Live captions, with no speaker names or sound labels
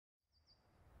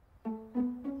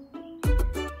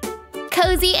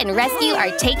Cozy and Rescue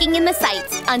are taking in the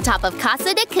sights on top of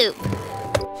Casa de Coupe.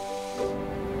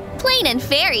 Plane and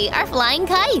Fairy are flying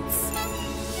kites.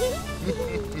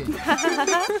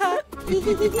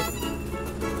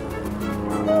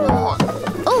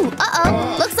 Oh,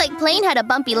 uh-oh. Looks like Plane had a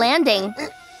bumpy landing.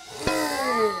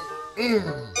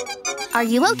 Are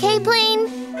you okay, Plane?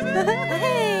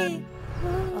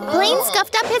 Plane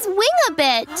scuffed up his wing a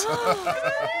bit.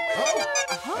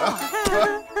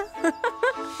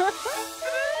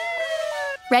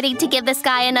 Ready to give the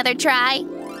sky another try?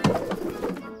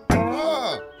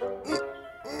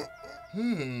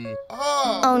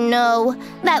 Oh no,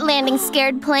 that landing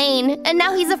scared Plane, and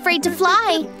now he's afraid to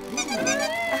fly.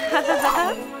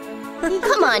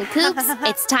 Come on, Coops,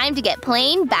 it's time to get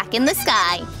Plane back in the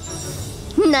sky.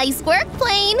 Nice work,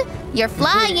 Plane! You're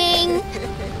flying!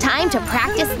 Time to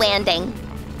practice landing.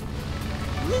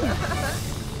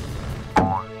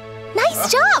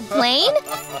 Nice job, Plane!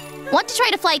 Want to try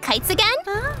to fly kites again?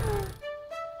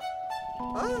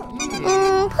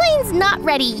 Plane's not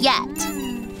ready yet.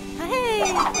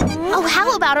 Oh,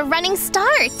 how about a running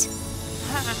start?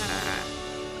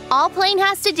 All Plane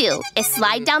has to do is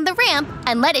slide down the ramp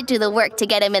and let it do the work to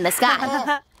get him in the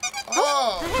sky.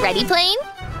 Ready, Plane?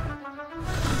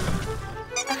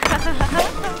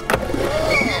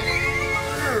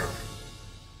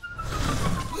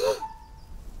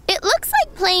 It looks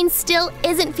like Plane still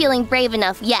isn't feeling brave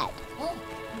enough yet.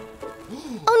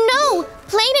 Oh no!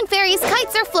 Plane and Fairy's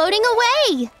kites are floating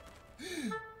away!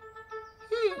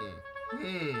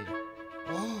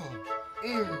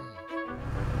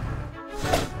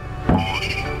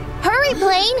 Hurry,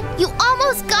 Plane! You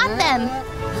almost got them!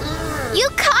 You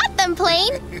caught them,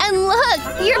 Plane! And look,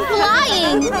 you're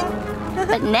flying!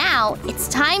 But now, it's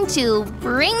time to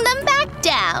bring them back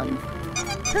down.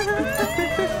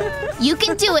 You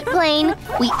can do it, Plane.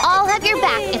 We all have your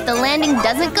back if the landing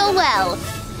doesn't go well.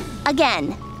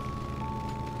 Again.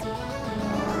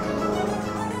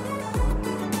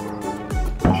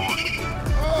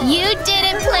 You did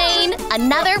it, Plane!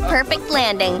 Another perfect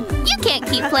landing. You can't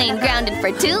keep Plane grounded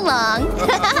for too long.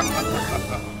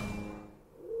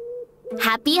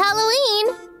 Happy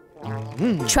Halloween!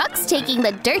 Truck's taking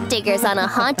the Dirt Diggers on a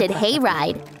haunted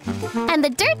hayride. And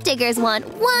the Dirt Diggers want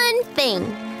one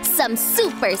thing: some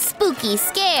super spooky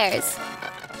scares.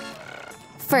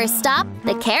 First stop,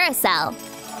 the carousel.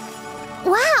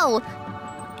 Wow!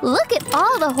 Look at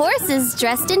all the horses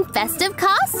dressed in festive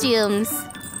costumes.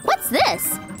 What's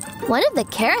this? One of the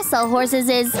carousel horses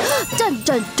is, dun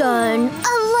dun dun,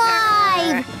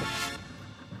 alive!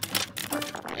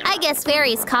 I guess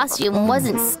Fairy's costume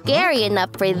wasn't scary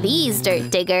enough for these Dirt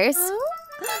Diggers.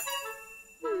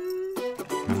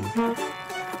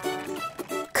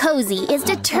 Cozy is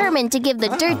determined to give the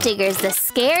Dirt Diggers the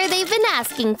scare they've been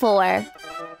asking for.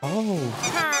 Oh.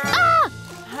 Ah!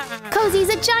 Cozy's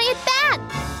a giant bat!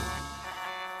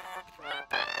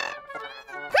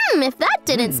 If that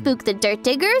didn't spook the Dirt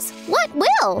Diggers, what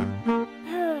will?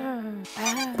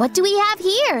 What do we have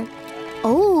here?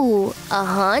 Oh, a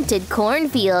haunted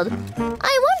cornfield.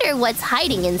 I wonder what's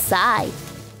hiding inside.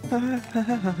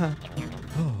 Ah!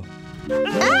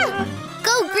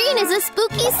 Go Green is a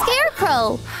spooky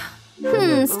scarecrow.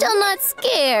 Still not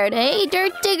scared, eh,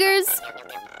 Dirt Diggers?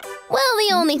 Well,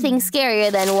 the only thing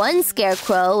scarier than one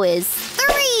scarecrow is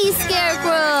 3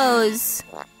 scarecrows.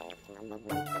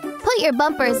 Put your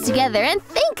bumpers together and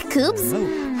think, Coops.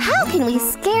 How can we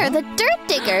scare the Dirt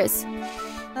Diggers?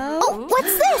 Oh,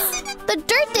 what's this? The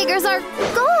Dirt Diggers are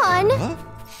gone!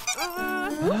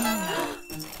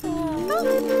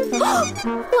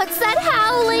 What's that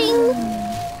howling?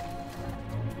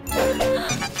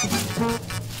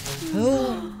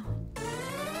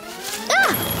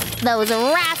 Ah! Those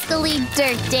rascally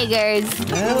Dirt Diggers!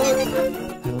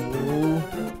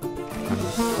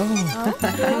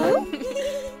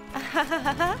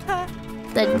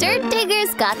 The Dirt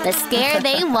Diggers got the scare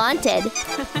they wanted.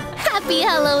 Happy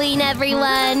Halloween,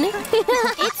 everyone!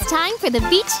 It's time for the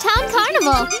Beachtown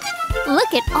Carnival.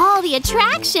 Look at all the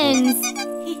attractions.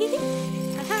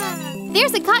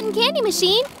 There's a cotton candy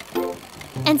machine.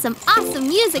 And some awesome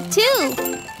music, too.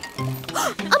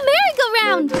 A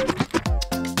merry-go-round!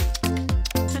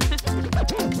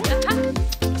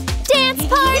 Dance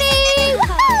party!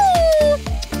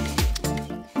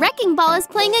 Wrecking Ball is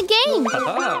playing a game.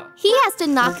 He has to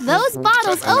knock those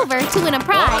bottles over to win a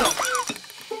prize.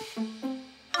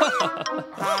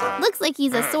 Looks like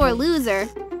he's a sore loser.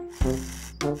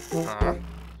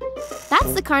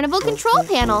 That's the carnival control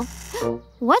panel.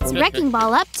 What's Wrecking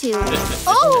Ball up to?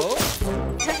 Oh!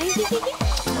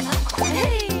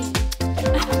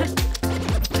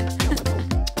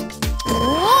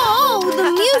 Whoa!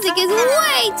 The music is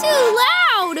way too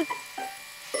loud!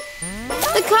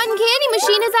 The cotton candy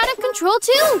machine is out of control,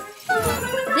 too!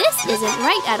 This isn't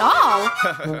right at all!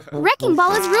 Wrecking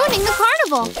Ball is ruining the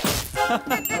carnival!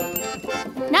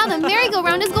 Now the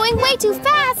merry-go-round is going way too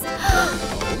fast!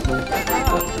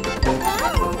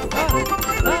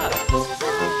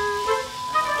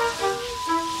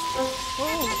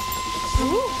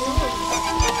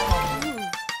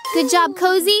 Good job,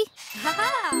 Cozy!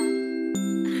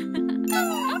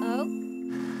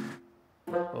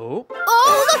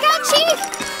 Oh, look out, Chief!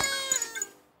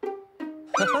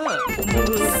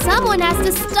 Someone has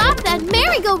to stop that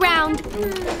merry-go-round!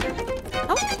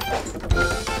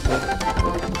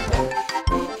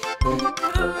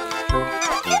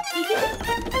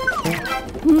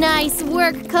 Nice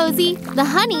work, Cozy! The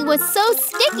honey was so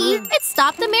sticky, it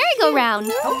stopped the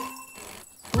merry-go-round!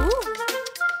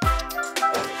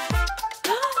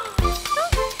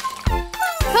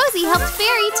 Cozy helped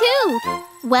Fairy, too!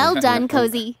 Well done,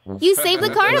 Cozy! You saved the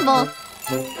carnival!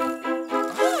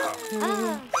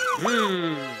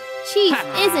 Chief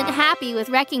isn't happy with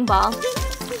Wrecking Ball.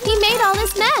 He made all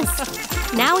this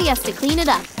mess. Now he has to clean it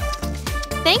up.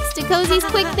 Thanks to Cozy's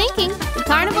quick thinking, the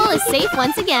carnival is safe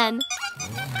once again.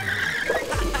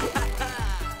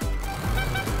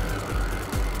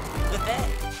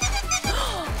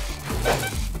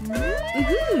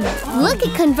 Look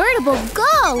at Convertible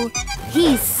go!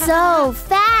 He's so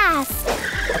fast!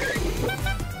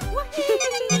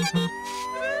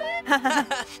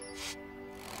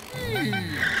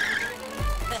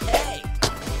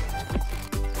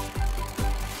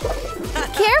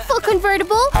 Careful,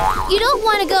 Convertible! You don't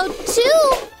want to go too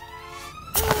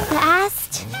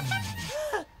fast.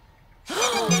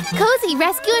 Cozy,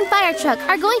 Rescue, and Firetruck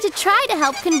are going to try to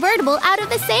help Convertible out of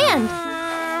the sand.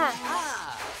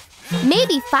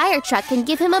 Maybe Firetruck can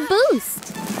give him a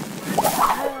boost.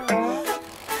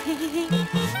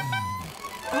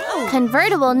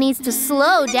 Convertible needs to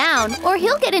slow down or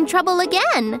he'll get in trouble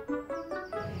again.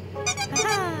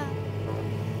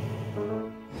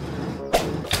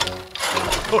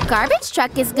 Garbage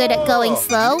Truck is good at going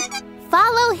slow.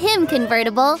 Follow him,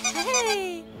 Convertible.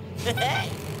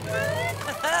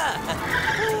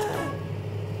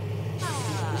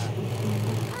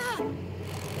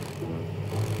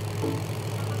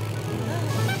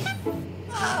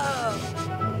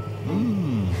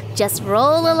 Just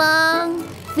roll along.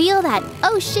 Feel that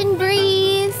ocean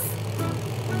breeze.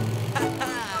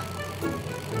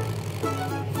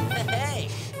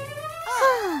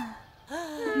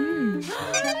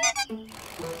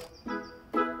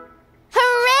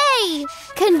 Hooray!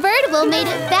 Convertible made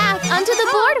it back onto the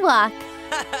boardwalk.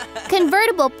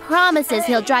 Convertible promises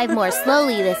he'll drive more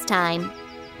slowly this time.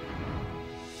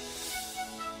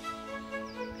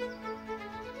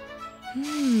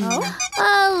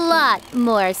 A lot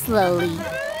more slowly.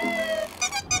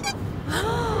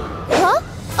 Huh?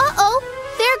 Uh-oh!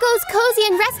 There goes Cozy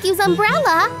and Rescue's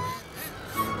umbrella!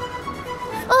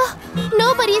 Oh,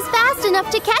 nobody's fast enough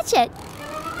to catch it!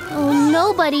 Oh,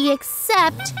 nobody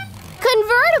except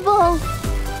Convertible!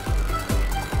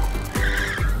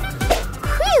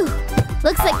 Phew!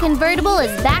 Looks like Convertible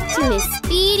is back to his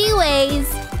speedy ways.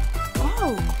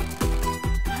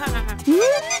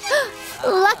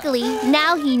 Luckily,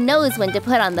 now he knows when to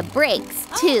put on the brakes,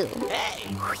 too.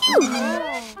 Whew.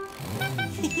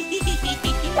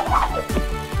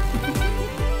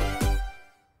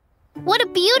 What a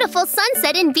beautiful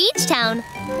sunset in Beachtown!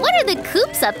 What are the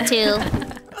Coupes up to?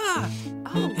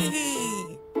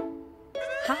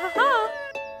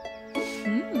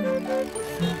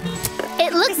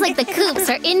 It looks like the Coupes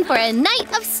are in for a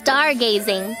night of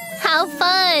stargazing. How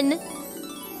fun!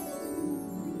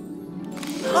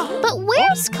 But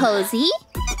where's Cozy?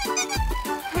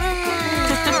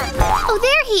 Oh,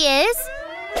 there he is!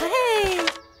 Hey!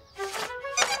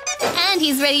 And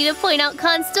he's ready to point out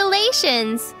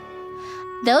constellations.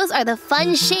 Those are the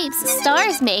fun shapes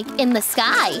stars make in the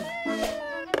sky.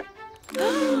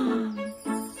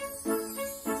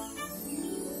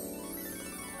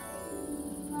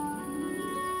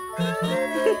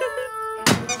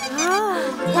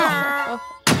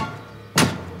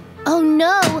 Oh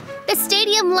no! The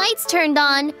stadium lights turned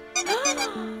on!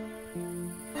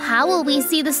 How will we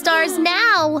see the stars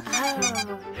now?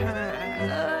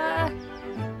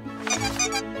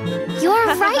 You're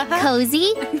right,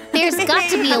 Cozy! There's got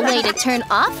to be a way to turn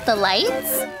off the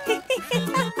lights.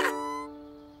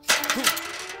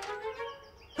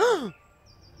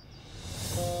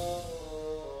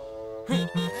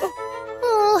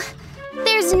 Oh,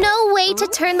 there's no way to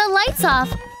turn the lights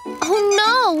off. Oh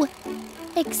no!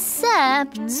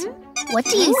 Except... What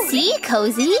do you see,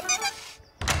 Cozy?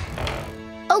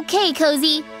 Okay,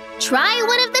 Cozy. Try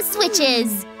one of the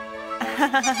switches.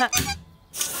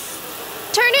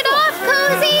 Turn it off,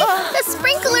 Cozy! The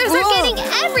sprinklers are getting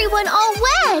everyone all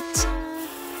wet!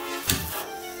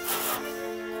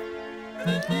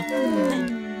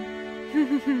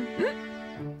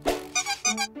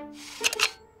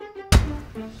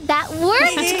 That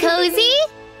worked, Cozy!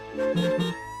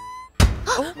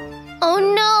 Oh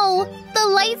no! The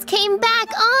lights came back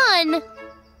on!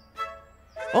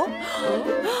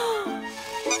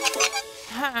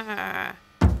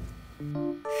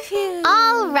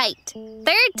 All right,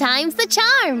 third time's the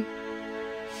charm.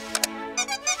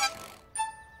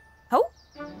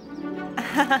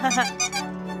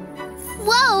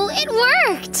 Whoa, it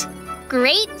worked!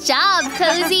 Great job,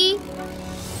 Cozy!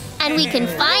 And we can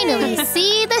finally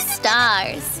see the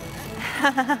stars.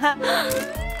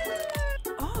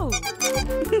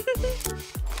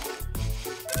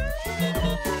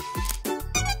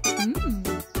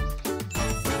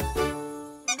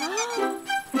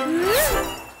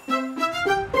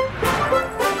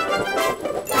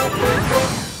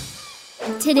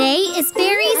 Today is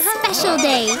Fairy's special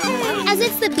day, as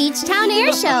it's the Beachtown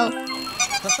Airshow.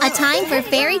 A time for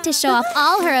Fairy to show off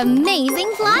all her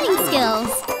amazing flying skills.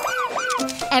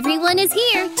 Everyone is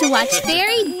here to watch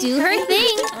Fairy do her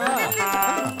thing.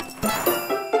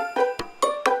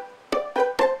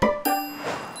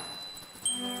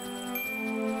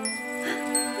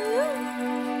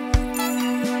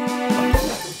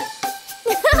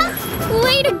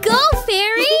 Way to go,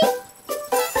 Fairy!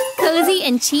 Cozy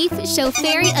and Chief show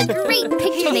Fairy a great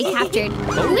picture they captured,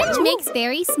 which makes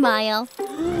Fairy smile.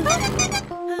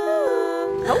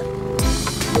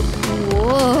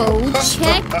 Whoa,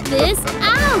 check this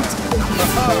out!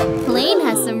 Plane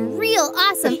has some real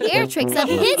awesome air tricks up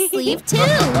his sleeve, too!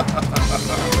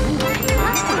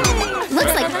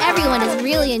 Looks like everyone is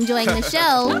really enjoying the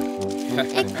show.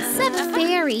 Except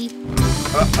Fairy.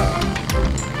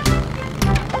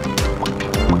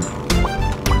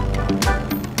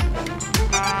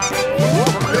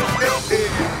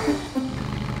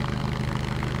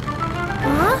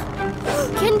 Huh?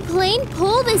 Can Plane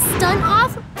pull this stunt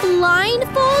off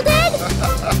blindfolded?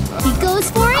 He goes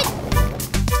for it.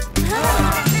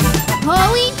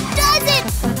 Oh, he does it!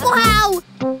 Wow!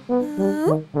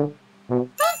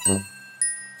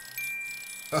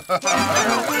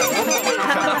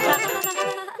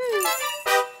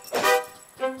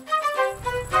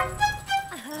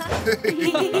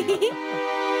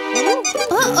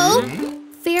 Uh-oh!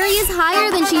 Fairy is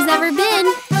higher than she's ever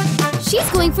been. She's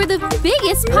going for the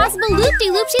biggest possible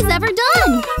loop-de-loop she's ever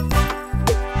done.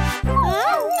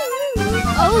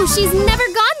 Oh, she's never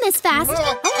gone this fast.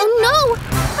 Oh no!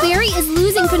 Fairy is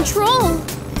losing control.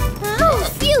 Oh,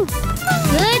 phew!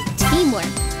 Good teamwork.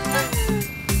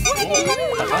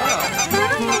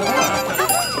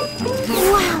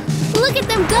 Wow! Look at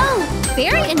them go!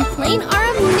 Fairy and Plane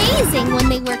are amazing when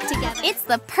they work together. It's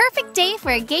the perfect day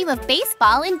for a game of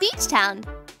baseball in Beachtown.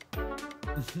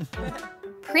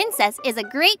 Princess is a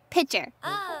great pitcher.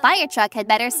 Firetruck had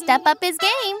better step up his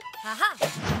game.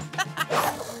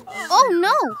 Oh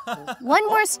no! One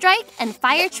more strike and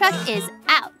Firetruck is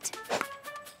out.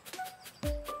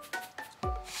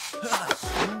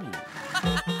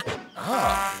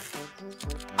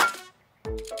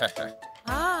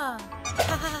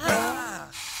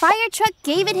 Firetruck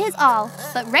gave it his all,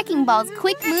 but Wrecking Ball's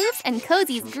quick moves and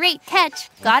Cozy's great catch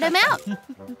got him out.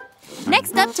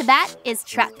 Next up to bat is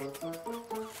Truck.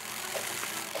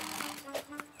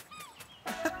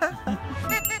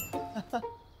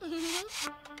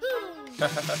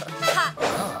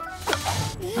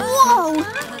 Whoa!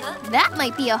 That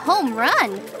might be a home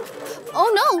run. Oh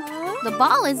no! The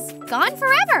ball is gone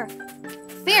forever.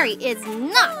 Fairy is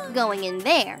not going in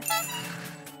there.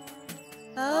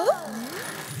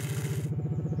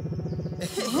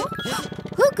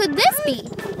 Who could this be?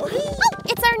 Oh,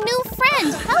 it's our new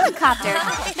friend, Helicopter.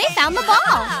 They found the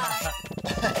ball.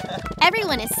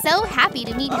 Everyone is so happy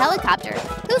to meet Helicopter,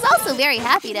 who's also very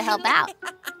happy to help out.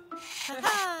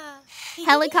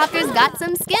 Helicopter's got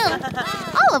some skill.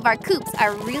 All of our coupes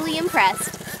are really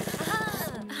impressed.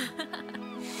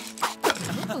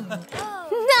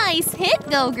 Nice hit,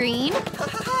 Go Green.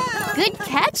 Good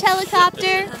catch,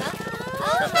 Helicopter.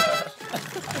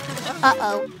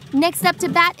 Uh-oh. Next up to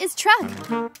bat is Truck.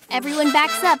 Everyone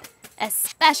backs up,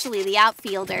 especially the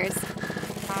outfielders.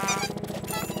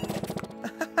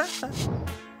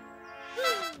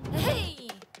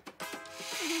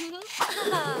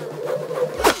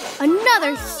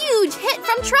 Another huge hit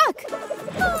from Truck.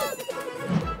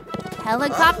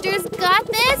 Helicopter's got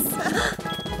this.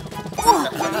 Oh,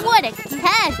 what a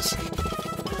catch.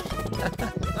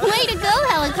 Way to go,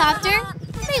 Helicopter.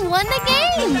 They Fairy won the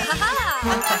game!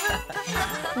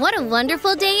 What a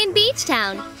wonderful day in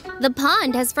Beachtown! The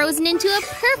pond has frozen into a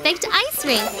perfect ice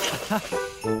rink.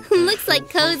 Looks like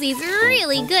Cozy's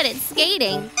really good at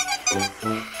skating.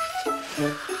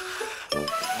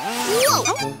 Whoa!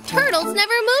 Turtles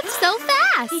never moved so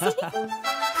fast!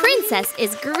 Princess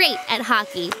is great at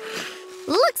hockey.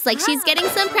 Looks like she's getting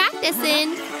some practice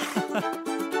in.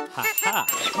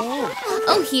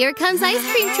 Oh, here comes Ice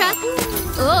Cream Truck.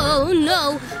 Oh,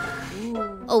 no.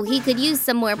 Oh, he could use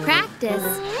some more practice.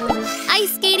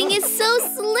 Ice skating is so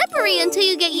slippery until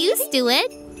you get used to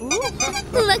it.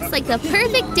 Looks like the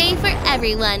perfect day for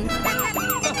everyone.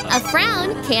 A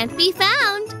frown can't be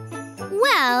found.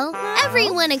 Well,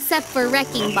 everyone except for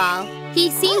Wrecking Ball.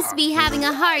 He seems to be having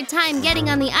a hard time getting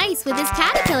on the ice with his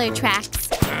caterpillar tracks.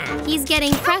 He's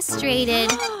getting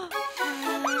frustrated.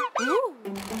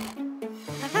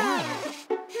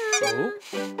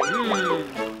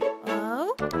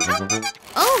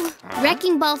 Oh,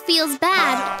 Wrecking Ball feels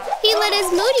bad. He let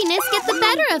his moodiness get the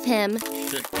better of him.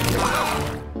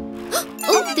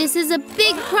 Oh, this is a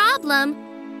big problem.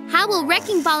 How will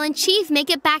Wrecking Ball and Chief make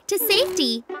it back to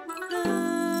safety?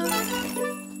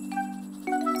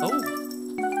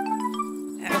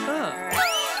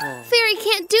 Fairy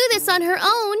can't do this on her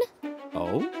own.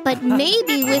 But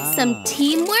maybe with some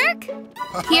teamwork?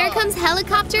 Here comes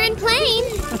helicopter and plane.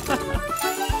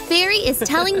 Fairy is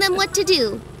telling them what to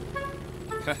do.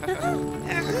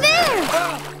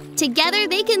 There! Together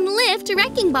they can lift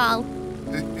Wrecking Ball.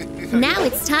 Now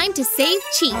it's time to save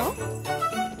Chief.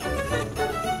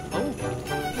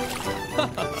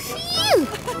 Phew!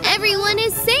 Everyone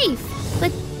is safe.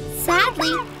 But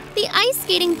sadly, the ice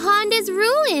skating pond is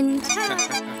ruined.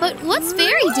 But what's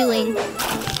Fairy doing?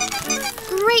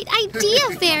 Great idea,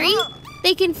 Fairy!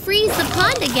 They can freeze the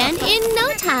pond again in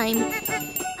no time.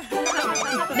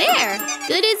 There!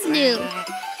 Good as new.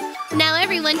 Now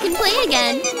everyone can play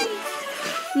again.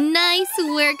 Nice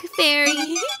work,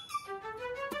 Fairy.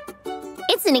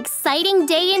 It's an exciting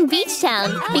day in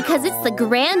Beachtown because it's the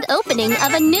grand opening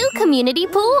of a new community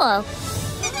pool.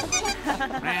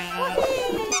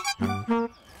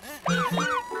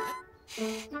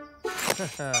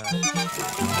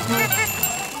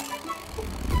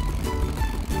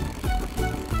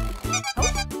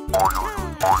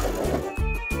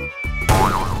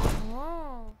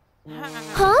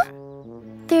 Huh?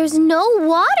 There's no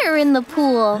water in the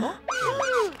pool.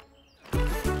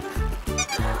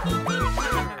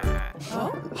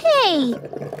 Hey,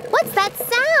 what's that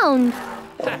sound?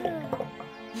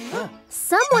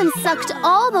 Someone sucked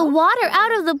all the water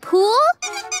out of the pool?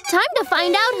 Time to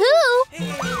find out who.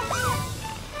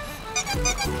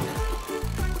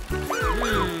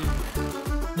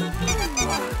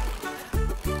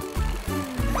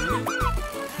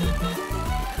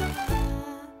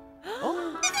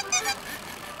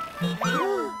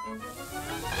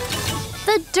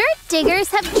 The dirt diggers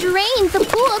have drained the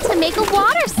pool to make a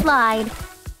water slide.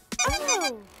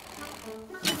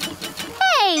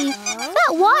 Hey,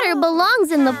 that water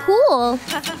belongs in the pool.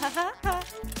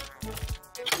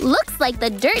 Looks like the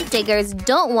dirt diggers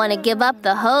don't want to give up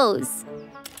the hose.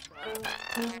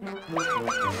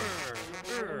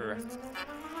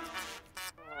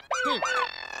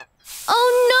 Oh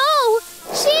no!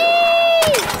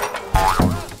 Chief!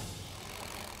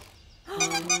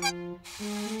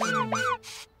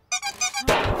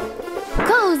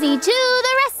 Cozy to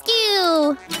the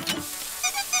rescue!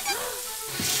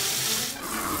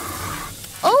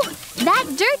 Oh, that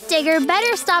dirt digger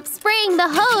better stop spraying the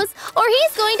hose or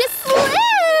he's going to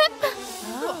slip!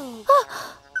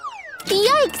 Oh.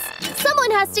 Yikes!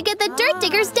 Someone has to get the dirt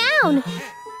diggers down!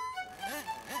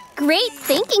 Great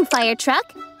thinking,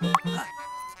 Firetruck!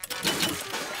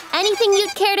 Anything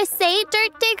you'd care to say,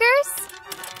 dirt diggers?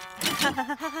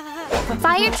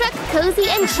 Firetruck, Cozy,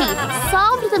 and Chief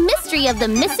solved the mystery of the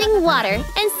missing water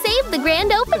and saved the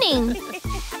grand opening.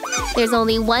 There's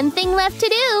only one thing left to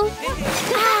do.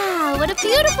 Ah, what a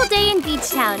beautiful day in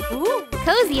Beachtown.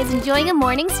 Cozy is enjoying a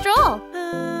morning stroll.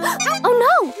 Oh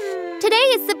no! Today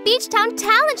is the Beachtown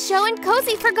talent show and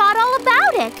Cozy forgot all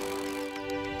about it.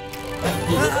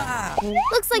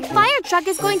 Looks like Firetruck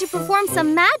is going to perform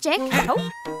some magic.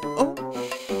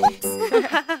 Whoops.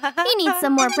 He needs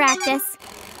some more practice.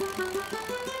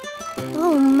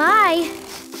 Oh my!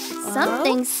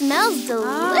 Something smells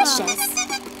delicious.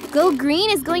 Go Green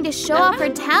is going to show off her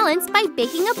talents by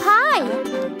baking a pie.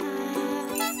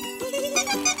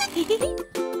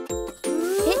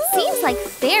 It seems like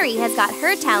Fairy has got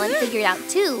her talent figured out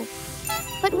too.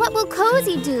 But what will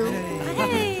Cozy do?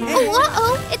 Oh,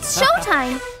 uh-oh! It's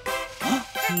showtime!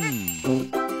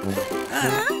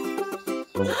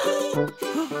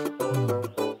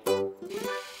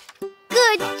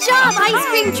 job, Ice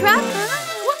Cream Truck!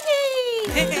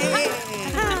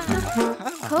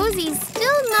 Cozy's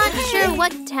still not sure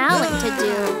what talent to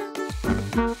do.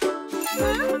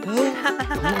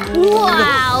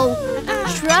 Wow!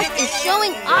 Truck is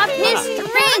showing off his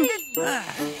strength!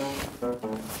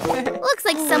 Looks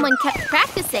like someone kept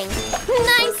practicing.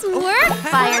 Nice work,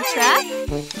 Firetruck!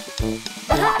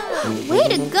 Way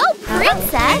to go,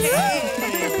 Princess!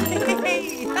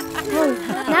 Oh,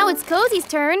 now it's Cozy's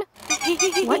turn.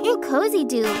 What will Cozy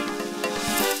do?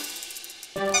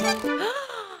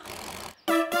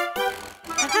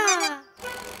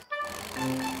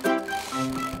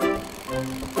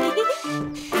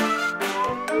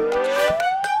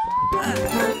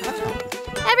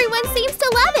 Everyone seems to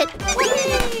love it!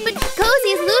 But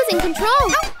Cozy is losing control!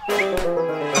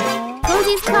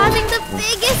 Cozy's causing the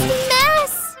biggest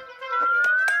mess!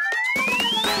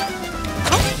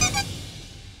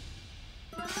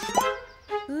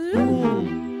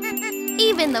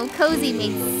 Even though Cozy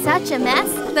made such a mess,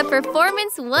 the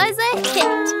performance was a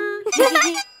hit!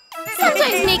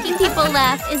 Sometimes making people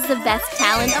laugh is the best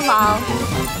talent of all.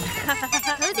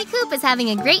 Cozy Coupe is having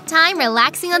a great time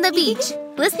relaxing on the beach,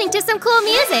 listening to some cool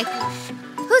music.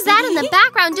 Who's that in the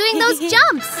background doing those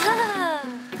jumps?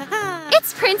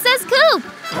 It's Princess Coupe!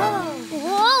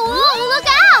 Whoa, look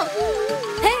out!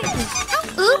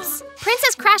 Oops,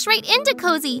 Princess crashed right into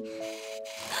Cozy.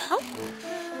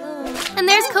 And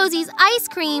there's Cozy's ice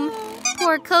cream.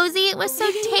 Poor Cozy, it was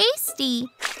so tasty.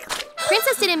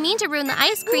 Princess didn't mean to ruin the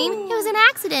ice cream. It was an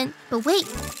accident. But wait,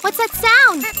 what's that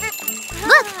sound?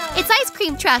 Look, it's Ice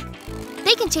Cream Truck.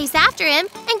 They can chase after him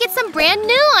and get some brand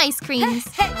new ice creams.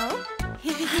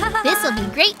 This'll be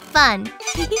great fun.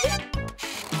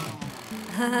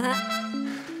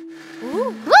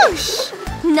 Whoosh!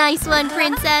 Nice one,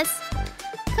 Princess.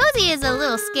 Cozy is a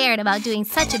little scared about doing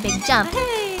such a big jump,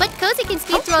 but Cozy can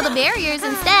speed through all the barriers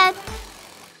instead.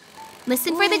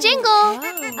 Listen for the jingle.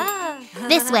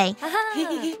 This way.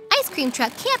 Ice Cream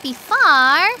Truck can't be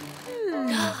far.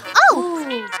 Oh,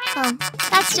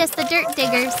 that's just the dirt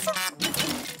diggers.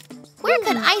 Where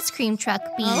could Ice Cream Truck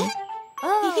be?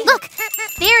 Look,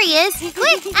 there he is.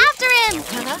 Quick, after him.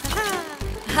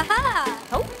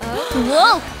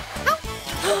 Whoa.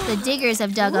 The diggers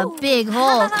have dug a big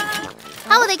hole.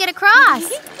 How will they get across?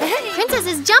 Princess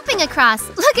is jumping across.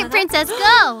 Look at Princess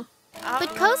go.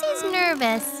 But Cozy's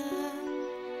nervous.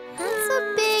 That's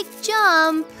a big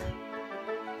jump.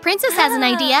 Princess has an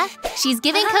idea. She's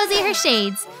giving Cozy her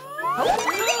shades.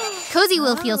 Cozy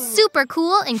will feel super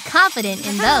cool and confident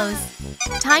in those.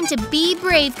 Time to be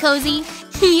brave, Cozy.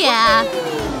 Yeah.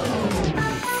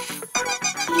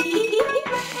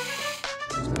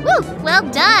 Woo, well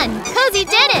done. Cozy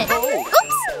did it.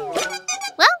 Oops.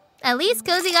 Well, at least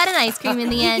Cozy got an ice cream in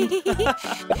the end.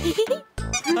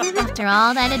 After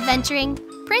all that adventuring,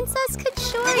 Princess could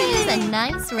sure use a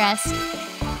nice rest.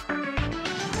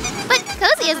 But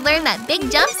Cozy has learned that big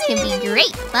jumps can be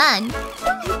great fun.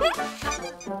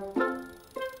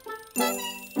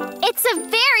 It's a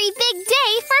very big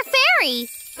day for Fairy.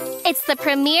 It's the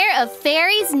premiere of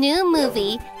Fairy's new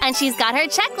movie, and she's got her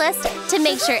checklist to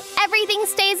make sure everything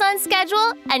stays on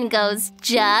schedule and goes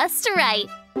just right.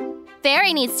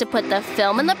 Fairy needs to put the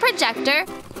film in the projector,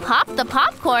 pop the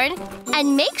popcorn,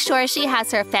 and make sure she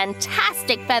has her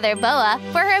fantastic feather boa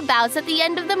for her bows at the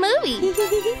end of the movie.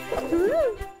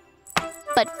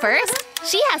 But first,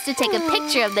 she has to take a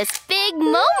picture of this big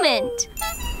moment.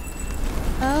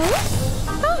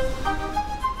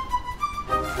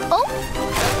 Oh,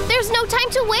 there's no time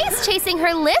to waste chasing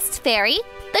her list, Fairy.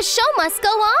 The show must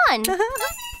go on.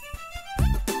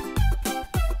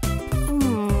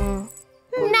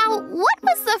 Now, what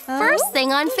was the first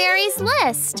thing on Fairy's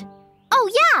list? Oh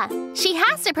yeah, she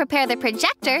has to prepare the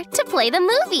projector to play the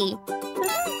movie.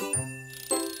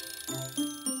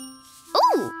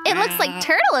 Ooh, it looks like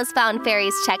Turtle has found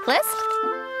Fairy's checklist.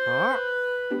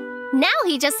 Now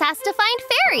he just has to find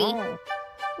Fairy,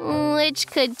 which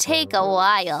could take a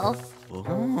while.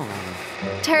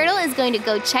 Turtle is going to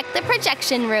go check the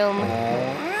projection room.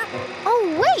 Oh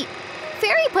wait,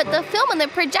 Fairy put the film on the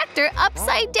projector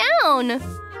upside down.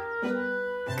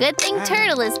 Good thing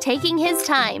Turtle is taking his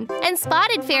time and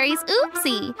spotted Fairy's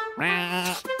oopsie.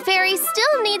 Fairy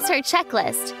still needs her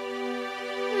checklist.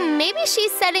 Maybe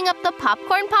she's setting up the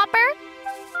popcorn popper?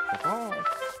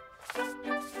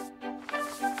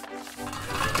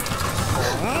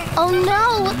 Oh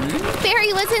no!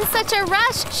 Fairy was in such a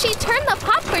rush, she turned the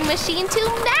popcorn machine to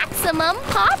maximum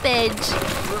poppage.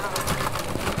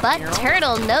 But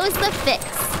Turtle knows the fix.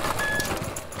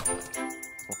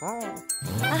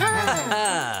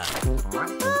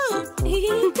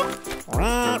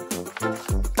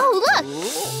 Oh look!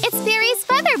 It's Fairy's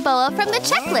feather boa! boa from the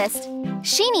checklist.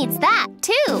 She needs that,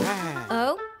 too.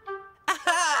 Oh?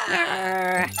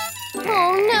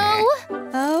 Oh, no.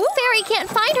 Oh? Fairy can't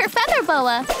find her feather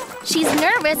boa. She's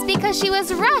nervous because she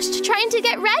was rushed trying to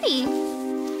get ready.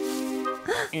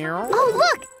 Oh,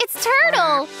 look, it's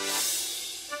Turtle.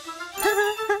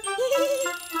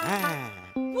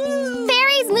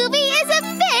 Fairy's movie is a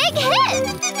big hit.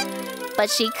 But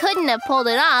she couldn't have pulled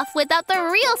it off without the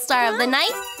real star of the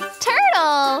night,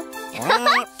 Turtle.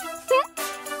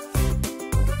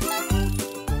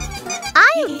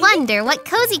 I wonder what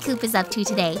Cozy Coupe is up to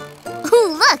today.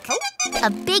 Ooh, look! A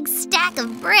big stack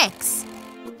of bricks.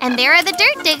 And there are the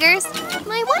dirt diggers.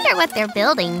 I wonder what they're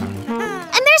building. And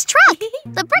there's Truck!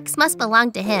 The bricks must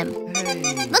belong to him.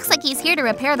 Looks like he's here to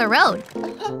repair the road.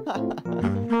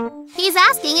 He's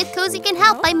asking if Cozy can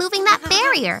help by moving that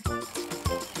barrier.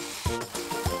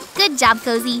 Good job,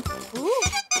 Cozy.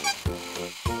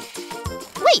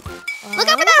 Wait! Look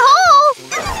out for that hole!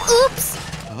 Oops!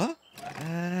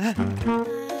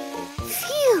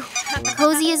 Phew!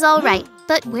 Cozy is all right,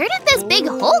 but where did this big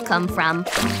hole come from?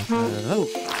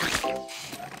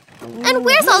 And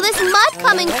where's all this mud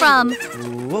coming from?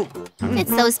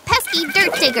 It's those pesky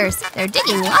dirt diggers. They're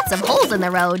digging lots of holes in the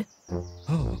road.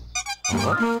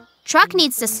 Truck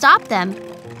needs to stop them,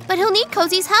 but he'll need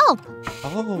Cozy's help.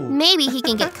 Maybe he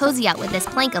can get Cozy out with this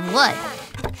plank of wood.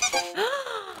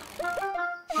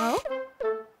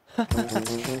 Up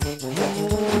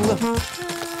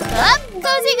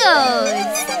Cozy goes!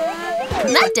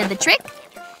 That did the trick.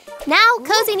 Now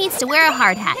Cozy needs to wear a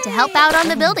hard hat to help out on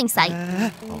the building site.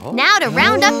 Now to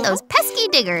round up those pesky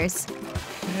diggers.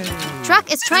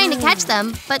 Truck is trying to catch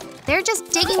them, but they're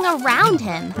just digging around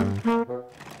him.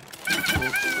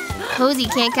 Cozy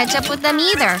can't catch up with them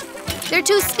either. They're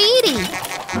too speedy.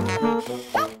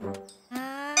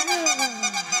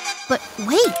 But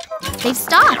wait, they've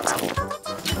stopped.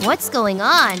 What's going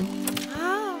on?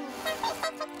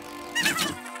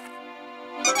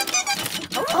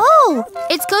 Oh,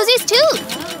 it's Cozy's tooth.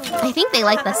 I think they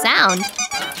like the sound.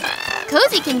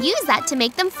 Cozy can use that to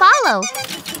make them follow.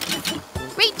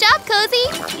 Great job, Cozy.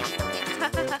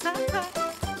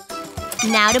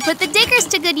 Now to put the diggers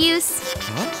to good use.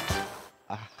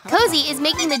 Cozy is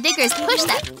making the diggers push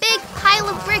that big pile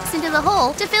of bricks into the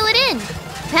hole to fill it in.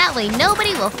 That way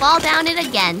nobody will fall down it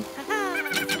again.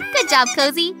 Good job,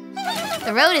 Cozy.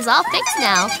 The road is all fixed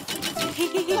now.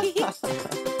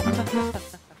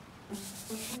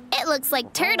 It looks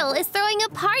like Turtle is throwing a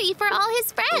party for all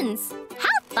his friends.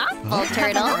 How thoughtful,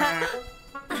 Turtle.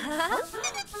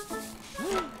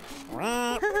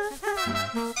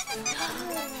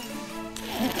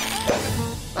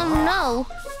 Oh no.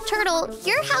 Turtle,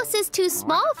 your house is too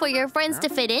small for your friends to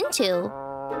fit into.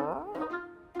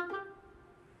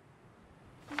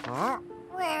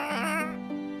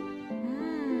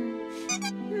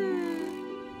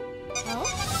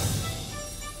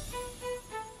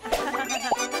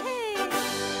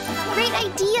 Great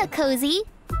idea, Cozy.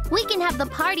 We can have the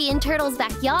party in Turtle's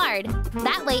backyard.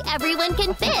 That way everyone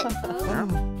can fit.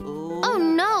 Oh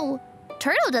no,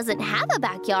 Turtle doesn't have a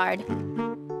backyard.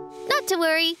 Not to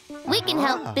worry, we can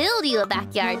help build you a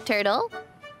backyard, Turtle.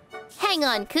 Hang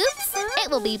on, Coops. It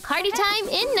will be party time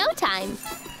in no time.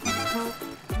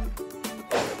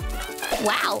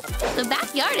 Wow, the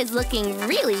backyard is looking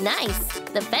really nice.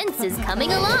 The fence is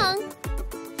coming along.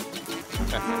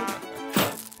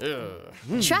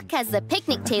 Truck has the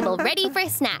picnic table ready for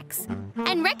snacks.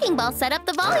 And Wrecking Ball set up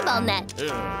the volleyball net.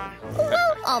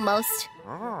 Well, almost.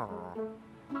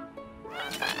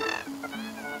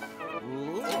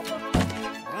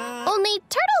 Only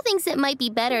Turtle thinks it might be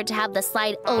better to have the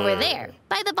slide over there,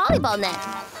 by the volleyball net.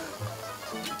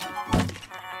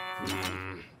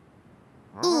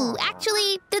 Ooh,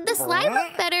 actually, did the slide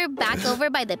look better back over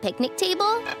by the picnic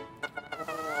table?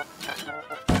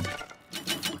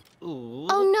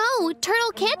 Oh no,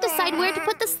 Turtle can't decide where to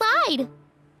put the slide.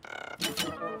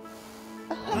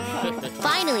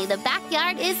 Finally, the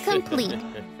backyard is complete.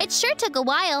 It sure took a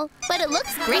while, but it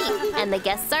looks great, and the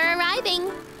guests are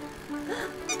arriving.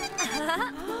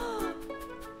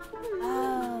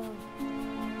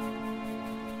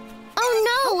 Oh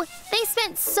no! They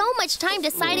spent so much time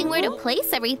deciding where to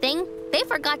place everything, they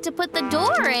forgot to put the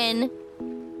door in.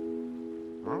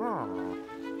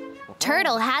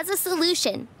 Turtle has a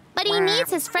solution, but he needs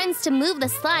his friends to move the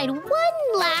slide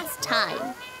one last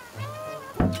time.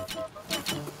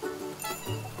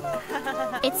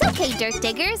 It's okay, Dirt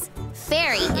Diggers.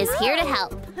 Fairy is here to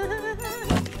help.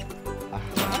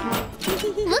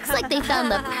 Looks like they found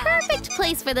the perfect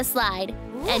place for the slide.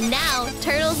 And now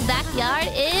Turtle's backyard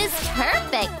is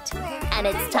perfect. And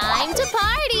it's time to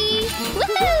party!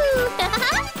 Woohoo!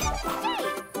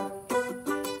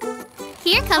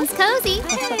 comes Cozy.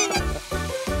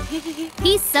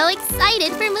 He's so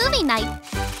excited for movie night.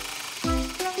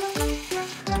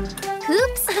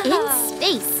 Coops in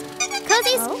Space,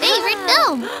 Cozy's favorite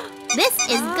film. This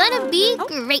is gonna be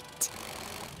great.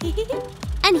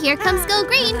 And here comes Go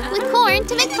Green with corn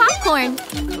to make popcorn.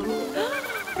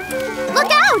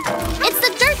 Look out! It's the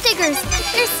dirt diggers!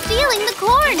 They're stealing the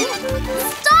corn!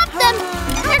 Stop them!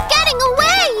 They're getting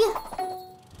away!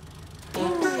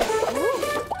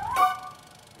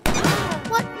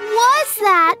 What was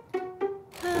that?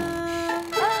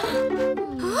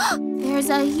 There's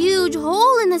a huge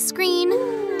hole in the screen.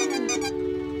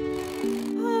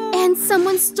 And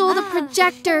someone stole the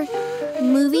projector.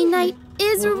 Movie night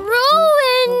is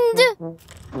ruined!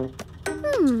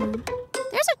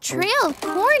 There's a trail of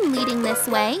corn leading this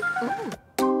way.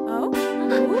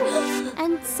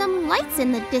 And some lights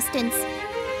in the distance.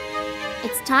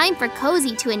 It's time for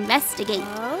Cozy to investigate.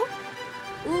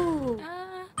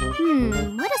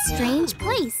 What a strange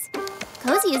place.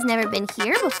 Cozy has never been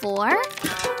here before.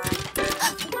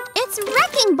 It's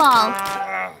Wrecking Ball!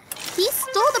 He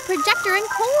stole the projector and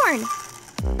corn.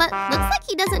 But looks like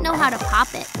he doesn't know how to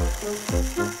pop it.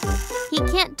 He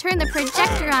can't turn the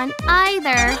projector on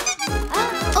either.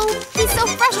 Oh, he's so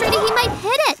frustrated he might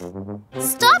hit it.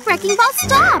 Stop, Wrecking Ball,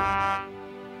 stop!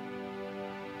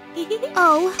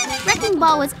 Oh, Wrecking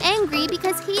Ball was angry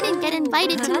because he didn't get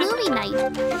invited to movie night.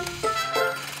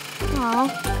 Oh,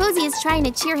 Cozy is trying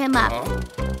to cheer him up.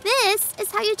 This is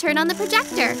how you turn on the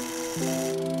projector.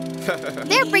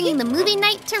 They're bringing the movie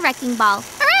night to Wrecking Ball.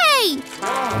 Hooray!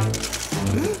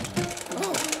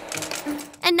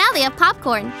 And now they have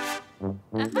popcorn.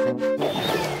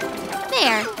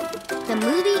 There. The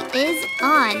movie is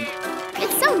on.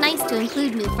 It's so nice to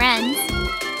include new friends.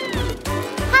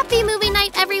 Happy movie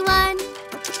night, everyone!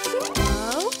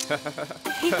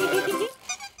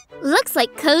 Looks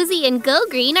like Cozy and Go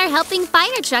Green are helping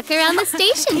Firetruck around the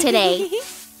station today.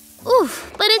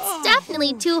 Oof, but it's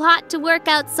definitely too hot to work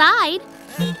outside.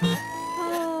 How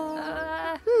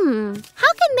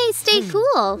can they stay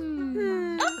cool?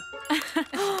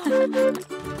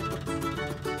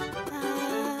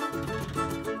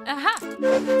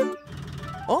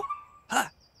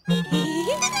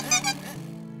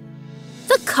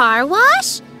 The car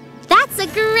wash? That's a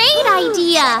great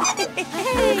idea!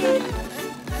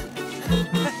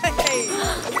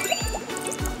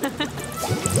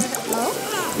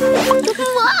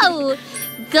 Whoa!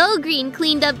 Go Green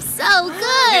cleaned up so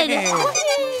good!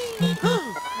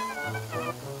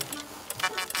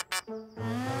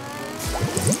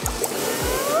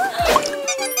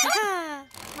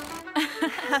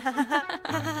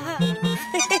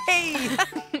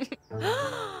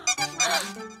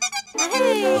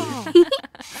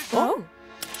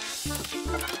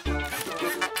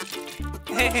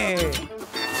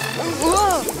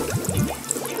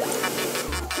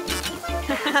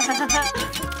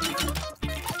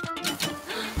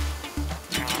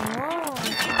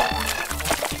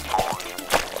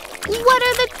 What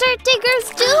are the dirt diggers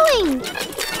doing?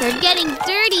 They're getting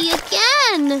dirty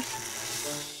again.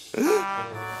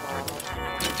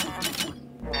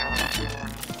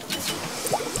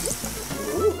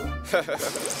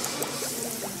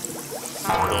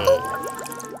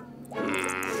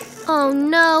 Oh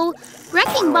no,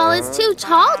 Wrecking Ball is too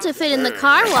tall to fit in the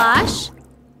car wash.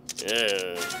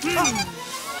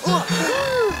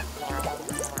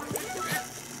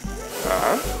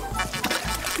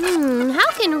 How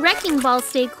can Wrecking Ball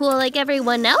stay cool like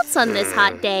everyone else on this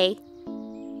hot day?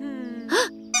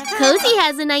 Cozy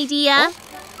has an idea.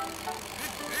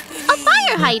 A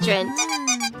fire hydrant.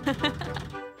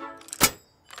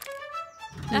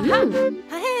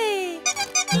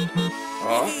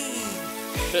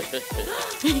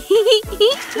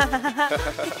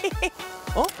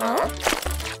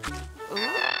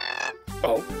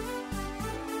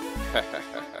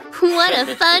 What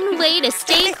a fun way to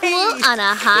stay cool on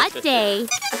a hot day.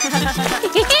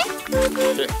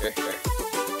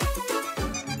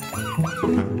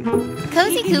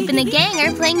 Cozy Coupe and the gang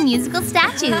are playing musical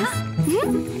statues.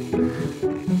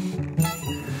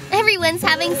 Everyone's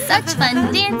having such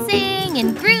fun dancing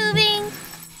and grooving.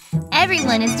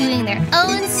 Everyone is doing their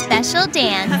own special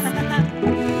dance.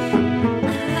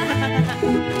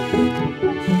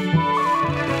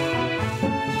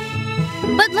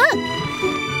 But look!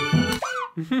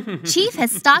 Chief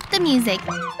has stopped the music.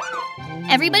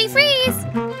 Everybody freeze!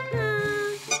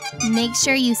 Make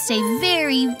sure you stay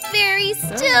very, very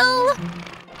still.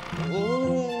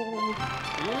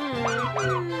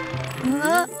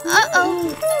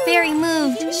 Uh-oh, Fairy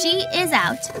moved. She is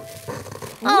out.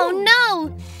 Oh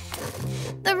no!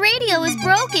 The radio is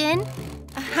broken.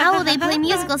 How will they play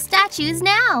musical statues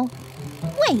now?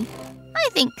 Wait, I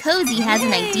think Cozy has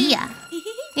an idea.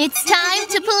 It's time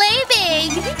to play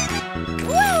big!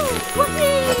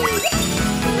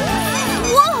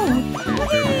 Whoa!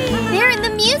 They're in the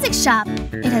music shop.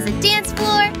 It has a dance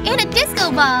floor and a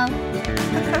disco ball.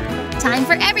 Time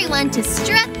for everyone to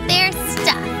strut their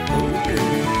stuff.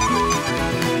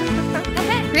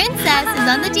 Princess is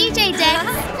on the DJ deck.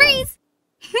 Freeze!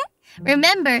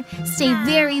 Remember, stay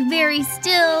very, very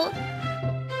still.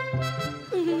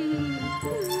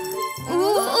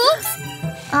 Oops!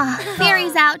 Ah,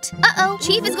 Fairy's out. Uh-oh,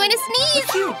 Chief is going to sneeze.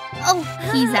 Oh,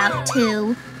 he's out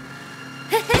too.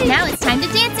 Now it's time to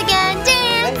dance again.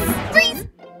 Dance! Freeze!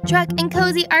 Truck and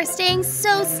Cozy are staying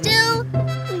so still.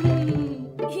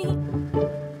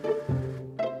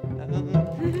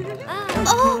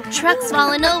 Oh, Truck's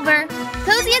fallen over.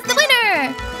 Cozy is the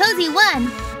winner! Cozy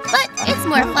won. But it's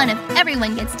more fun if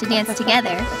everyone gets to dance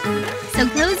together. So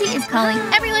Cozy is calling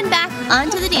everyone back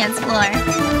onto the dance floor.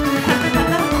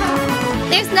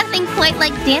 There's nothing quite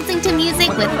like dancing to music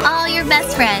with all your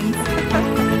best friends.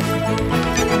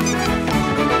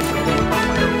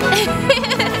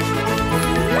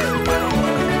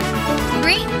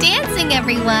 Great dancing,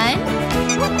 everyone!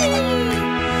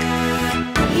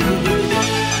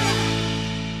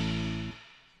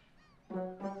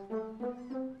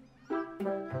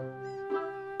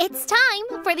 It's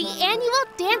time for the annual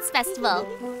dance festival.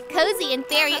 Cozy and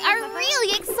Fairy are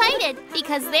really excited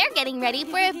because they're getting ready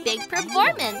for a big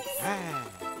performance.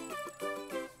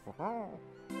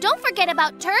 Don't forget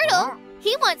about Turtle.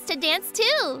 He wants to dance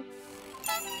too.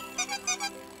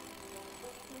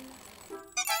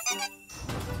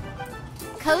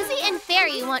 Cozy and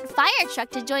Fairy want Firetruck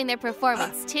to join their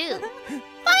performance too.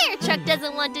 Firetruck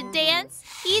doesn't want to dance.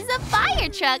 He's a fire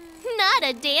truck, not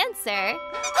a dancer.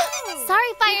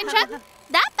 Sorry, Firetruck.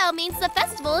 That bell means the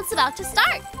festival is about to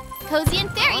start. Cozy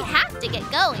and Fairy have to get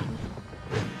going.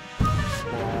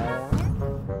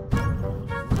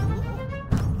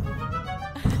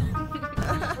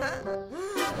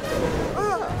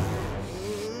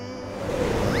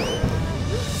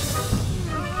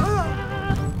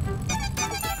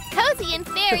 Cozy and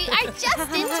Fairy are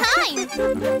just in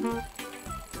time.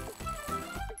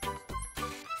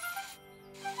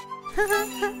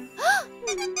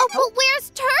 Oh, but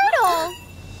where's Turtle?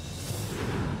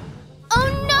 Oh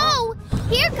no!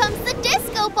 Here comes the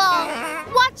disco ball!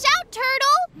 Watch out,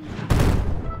 Turtle!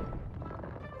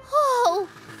 Oh,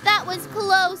 that was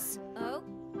close.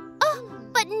 Oh,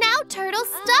 but now Turtle's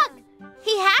stuck.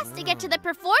 He has to get to the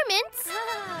performance.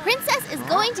 Princess is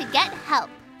going to get help.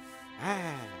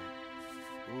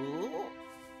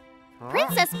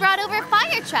 Princess brought over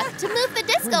Firetruck to move the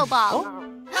disco ball.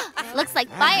 Looks like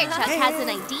Firetruck has an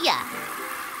idea.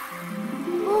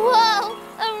 Whoa,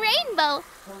 a rainbow!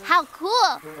 How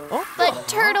cool! But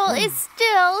Turtle is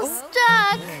still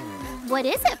stuck. What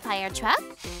is it, Firetruck?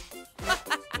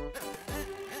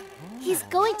 He's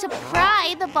going to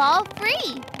pry the ball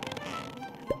free.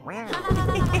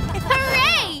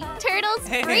 Hooray! Turtle's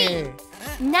free.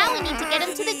 Now we need to get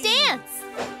him to the dance.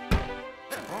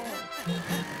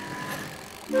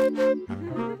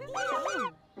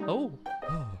 Oh.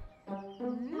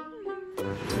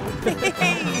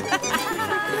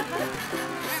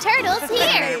 Turtle's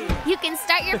here! You can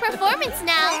start your performance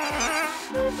now!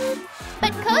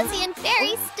 But Cozy and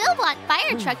Fairy still want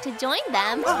Firetruck to join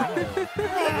them.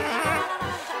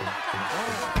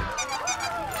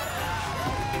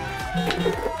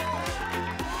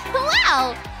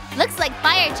 Wow! Looks like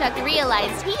Firetruck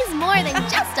realized he's more than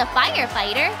just a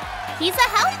firefighter. He's a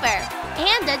helper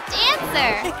and a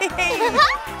dancer.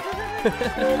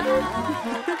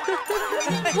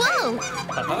 Whoa!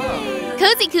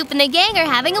 Cozy Coupe and the gang are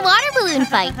having a water balloon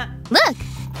fight. Look,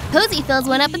 Cozy fills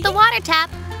one up at the water tap,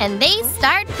 and they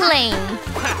start playing.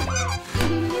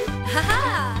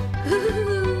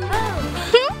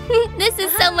 This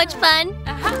is so much fun.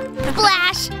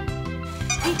 Splash!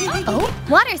 Oh,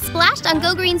 water splashed on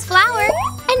Go Green's flower,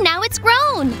 and now it's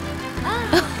grown.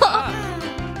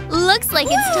 Looks like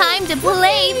it's time to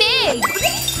play big.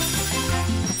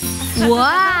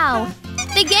 Wow!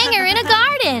 The gang are in a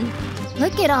garden.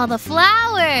 Look at all the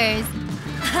flowers.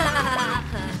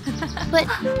 But,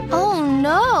 oh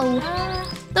no!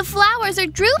 The flowers are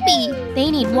droopy. They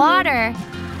need water.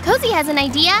 Cozy has an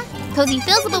idea. Cozy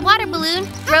fills up a water balloon,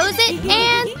 throws it,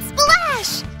 and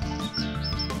splash!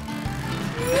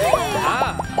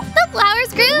 The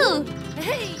flowers grew!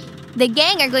 The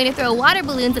gang are going to throw water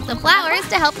balloons at the flowers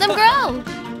to help them grow.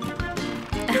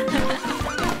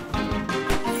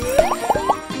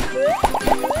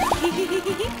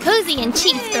 Cozy and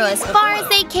Chief throw as far as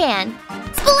they can.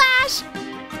 Splash!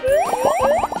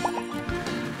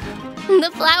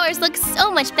 The flowers look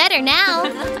so much better now.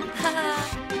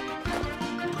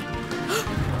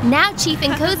 Now Chief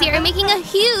and Cozy are making a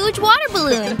huge water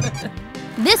balloon.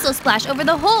 This will splash over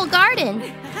the whole garden.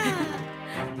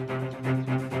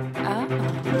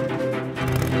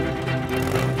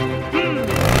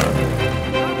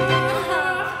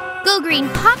 Go Green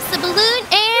pops the balloon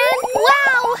and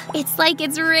wow! It's like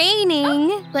it's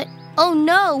raining. But oh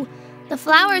no, the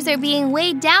flowers are being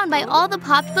weighed down by all the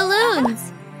popped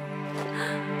balloons.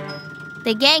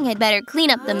 The gang had better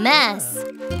clean up the mess.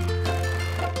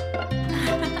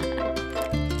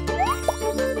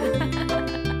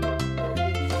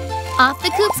 Off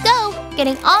the coops go,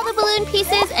 getting all the balloon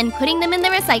pieces and putting them in the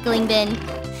recycling bin.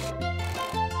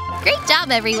 Great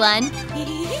job, everyone!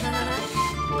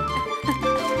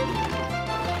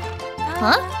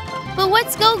 Huh? But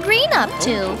what's Go Green up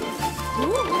to?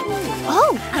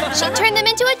 Oh, she turned them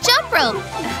into a jump rope!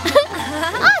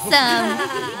 Awesome!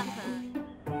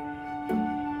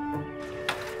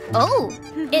 Oh,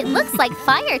 it looks like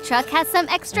Firetruck has some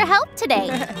extra help today.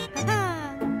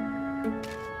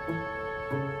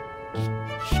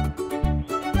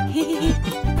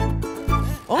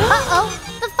 Uh-oh,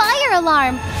 the fire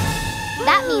alarm!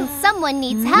 That means someone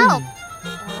needs help.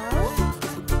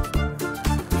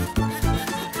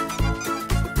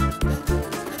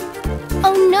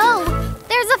 Oh no!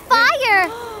 There's a fire!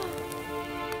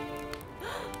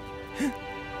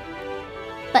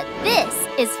 But this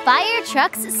is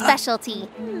Firetruck's specialty.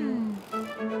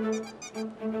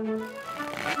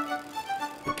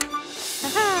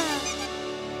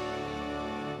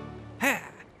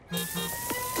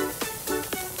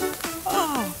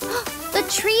 The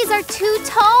trees are too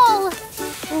tall.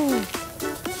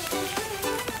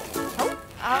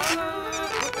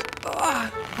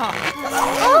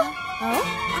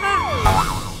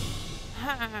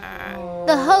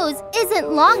 The hose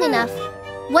isn't long enough.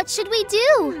 What should we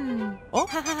do? Oh.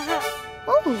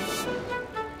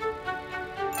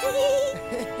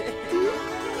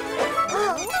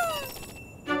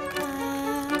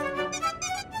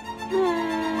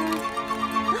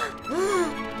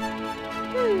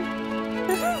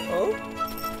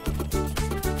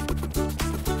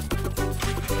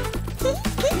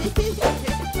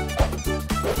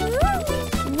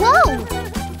 Whoa!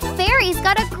 Fairy's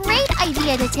got a great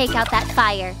idea to take out that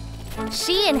fire.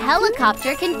 She and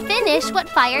Helicopter can finish what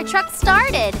Firetruck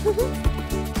started.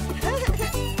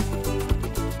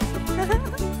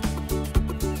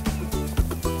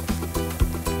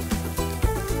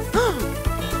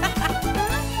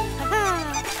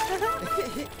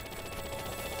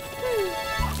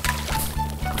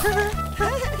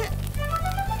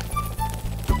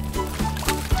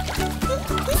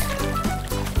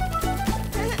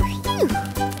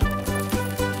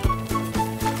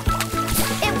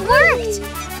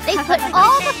 They put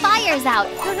all the fires out.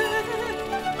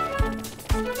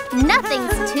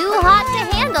 Nothing's too hot to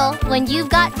handle when you've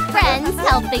got friends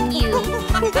helping you.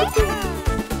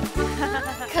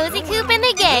 Cozy Coupe and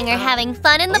the gang are having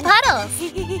fun in the puddles.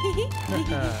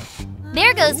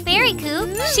 There goes Fairy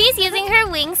Coupe. She's using her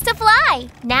wings to fly.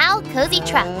 Now Cozy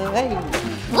Truck.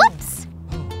 Whoops!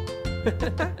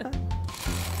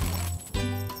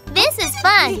 This is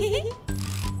fun.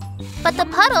 But the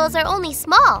puddles are only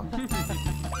small.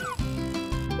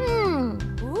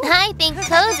 I think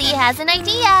Cozy has an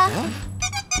idea.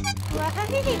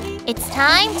 It's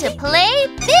time to play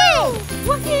big!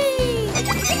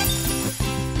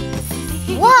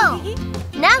 Whoa!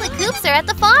 Now the Coupes are at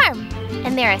the farm,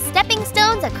 and there are stepping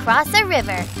stones across a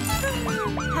river.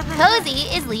 Cozy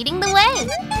is leading the way.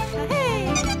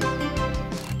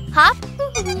 Hop,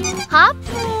 hop,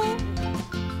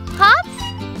 hop.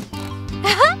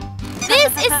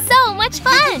 This is so much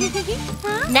fun!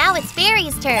 Now it's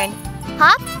Fairy's turn.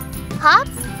 Hop, hop.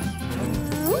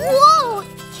 Whoa!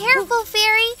 Careful,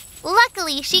 Fairy.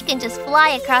 Luckily, she can just fly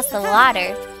across the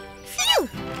water. Phew!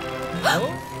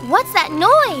 What's that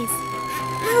noise?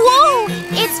 Whoa!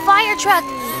 It's Firetruck.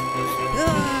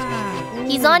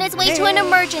 He's on his way to an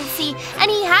emergency,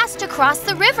 and he has to cross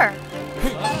the river.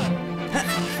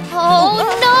 Oh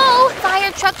no!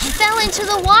 Firetruck fell into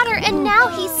the water, and now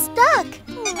he's stuck.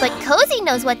 But Cozy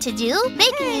knows what to do.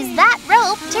 They can use that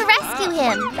rope to rescue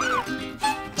him.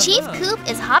 Chief Coupe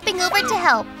is hopping over to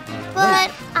help.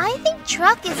 But I think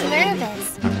Truck is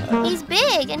nervous. He's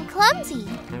big and clumsy.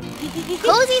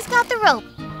 Cozy's got the rope.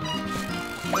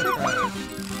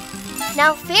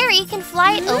 Now Fairy can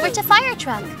fly it over to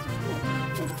Firetruck.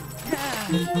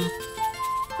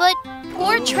 But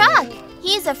poor Truck.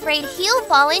 He's afraid he'll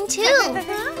fall in too.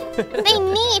 They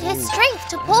need his strength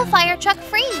to pull Firetruck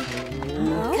free.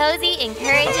 Cozy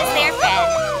encourages their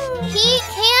friend. He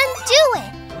can do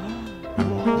it!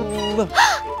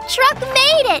 Truck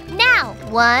made it! Now,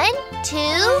 1, 2,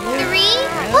 3,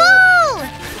 pull!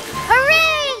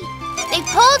 Hooray! They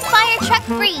pulled Firetruck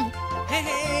free!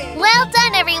 Well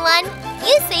done, everyone!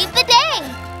 You saved the day!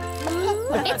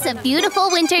 It's a beautiful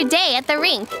winter day at the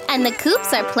rink, and the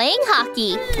Coupes are playing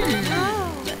hockey.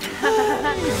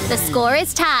 The score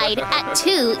is tied at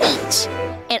 2 each.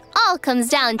 It all comes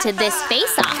down to this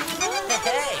face-off.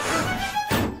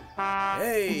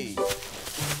 Hey!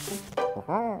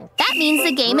 That means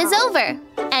the game is over,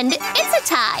 and it's a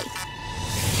tie.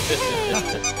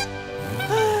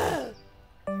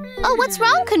 Oh, what's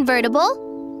wrong, Convertible?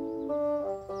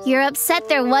 You're upset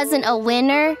there wasn't a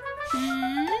winner?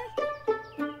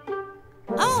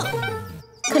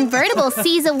 Convertible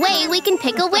sees a way we can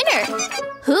pick a winner.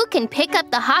 Who can pick up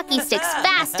the hockey sticks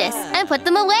fastest and put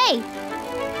them away?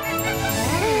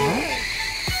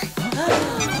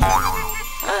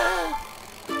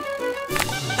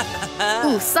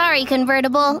 Ooh, sorry,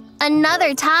 Convertible.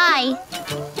 Another tie.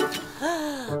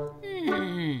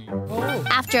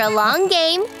 After a long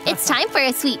game, it's time for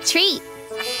a sweet treat.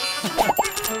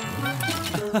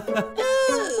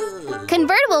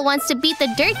 Convertible wants to beat the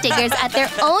Dirt Diggers at their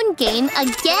own game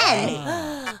again.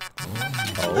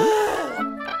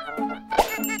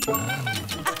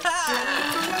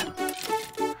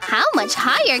 How much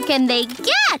higher can they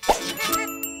get?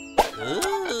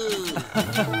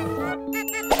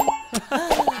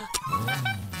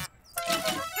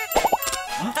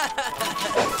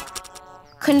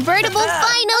 Convertible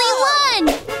finally won!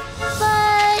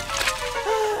 But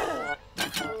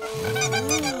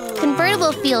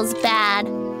Convertible feels bad.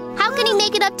 How can he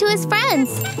make it up to his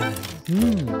friends?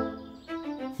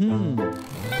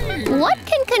 What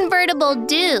can Convertible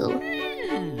do?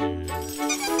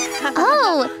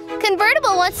 Oh,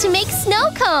 Convertible wants to make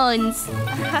snow cones.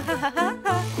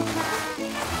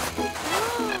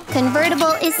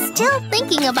 Convertible is still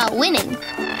thinking about winning.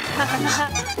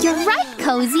 You're right,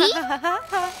 Cozy.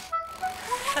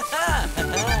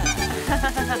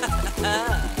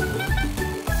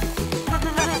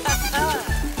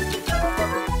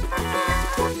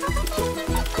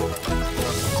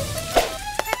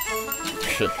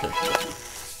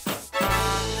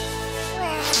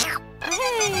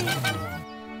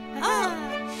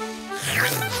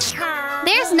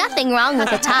 There's nothing wrong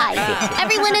with a tie.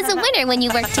 Everyone is a winner when you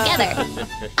work together.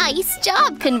 Nice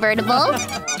job, Convertible.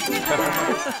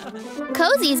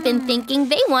 Cozy's been thinking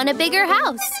they want a bigger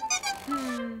house.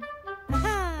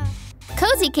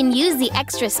 Cozy can use the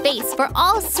extra space for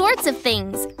all sorts of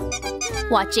things.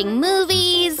 Watching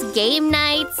movies, game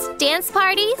nights, dance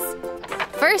parties.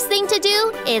 First thing to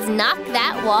do is knock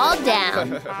that wall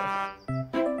down.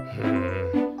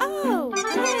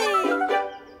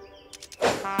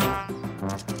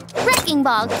 Wrecking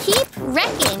ball, keep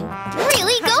wrecking.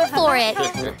 Really go for it.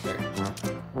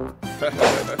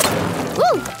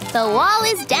 Woo! The wall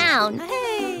is down.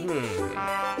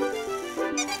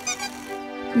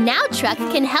 Now Truck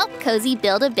can help Cozy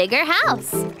build a bigger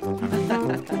house.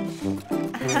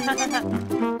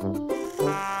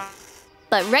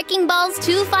 But Wrecking Ball's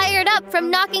too fired up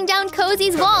from knocking down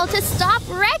Cozy's wall to stop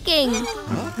wrecking.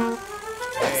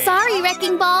 Sorry,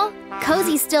 Wrecking Ball.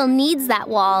 Cozy still needs that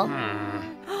wall.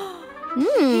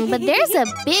 But there's a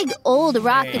big old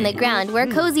rock in the ground where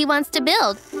Cozy wants to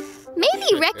build.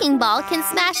 Maybe Wrecking Ball can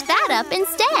smash that up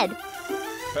instead.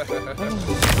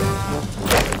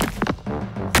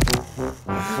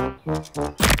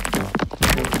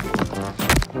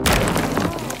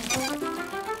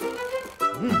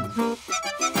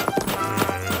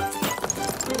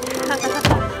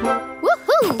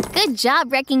 Woohoo! Good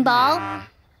job, Wrecking Ball.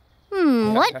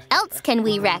 What else can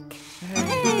we wreck?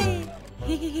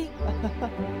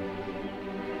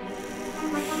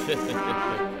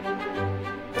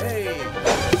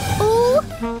 Ooh,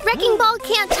 Wrecking Ball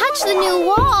can't touch the new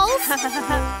walls.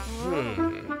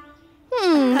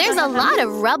 There's a lot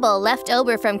of rubble left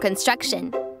over from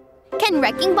construction. Can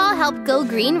Wrecking Ball help Go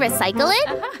Green recycle it?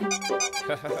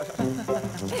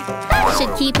 That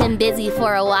should keep him busy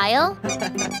for a while.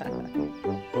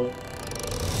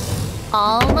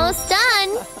 Almost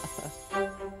done.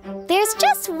 There's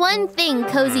just one thing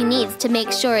Cozy needs to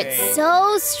make sure it's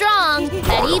so strong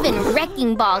that even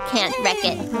Wrecking Ball can't wreck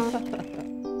it.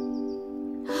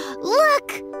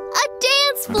 Look! A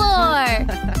dance floor!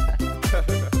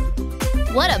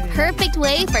 What a perfect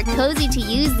way for Cozy to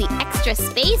use the extra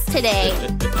space today.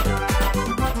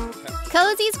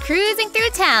 Cozy's cruising through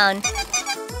town.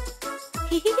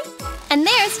 And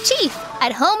there's Chief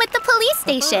at home at the police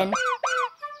station.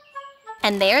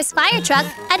 And there's Firetruck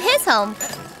at his home.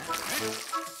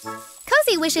 Cozy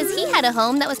Cozy wishes he had a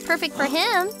home that was perfect for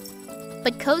him.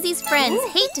 But Cozy's friends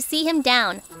hate to see him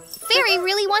down. Fairy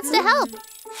really wants to help.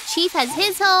 Chief has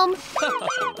his home.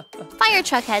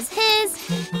 Firetruck has his.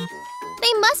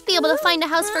 They must be able to find a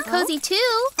house for Cozy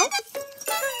too.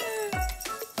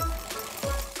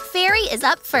 Fairy is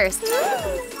up first.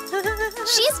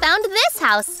 She's found this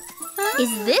house.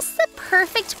 Is this the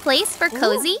perfect place for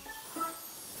Cozy?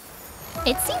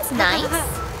 It seems nice.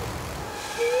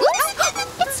 Oops!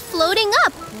 It's floating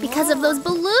up because of those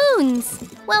balloons.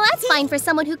 Well, that's fine for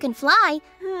someone who can fly,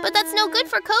 but that's no good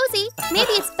for Cozy.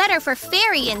 Maybe it's better for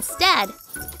Fairy instead.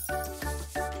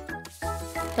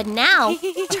 But now,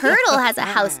 Turtle has a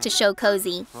house to show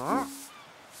Cozy.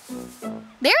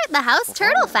 They're at the house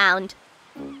Turtle found.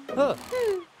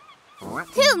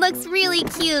 It looks really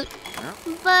cute,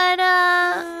 but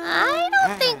I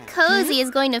don't think Cozy is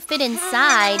going to fit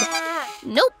inside.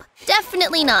 Nope,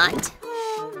 definitely not.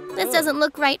 This doesn't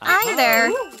look right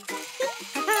either.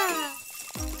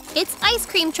 It's Ice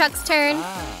Cream Truck's turn.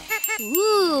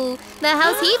 Ooh, the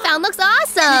house he found looks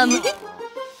awesome.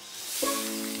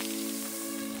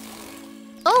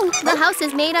 Oh, the house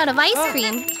is made out of ice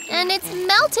cream, and it's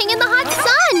melting in the hot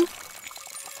sun.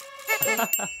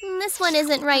 This one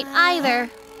isn't right either.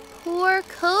 Poor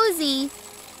Cozy.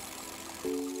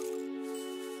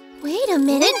 Wait a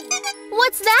minute.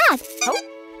 What's that?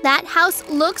 That house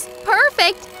looks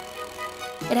perfect.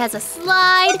 It has a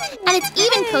slide, and it's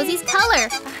even Cozy's color.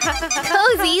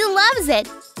 Cozy loves it.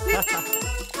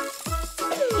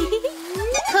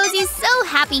 Cozy's so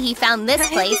happy he found this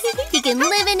place. He can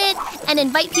live in it and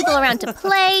invite people around to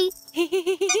play.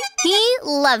 He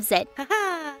loves it.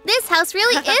 This house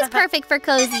really is perfect for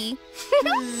Cozy.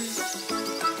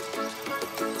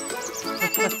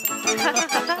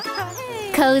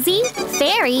 Cozy,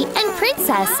 Fairy, and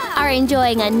Princess are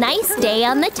enjoying a nice day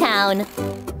on the town.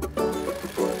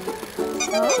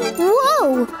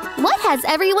 Whoa! What has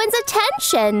everyone's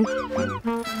attention?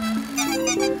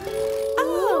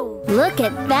 Oh! Look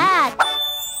at that!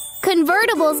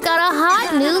 Convertible's got a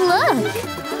hot new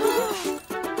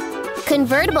look!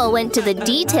 Convertible went to the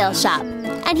detail shop,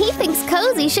 and he thinks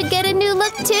Cozy should get a new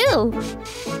look too.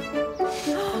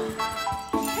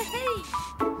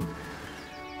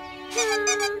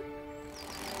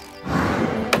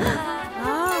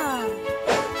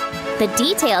 The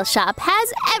detail shop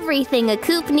has everything a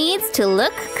coupe needs to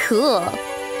look cool.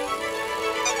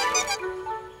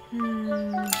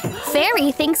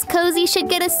 Fairy thinks Cozy should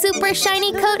get a super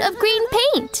shiny coat of green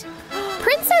paint.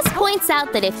 Princess points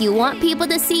out that if you want people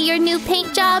to see your new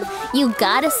paint job, you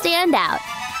gotta stand out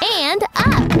and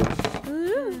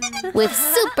up with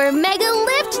super mega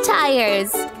lift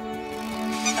tires.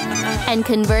 And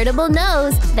Convertible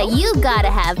knows that you gotta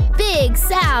have big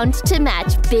sound to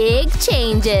match big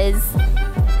changes.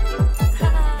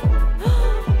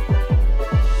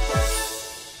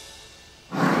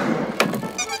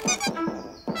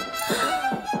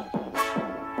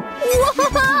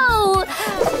 Whoa!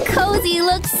 Cozy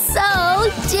looks so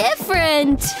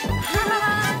different!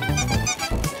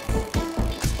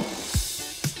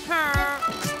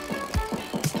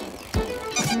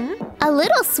 A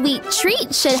little sweet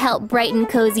treat should help brighten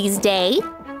Cozy's day.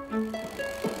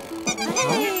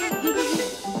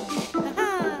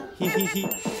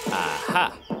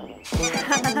 Aha!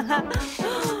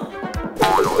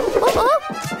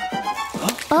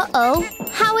 Uh-oh.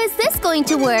 How is this going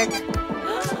to work?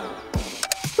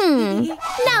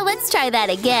 Now let's try that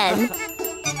again.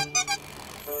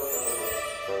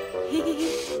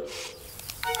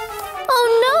 Oh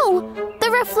no! The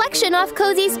reflection off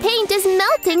Cozy's paint is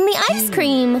melting the ice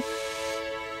cream.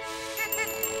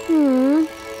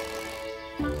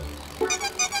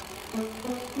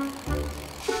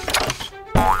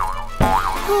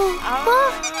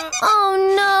 Oh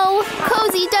no!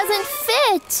 Cozy doesn't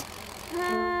fit!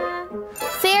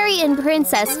 Fairy and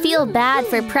Princess feel bad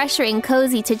for pressuring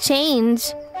Cozy to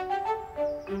change.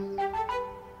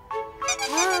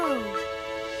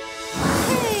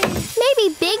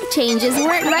 Maybe big changes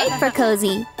weren't right for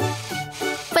Cozy.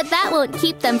 But that won't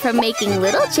keep them from making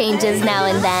little changes now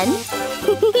and then.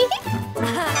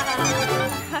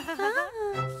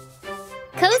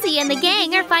 Cozy and the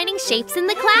gang are finding shapes in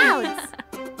the clouds.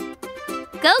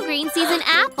 Go Green sees an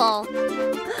apple.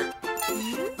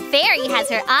 Fairy has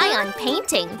her eye on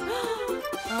painting.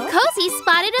 Cozy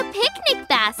spotted a picnic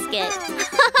basket.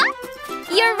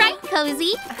 You're right,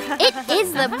 Cozy. It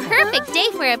is the perfect day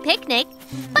for a picnic.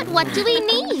 But what do we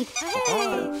need?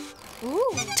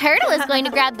 Turtle is going to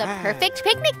grab the perfect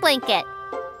picnic blanket.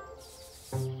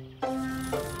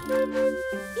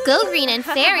 Go Green and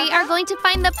Fairy are going to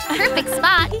find the perfect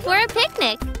spot for a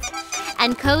picnic.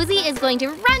 And Cozy is going to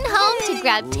run home to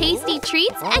grab tasty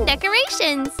treats and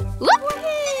decorations. Whoop!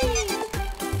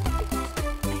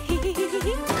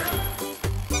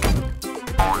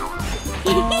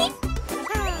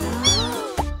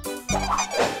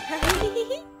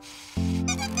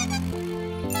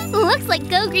 Looks like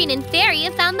Go Green and Fairy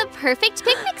have found the perfect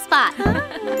picnic spot.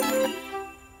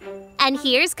 And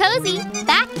here's Cozy,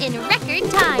 back in record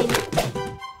time.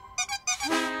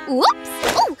 Whoops!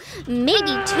 Oh,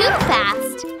 maybe too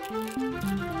fast.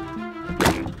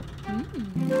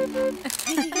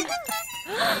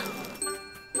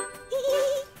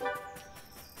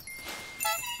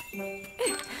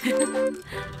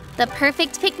 The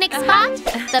perfect picnic spot,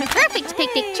 the perfect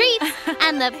picnic treats,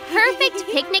 and the perfect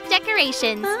picnic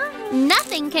decorations.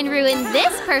 Nothing can ruin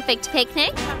this perfect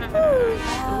picnic.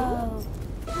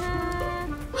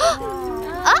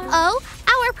 Uh-oh!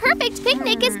 Our perfect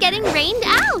picnic is getting rained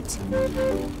out!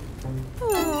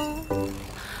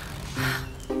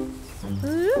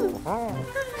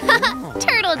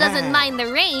 Turtle doesn't mind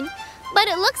the rain, but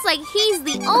it looks like he's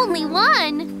the only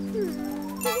one.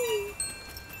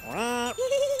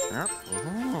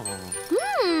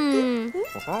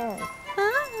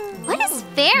 What is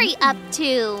Fairy up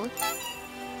to?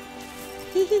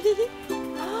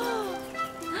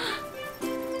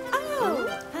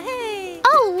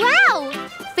 Oh, wow!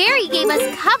 Fairy gave us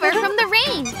cover from the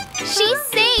rain. She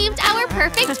saved our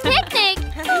perfect picnic.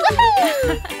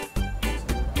 Woohoo!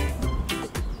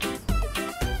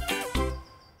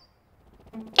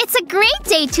 It's a great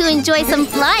day to enjoy some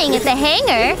flying at the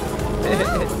hangar.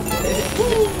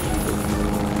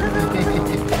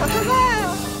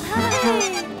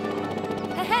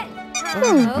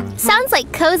 Sounds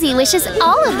like Cozy wishes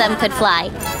all of them could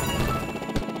fly.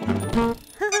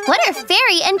 What are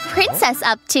Fairy and Princess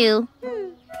up to?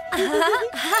 Well,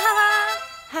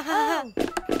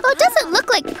 it doesn't look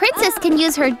like Princess can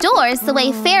use her doors the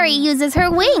way Fairy uses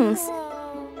her wings.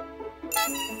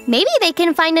 Maybe they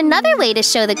can find another way to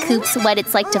show the Coupes what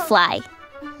it's like to fly.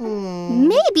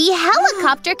 Maybe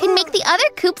Helicopter can make the other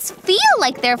Coupes feel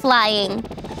like they're flying.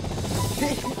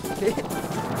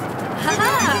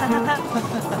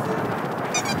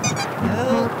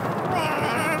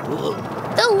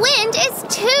 The wind is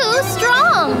too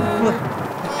strong.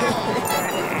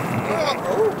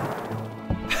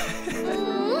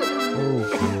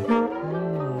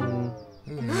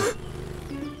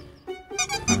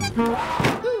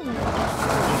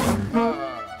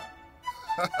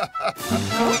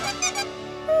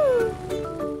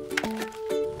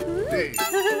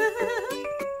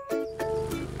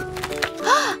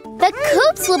 The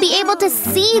Coupes will be able to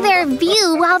see their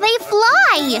view while they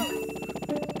fly.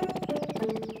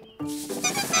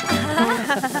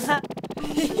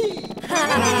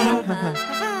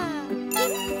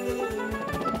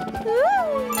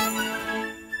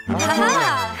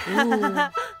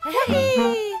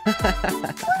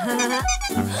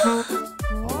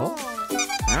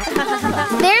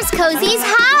 There's Cozy's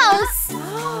house.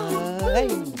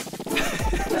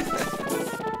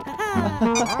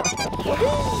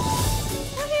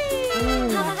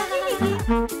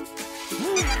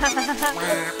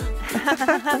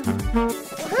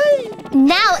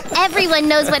 Now everyone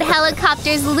knows what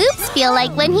Helicopter's loops feel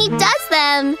like when he does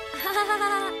them.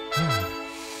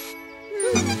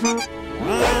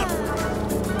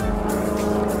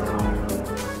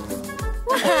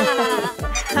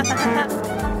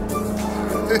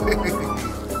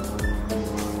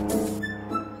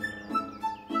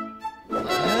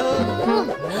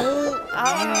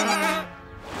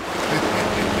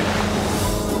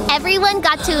 Everyone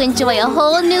got to enjoy a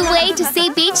whole new way to see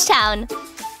Beachtown.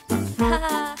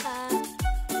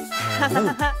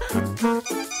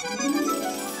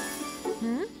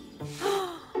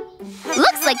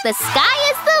 Looks like the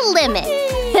sky is the limit.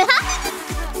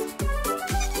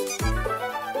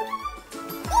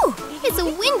 Ooh, it's a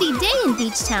windy day in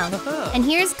Beachtown. And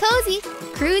here's Cozy,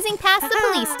 cruising past the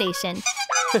police station.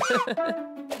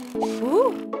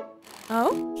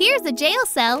 Oh? Here's the jail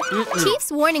cell.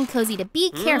 Chief's warning Cozy to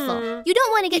be careful. You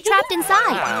don't want to get trapped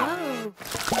inside.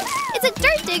 It's a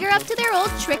dirt digger up to their old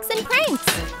tricks and pranks.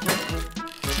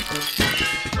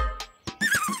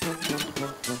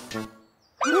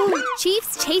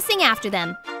 Chief's chasing after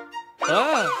them.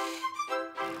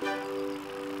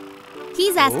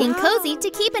 He's asking Cozy to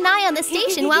keep an eye on the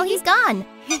station while he's gone.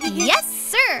 Yes,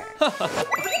 sir!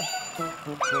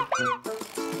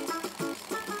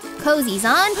 Cozy's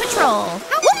on patrol.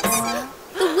 Whoops!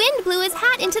 The wind blew his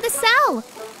hat into the cell.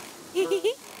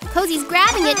 Cozy's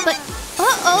grabbing it, but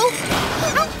uh-oh!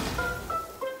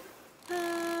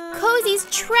 Cozy's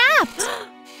trapped!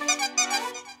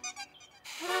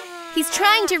 He's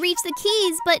trying to reach the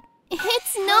keys, but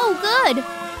It's no good.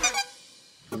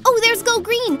 Oh, there's Go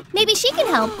Green. Maybe she can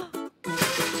help.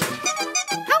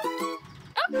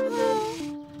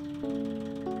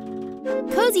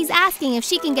 Cozy's asking if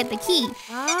she can get the key.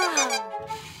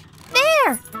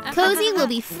 There! Cozy will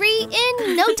be free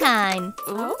in no time.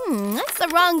 That's the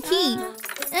wrong key.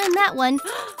 And that one.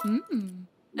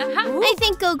 I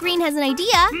think Go Green has an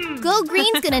idea. Go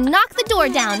Green's gonna knock the door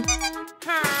down.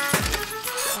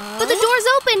 But the door's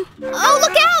open. Oh,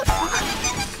 look out!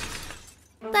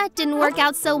 That didn't work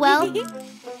out so well.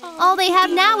 All they have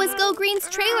now is Go Green's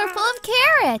trailer full of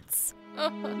carrots.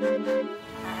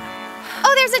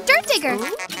 Oh, there's a dirt digger.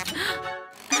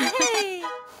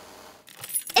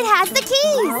 It has the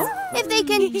keys. If they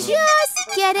can just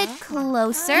get it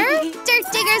closer. Dirt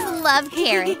diggers love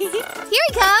carrots. Here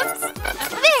he comes.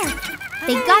 There.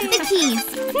 They got the keys.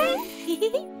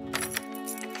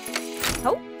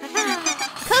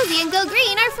 Cozy and Go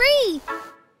Green are free.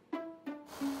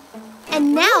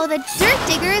 And now the dirt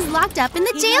digger is locked up in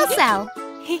the jail cell.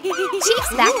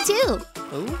 Chief's back too.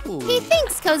 Ooh. He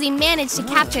thinks Cozy managed to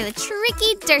capture the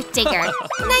tricky dirt digger.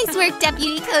 Nice work,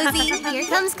 Deputy Cozy. Here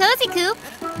comes Cozy Coupe.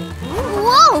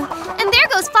 Whoa! And there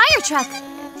goes Firetruck.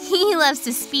 He loves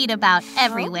to speed about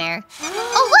everywhere.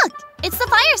 Oh, look! It's the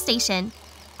fire station.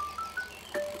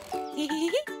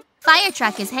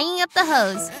 Firetruck is hanging up the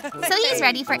hose, so he's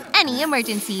ready for any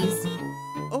emergencies.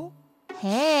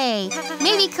 Hey,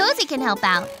 maybe Cozy can help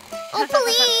out. Oh,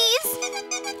 please!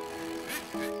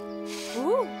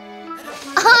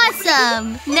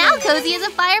 Awesome! Now Cozy is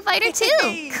a firefighter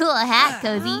too! Cool hat,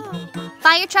 Cozy.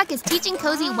 Firetruck is teaching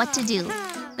Cozy what to do.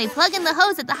 They plug in the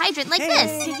hose at the hydrant like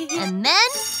this. And then…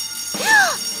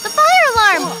 the fire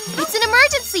alarm! It's an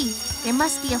emergency! There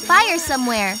must be a fire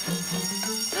somewhere.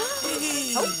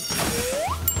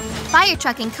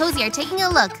 Firetruck and Cozy are taking a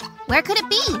look. Where could it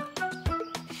be?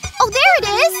 Oh, there it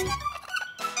is!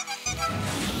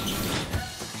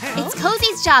 It's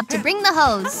Cozy's job to bring the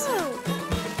hose.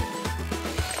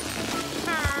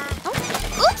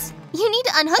 Oops! You need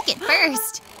to unhook it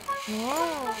first.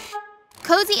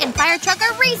 Cozy and Firetruck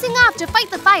are racing off to fight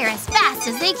the fire as fast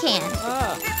as they can.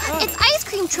 It's Ice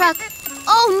Cream Truck!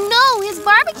 Oh no! His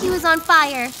barbecue is on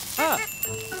fire!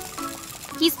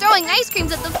 He's throwing ice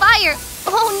creams at the fire!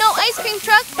 Oh no, Ice Cream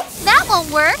Truck! That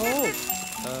won't work!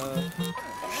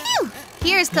 Phew!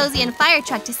 Here's Cozy and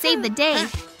Firetruck to save the day.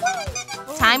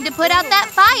 Time to put out that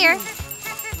fire!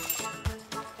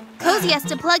 Cozy has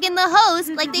to plug in the hose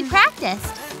like they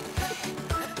practiced.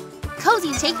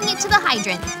 Cozy's taking it to the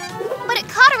hydrant, but it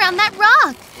caught around that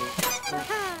rock.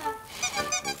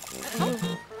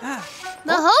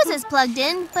 The hose is plugged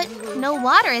in, but no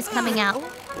water is coming out.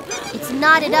 It's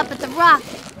knotted up at the rock.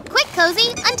 Quick,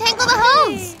 Cozy, untangle the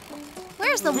hose.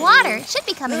 Where's the water? It should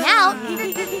be coming out.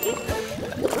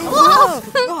 Whoa!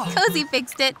 Cozy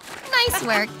fixed it. Nice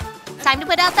work. Time to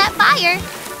put out that fire.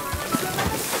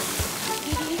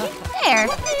 There.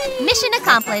 Mission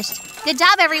accomplished. Good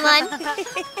job, everyone.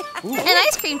 An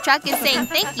ice cream truck is saying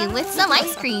thank you with some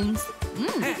ice creams.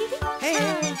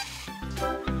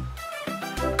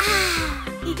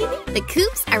 The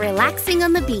Coupes are relaxing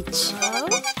on the beach.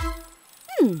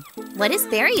 What is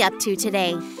Fairy up to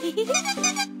today?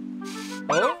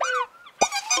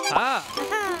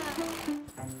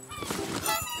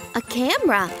 A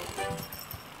camera.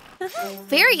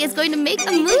 Fairy is going to make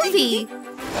a movie.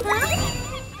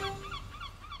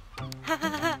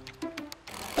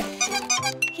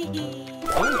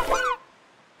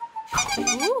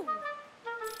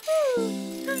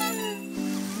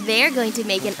 They're going to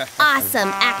make an awesome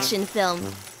action film.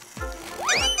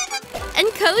 And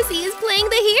Cozy is playing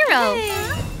the hero.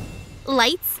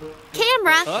 Lights,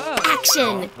 camera,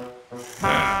 action.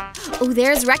 Oh,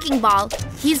 there's Wrecking Ball.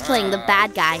 He's playing the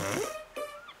bad guy.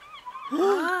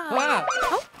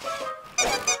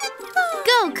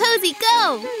 Go, Cozy,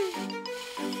 go!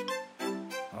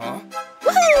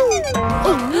 Woohoo!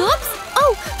 Oh, whoops!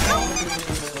 Oh!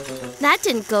 That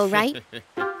didn't go right.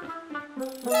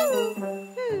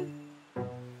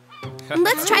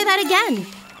 Let's try that again.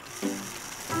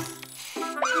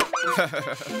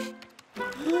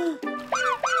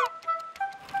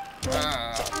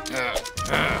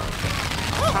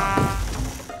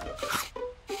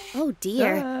 Oh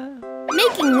dear.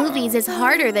 Making movies is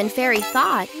harder than Fairy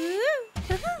thought.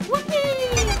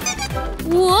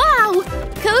 Wow!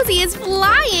 Cozy is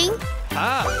flying!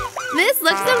 This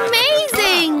looks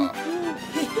amazing!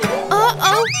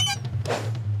 Uh-oh!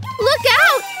 Look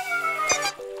out!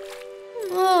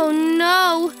 Oh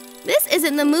no! This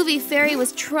isn't the movie Fairy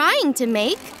was trying to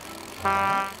make.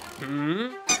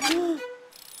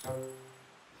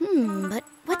 But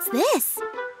what's this?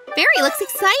 Fairy looks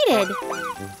excited.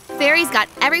 fairies got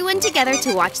everyone together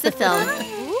to watch the film.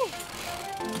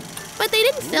 But they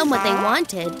didn't film what they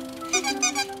wanted.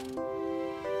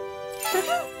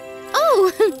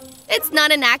 Oh, it's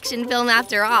not an action film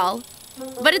after all.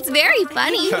 But it's very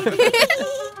funny.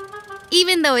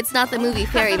 Even though it's not the movie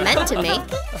Fairy meant to make,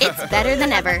 it's better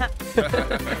than ever.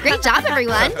 Great job,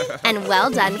 everyone, and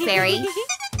well done, Fairy.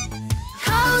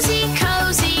 Cozy,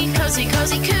 cozy, cozy,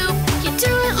 cozy coupe. You do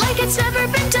it like it's never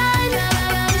been done.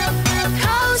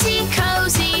 Cozy,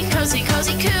 cozy, cozy,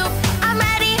 cozy coupe. I'm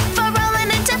ready for rolling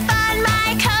into fun.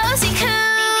 My cozy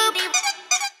coupe.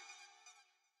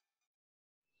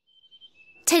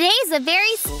 Today's a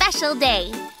very special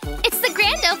day. It's the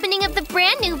grand opening of the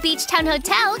brand new Beachtown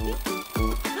Hotel.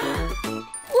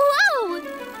 Whoa!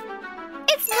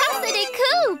 It's Cozy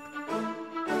Coupe!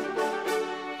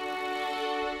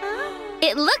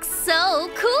 It looks so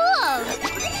cool!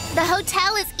 The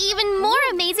hotel is even more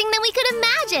amazing than we could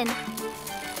imagine.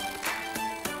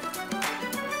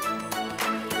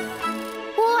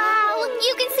 Wow!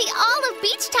 You can see all of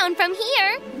Beachtown from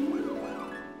here.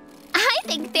 I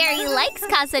think Fairy likes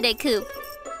Cozy Coupe.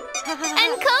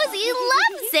 And Cozy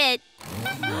loves it!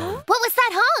 What was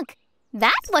that honk?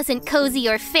 That wasn't Cozy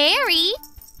or Fairy.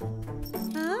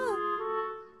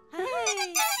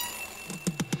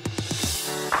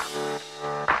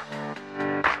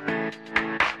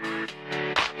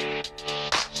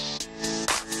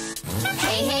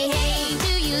 Hey, hey, hey,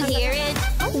 do you hear it?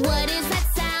 What is that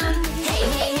sound? Hey,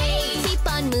 hey, hey, keep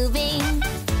on moving.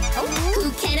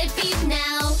 Who can it be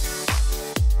now?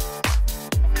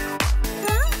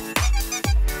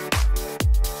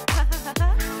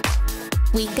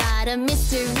 We got a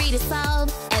mystery to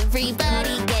solve.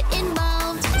 Everybody get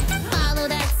involved. Follow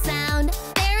that sound.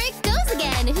 There it goes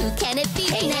again. Who can it be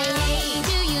now? Hey,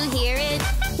 do you hear it?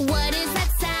 What is that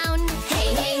sound?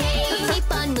 Hey, hey, hey, keep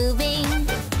on moving.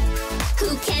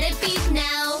 Who can it be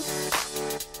now?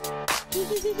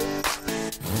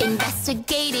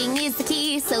 Investigating is the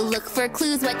key, so look for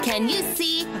clues. What can you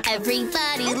see?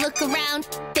 Everybody look around.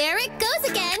 There it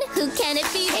goes again. Who can it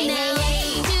be now?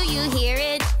 Hey, do you hear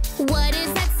it? What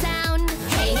is that sound?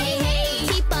 Hey, hey, hey,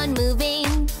 keep on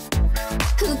moving.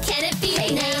 Who can it be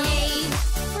now?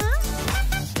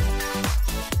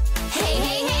 Hey,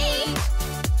 hey, hey.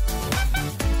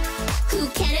 Who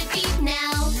can it be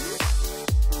now?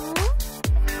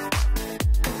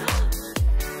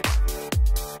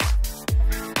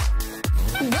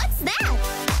 What's that?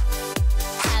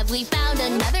 Have we found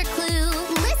another clue?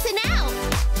 Listen out!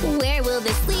 Where will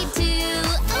this lead to?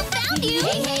 Oh, found you!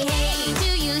 Hey, hey, hey,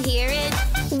 do you hear it?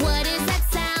 What is that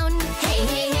sound? Hey,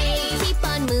 hey, hey, keep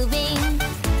on moving.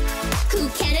 Who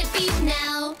can it be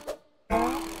now?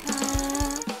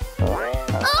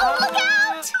 Oh, look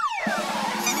out!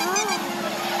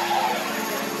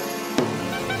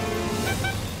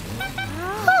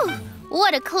 Whew,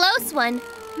 what a close one.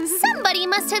 Somebody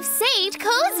must have saved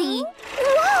Cozy.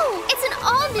 Whoa, it's an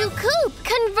all-new coupe,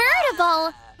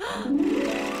 convertible.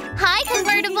 Hi,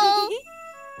 convertible.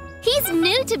 He's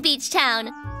new to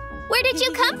Beachtown. Where did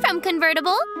you come from,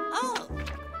 convertible?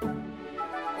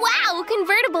 Wow,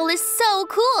 convertible is so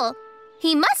cool.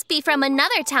 He must be from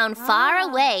another town far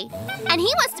away. And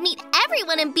he wants to meet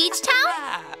everyone in Beachtown.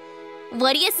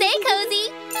 What do you say,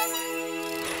 Cozy?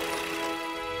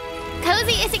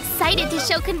 Cozy is excited to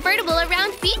show convertible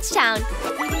around Beachtown.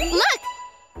 Look,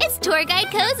 it's tour guide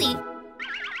Cozy.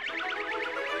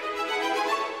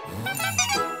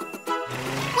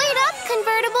 Wait up,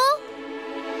 convertible.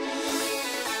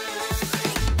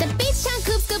 The Beachtown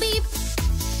coupes go beep,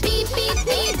 beep, beep,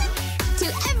 beep. To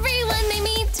everyone they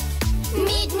meet,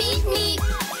 meet, meet, meet.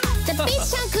 The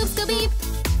Beachtown coupes go beep,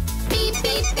 beep,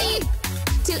 beep, beep.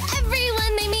 To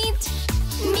everyone they meet,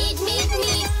 meet, meet,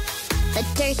 meet. The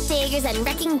dirt diggers and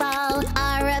wrecking ball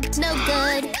are up to no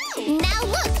good. Now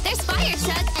look, there's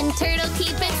Firetruck and Turtle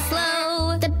keep it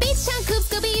slow. The Beachtown coupes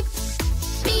go beep,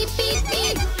 beep, beep,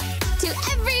 beep. To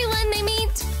everyone they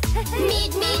meet,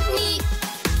 meet, meet, meet.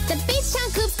 The Beachtown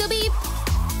coupes go beep,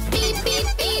 beep, beep,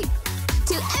 beep.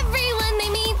 To everyone they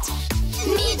meet,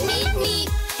 meet, meet, meet.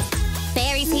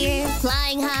 Fairies here,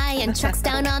 flying high, and trucks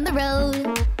down on the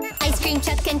road. Ice cream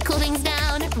truck and cool things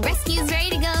down, rescue's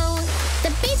ready to go. The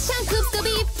Beachtown coupes go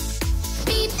beep,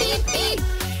 beep, beep, beep.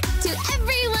 To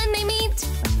everyone they meet,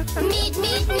 meet,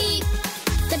 meet, meet.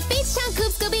 The Beachtown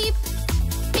coupes go beep,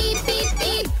 beep, beep,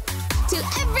 beep. To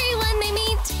everyone they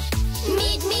meet,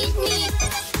 meet, meet, meet.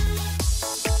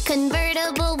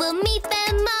 Convertible will meet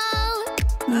them all.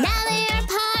 Now they are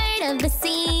part of the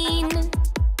scene.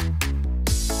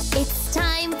 It's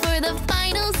time for the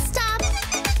final stop.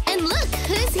 And look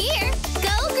who's here.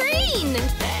 Go green!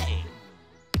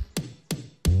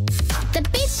 The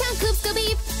Beachtown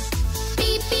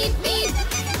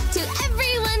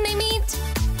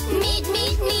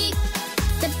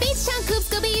Beachtown coupes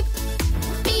go beep.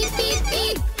 Beep, beep,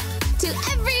 beep. To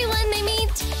everyone they meet.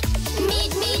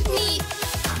 Meet, meet, meet.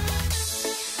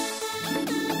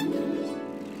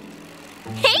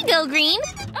 Hey, Go Green!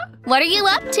 What are you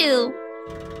up to?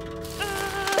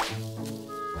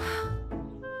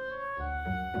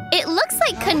 It looks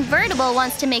like Convertible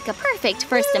wants to make a perfect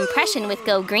first impression with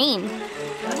Go Green.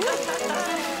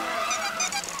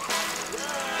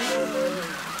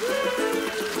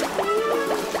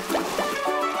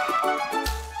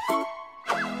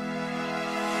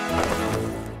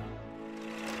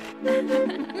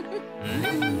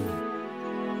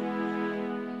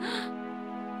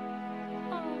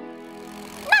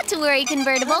 Not to worry,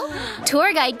 Convertible.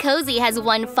 Tour Guide Cozy has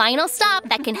one final stop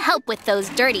that can help with those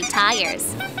dirty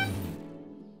tires.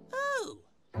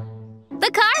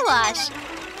 The car wash!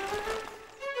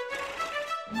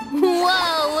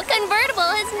 Whoa! Convertible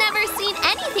has never seen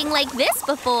anything like this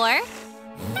before.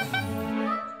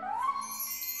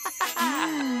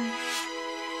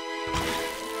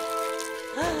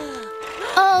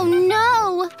 Oh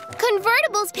no!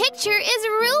 Convertible's picture is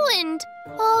ruined!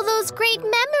 All those great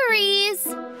memories!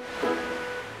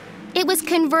 It was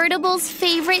Convertible's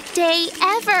favorite day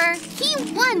ever. He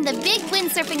won the big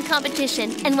windsurfing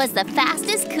competition and was the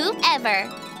fastest coupe ever.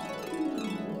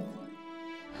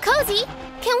 Cozy,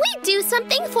 can we do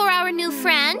something for our new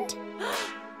friend?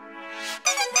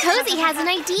 Cozy has an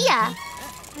idea.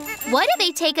 What if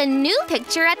they take a new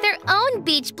picture at their own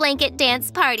beach blanket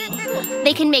dance party?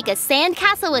 They can make a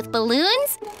sandcastle with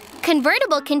balloons,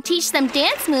 Convertible can teach them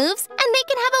dance moves, and they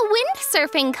can have a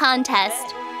windsurfing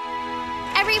contest.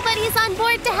 Everybody's on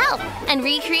board to help and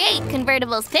recreate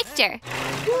Convertible's picture.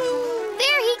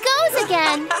 There he goes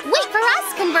again! Wait for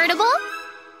us, Convertible!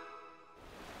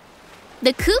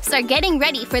 The coupes are getting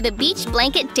ready for the beach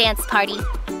blanket dance party.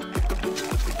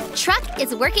 Truck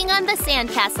is working on the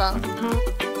sandcastle.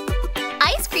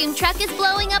 Ice Cream Truck is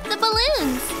blowing up the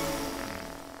balloons.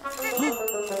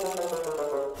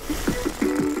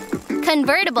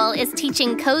 Convertible is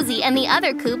teaching Cozy and the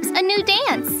other coupes a new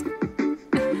dance.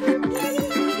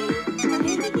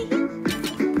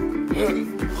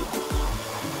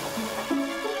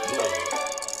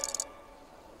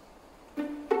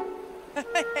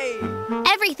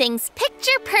 Everything's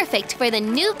picture perfect for the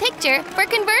new picture for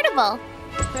Convertible.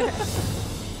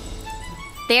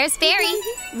 There's Fairy,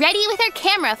 ready with her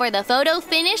camera for the photo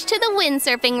finish to the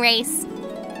windsurfing race.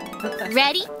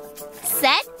 Ready,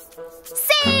 set,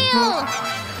 sail!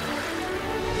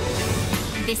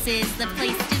 This is the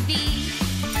place to be,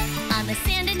 on the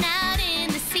sand and out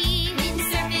in the sea.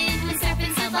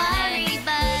 Windsurfing, safari,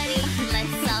 buddy.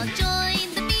 Let's all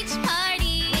join the beach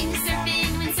party.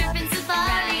 Windsurfing,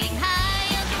 safari,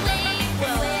 high up wave.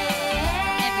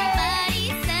 Everybody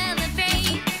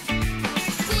celebrate.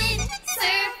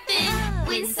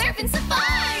 Windsurfing,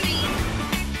 safari.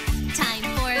 Time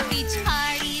for a beach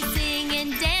party. Sing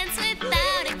and dance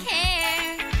without a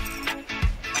care.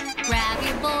 Grab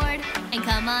your board and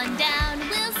come on down.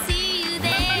 We'll see you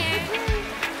there.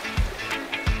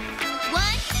 1,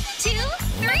 2,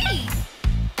 3.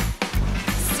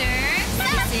 Surf.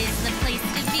 This is the place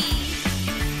to be,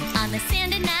 on the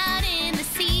sand and out in the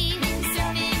sea.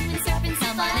 Windsurfing,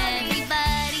 come on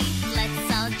everybody. Let's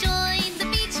all join the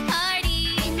beach party.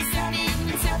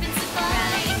 Windsurfing,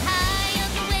 safari, high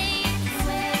on the wave.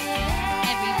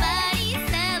 Everybody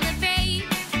celebrate.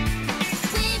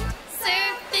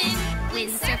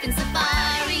 Windsurfing,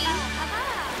 safari.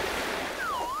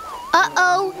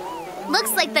 Uh-oh.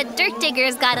 Looks like the dirt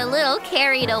diggers got a little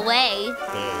carried away.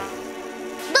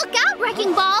 Look out,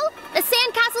 Wrecking Ball! The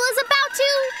sandcastle is about to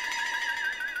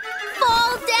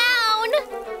fall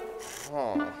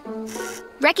down!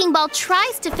 Wrecking Ball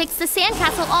tries to fix the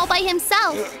sandcastle all by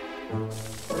himself.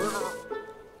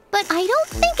 But I don't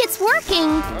think it's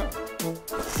working.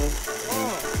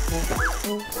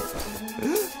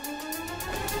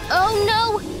 Oh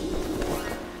no!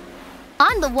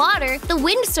 On the water, the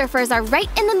windsurfers are right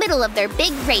in the middle of their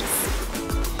big race.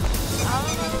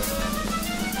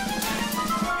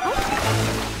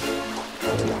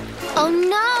 Oh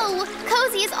no!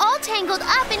 Cozy is all tangled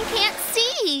up and can't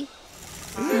see.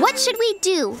 What should we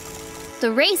do?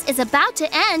 The race is about to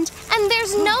end, and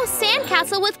there's no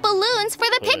sandcastle with balloons for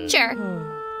the picture.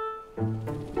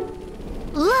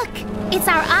 Look! It's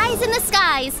our eyes in the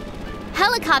skies.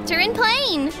 Helicopter and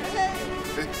plane.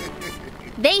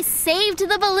 They saved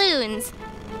the balloons.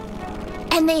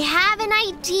 And they have an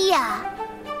idea.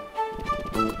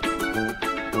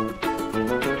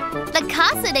 The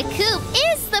Casa de Coupe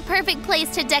is the perfect place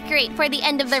to decorate for the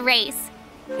end of the race.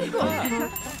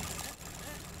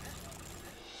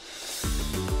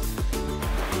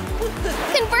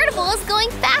 Convertible Convertible is going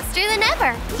faster than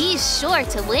ever. He's sure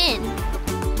to win.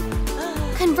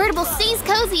 Convertible sees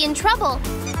Cozy in trouble.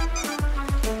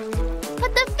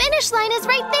 But the finish line is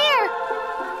right there.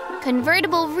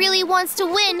 Convertible really wants to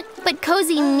win, but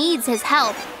Cozy needs his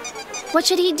help. What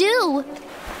should he do?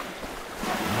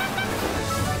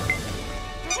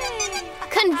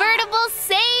 Convertible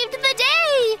saved the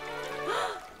day!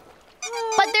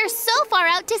 But they're so far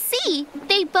out to sea,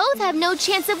 they both have no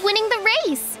chance of winning the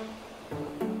race.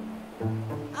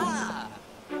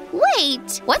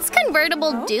 Wait, what's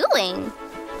Convertible doing?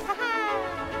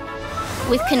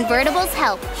 With Convertible's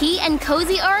help, he and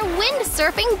Cozy are a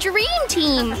windsurfing dream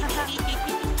team.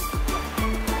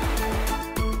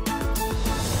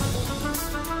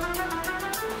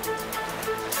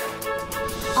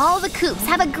 All the coupes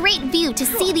have a great view to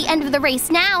see the end of the race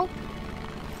now.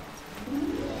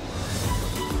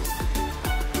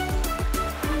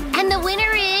 And the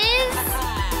winner is...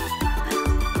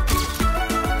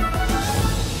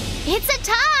 It's a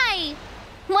tie!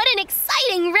 What an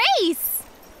exciting race!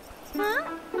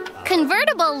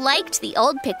 Convertible liked the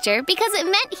old picture because it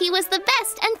meant he was the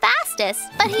best and fastest.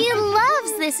 But he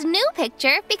loves this new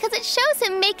picture because it shows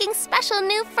him making special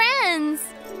new friends.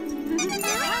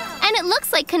 And it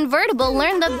looks like Convertible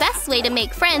learned the best way to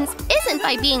make friends isn't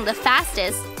by being the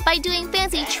fastest, by doing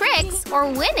fancy tricks or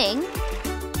winning.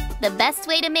 The best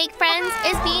way to make friends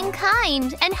is being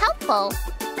kind and helpful.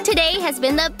 Today has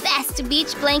been the best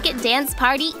beach blanket dance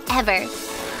party ever.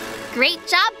 Great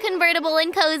job, Convertible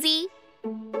and Cozy!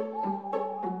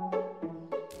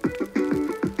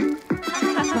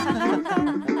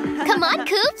 Come on,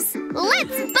 Coupes!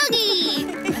 Let's boogie!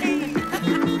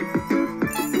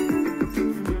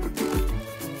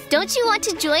 Don't you want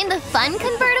to join the fun,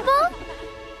 Convertible?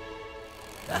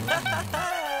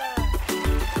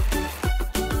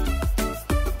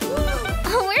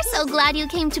 Oh, we're so glad you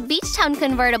came to Beachtown,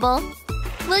 Convertible.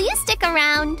 Will you stick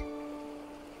around?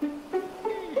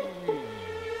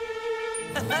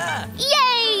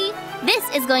 Yay! This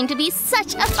is going to be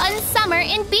such a fun summer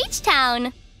in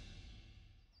Beachtown!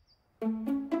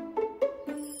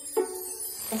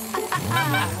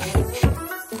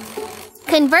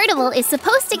 Convertible is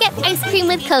supposed to get ice cream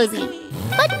with Cozy,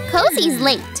 but Cozy's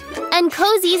late, and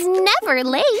Cozy's never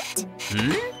late.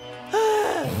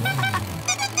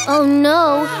 Oh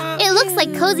no, it looks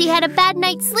like Cozy had a bad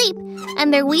night's sleep,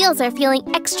 and their wheels are feeling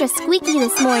extra squeaky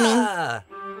this morning.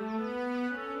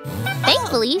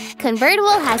 Thankfully,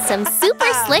 Convertible has some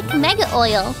super slick mega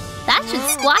oil. That should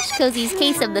squash Cozy's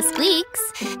case of the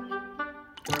squeaks.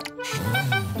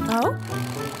 Oh?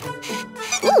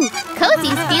 Ooh,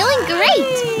 Cozy's feeling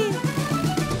great!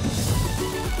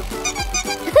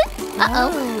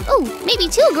 Uh-oh. Ooh, maybe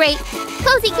too great.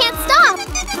 Cozy can't stop!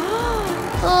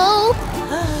 Oh!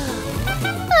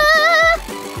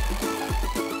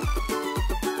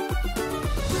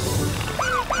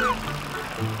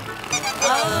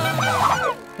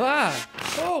 Ah!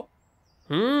 Oh!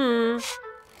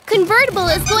 Convertible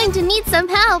is going to need some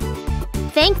help.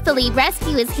 Thankfully,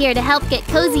 Rescue is here to help get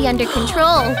Cozy under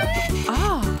control.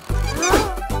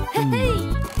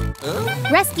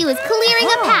 Rescue is clearing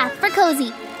a path for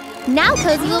Cozy. Now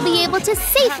Cozy will be able to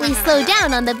safely slow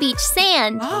down on the beach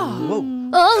sand. Oh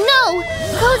no!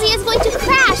 Cozy is going to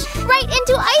crash right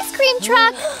into Ice Cream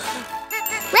Truck!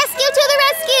 Rescue to the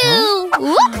rescue!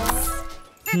 Whoops!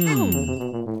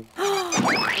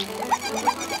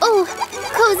 Oh,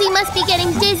 Cozy must be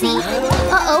getting dizzy.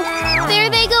 Uh-oh, there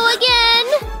they go again!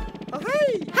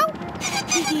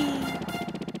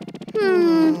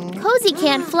 Cozy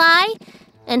can't fly.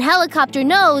 And Helicopter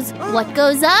knows what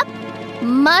goes up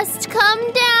must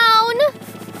come down.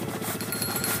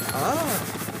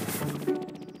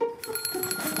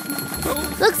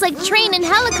 Looks like Train and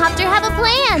Helicopter have a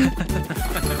plan.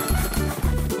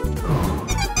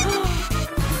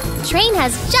 Train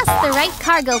has just the right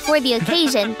cargo for the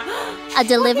occasion. A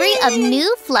delivery of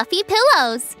new fluffy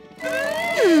pillows.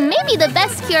 Maybe the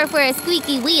best cure for a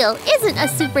squeaky wheel isn't a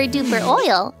super duper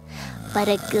oil, but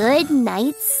a good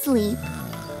night's sleep.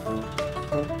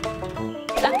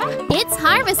 It's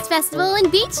Harvest Festival in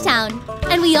Beachtown,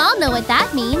 and we all know what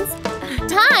that means.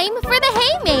 Time for the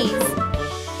hay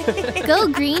maze. Go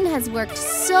Green has worked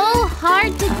so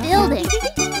hard to build it.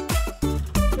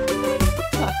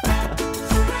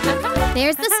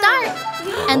 There's the start,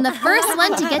 and the first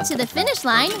one to get to the finish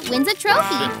line wins a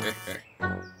trophy.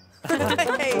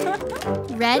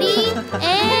 Ready,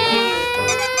 and...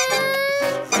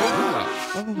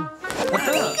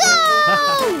 Go!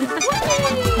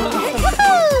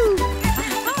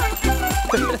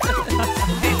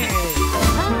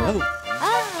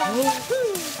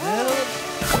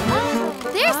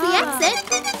 There's the exit.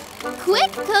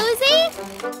 Quick, Cozy! Cozy?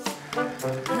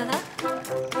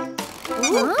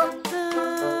 Huh?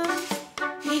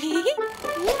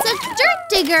 It's a dirt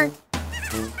digger!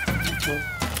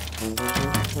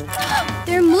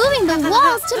 They're moving the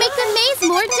walls to make the maze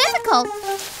more difficult!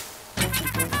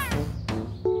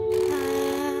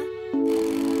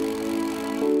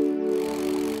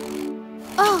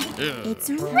 Oh, it's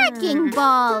Wrecking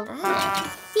Ball!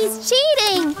 He's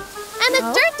cheating! And the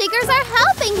dirt diggers are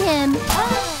helping him!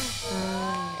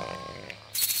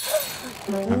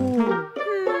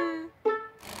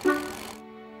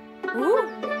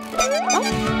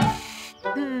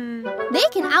 They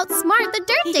can outsmart the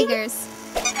dirt diggers!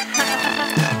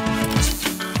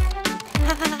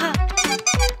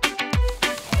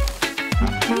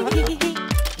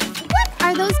 What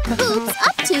are those coops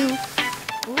up to?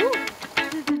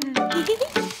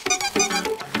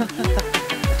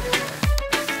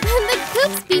 The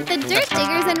coops beat the dirt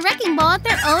diggers and Wrecking Ball at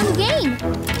their own game.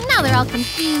 Now they're all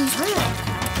confused.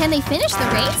 Can they finish the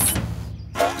race?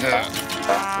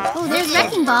 Oh, there's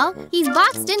Wrecking Ball. He's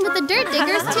boxed in with the dirt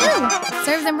diggers too.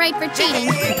 Serves him right for cheating.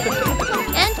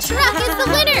 And Truck is the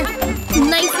winner.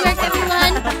 Nice work,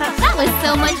 everyone. That was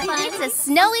so much fun. It's a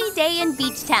snowy day in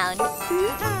Beachtown.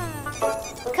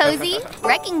 Cozy,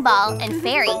 Wrecking Ball, and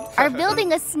Fairy are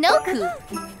building a snow coop.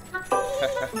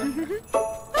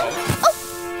 Oh!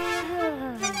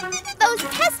 Those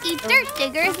pesky dirt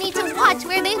diggers need to watch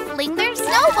where they fling their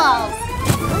snowballs.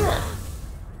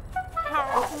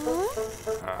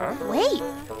 Wait,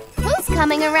 who's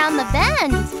coming around the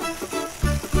bend?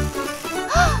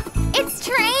 It's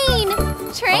Train!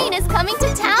 Train is coming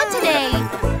to town today.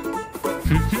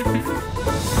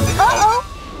 Uh-oh!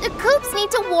 The coops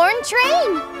need to warn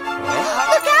Train!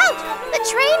 Look out! The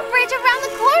train bridge around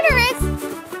the corner is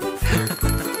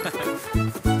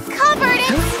covered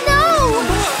in snow!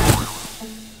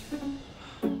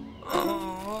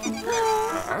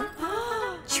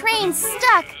 Train's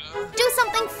stuck! Do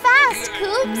something fast,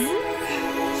 Coops!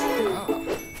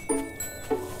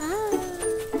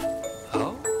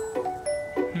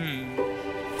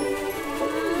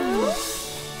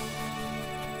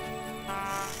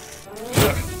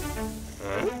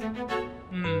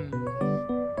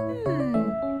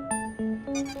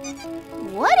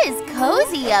 What is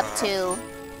Cozy up to?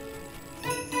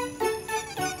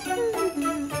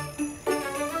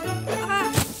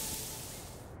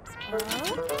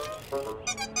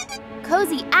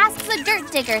 Cozy asks the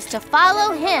dirt diggers to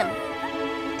follow him.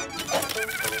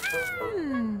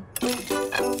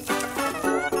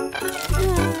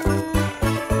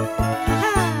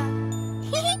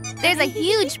 There's a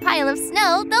huge pile of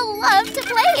snow they'll love to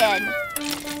play in.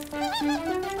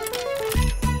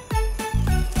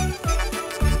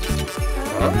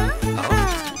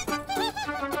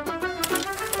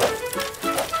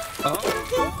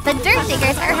 The dirt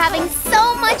diggers are having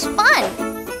so much fun.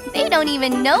 They don't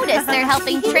even notice they're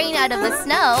helping Train out of the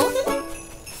snow.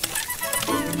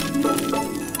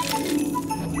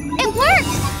 It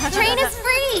worked! Train is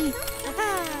free!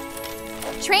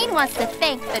 Train wants to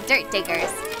thank the dirt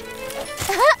diggers.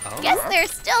 Guess they're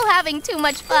still having too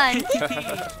much fun.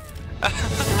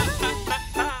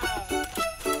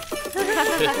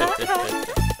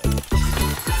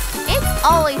 It's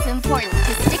always important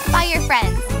to stick by your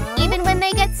friends, even when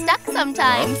they get stuck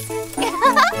sometimes.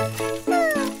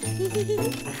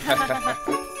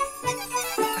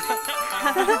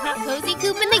 Cozy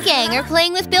Coupe and the gang are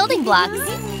playing with building blocks.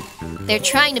 They're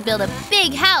trying to build a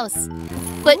big house.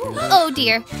 But, oh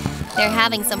dear, they're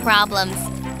having some problems.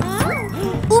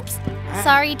 Oops,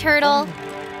 sorry, Turtle.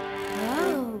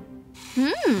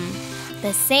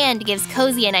 The sand gives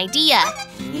Cozy an idea.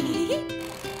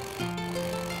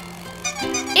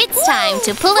 It's time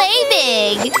to play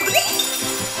big!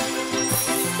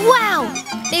 Wow!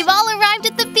 They've all arrived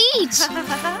at the beach!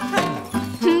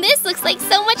 This looks like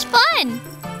so much fun!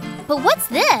 But what's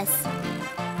this?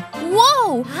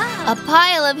 Whoa! A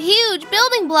pile of huge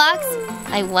building blocks!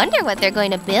 I wonder what they're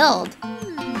going to build.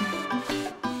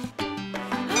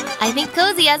 I think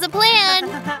Cozy has a plan!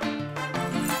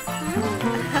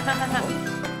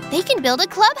 They can build a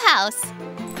clubhouse!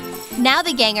 Now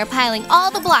the gang are piling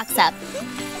all the blocks up.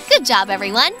 Good job,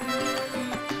 everyone!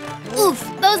 Oof,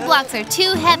 those blocks are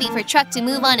too heavy for Truck to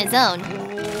move on his own.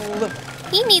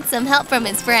 He needs some help from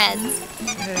his friends.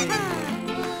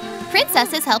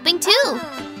 Princess is helping too.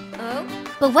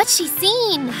 But what's she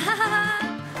seen?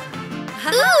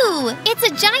 Ooh, it's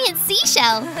a giant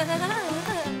seashell.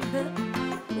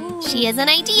 She has an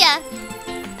idea.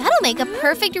 That'll make a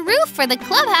perfect roof for the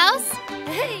clubhouse.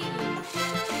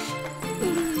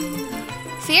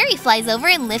 Fairy flies over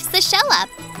and lifts the shell up.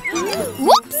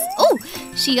 Whoops! Oh,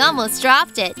 she almost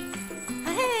dropped it.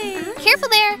 Careful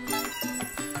there!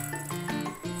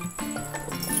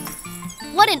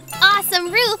 What an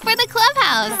awesome roof for the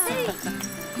clubhouse!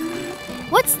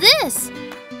 What's this?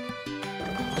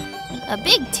 A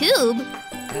big tube?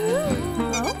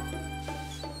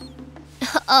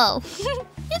 Oh,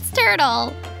 it's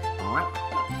Turtle.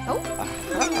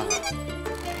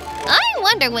 I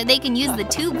wonder what they can use the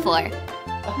tube for.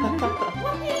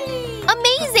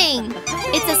 Amazing!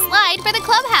 It's a slide for the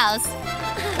clubhouse.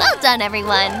 Well done,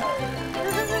 everyone.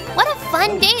 What a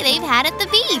fun day they've had at the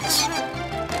beach.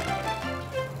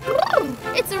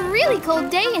 It's a really cold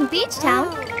day in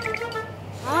Beachtown.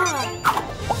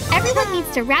 Everyone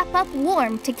needs to wrap up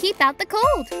warm to keep out the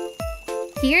cold.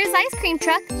 Here's Ice Cream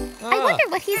Truck. I wonder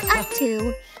what he's up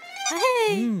to.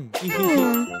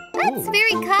 That's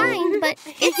very kind, but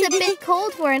it's a bit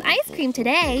cold for an ice cream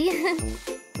today.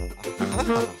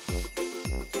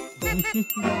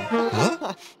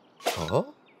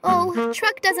 Oh,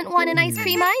 Truck doesn't want an ice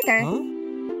cream either.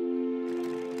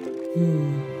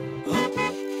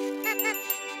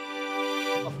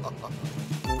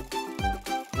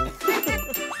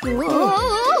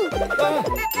 Whoa!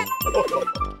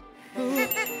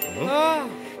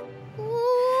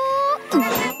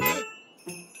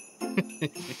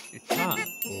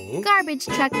 Garbage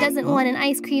Truck doesn't want an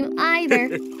ice cream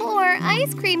either. Poor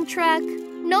Ice Cream Truck.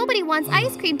 Nobody wants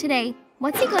ice cream today.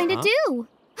 What's he going to do?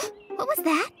 What was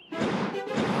that?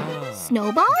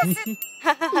 Snowballs?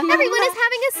 Everyone is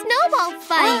having a snowball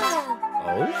fight.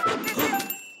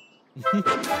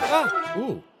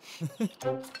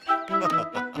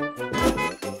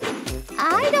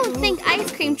 I don't think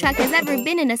Ice Cream Truck has ever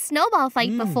been in a snowball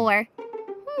fight before.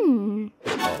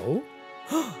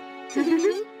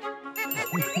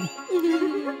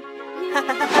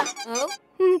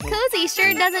 Cozy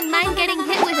sure doesn't mind getting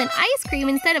hit with an ice cream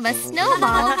instead of a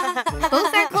snowball.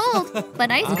 Both are cold,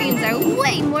 but ice creams are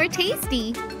way more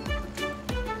tasty.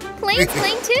 Plane's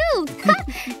playing too!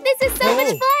 This is so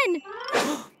much fun!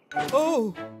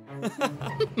 Oh!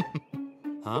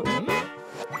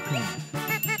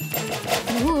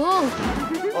 Whoa.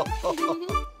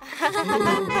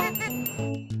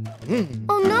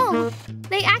 Oh no!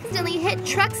 They accidentally hit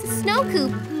Truck's snow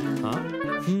coop.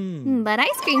 But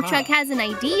Ice Cream Truck has an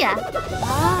idea.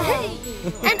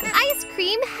 An ice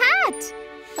cream hat!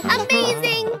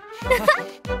 Amazing!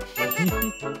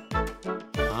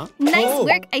 Nice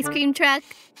work, Ice Cream Truck.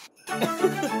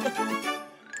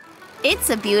 It's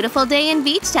a beautiful day in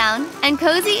Beachtown, and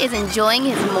Cozy is enjoying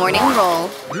his morning roll.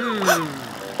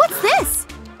 What's this?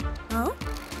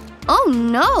 Oh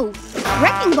no!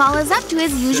 Wrecking Ball is up to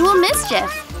his usual mischief.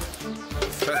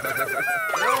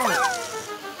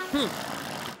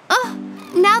 Oh,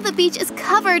 now the beach is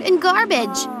covered in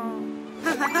garbage.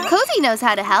 Cozy knows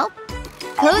how to help.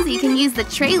 Cozy can use the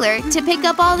trailer to pick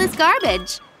up all this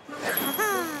garbage.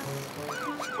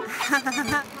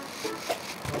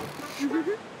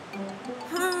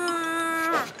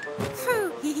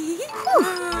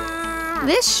 Whew.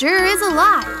 This sure is a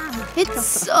lot. It's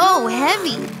so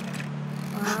heavy.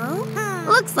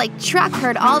 Looks like Truck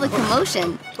heard all the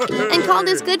commotion and called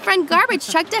his good friend Garbage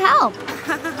Truck to help.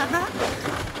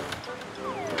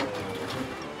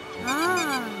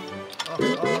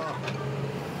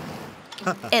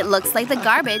 It looks like the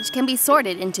garbage can be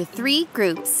sorted into 3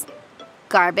 groups: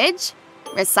 garbage,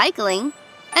 recycling,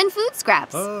 and food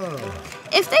scraps.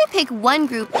 If they pick one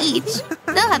group each,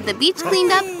 they'll have the beach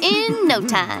cleaned up in no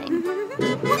time.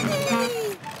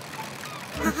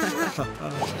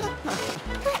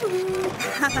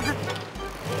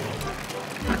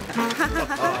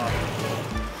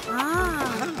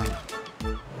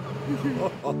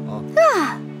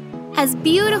 As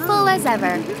beautiful as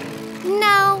ever.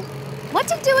 Now, what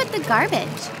to do with the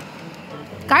garbage?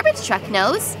 Garbage Truck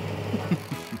knows.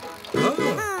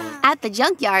 At the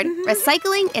junkyard,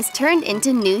 recycling is turned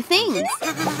into new things.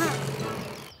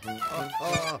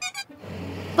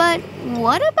 But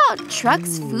what about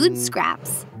Truck's food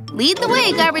scraps? Lead the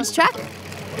way, Garbage Truck.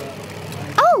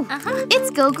 Oh,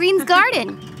 it's Go Green's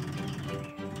garden.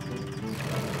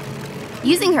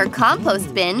 Using her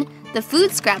compost bin, the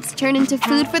food scraps turn into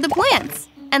food for the plants,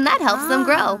 and that helps them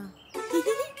grow.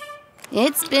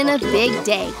 It's been a big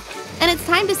day, and it's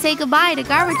time to say goodbye to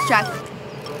Garbage Truck.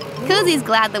 Cozy's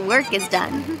glad the work is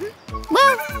done.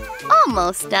 Well,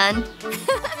 almost done.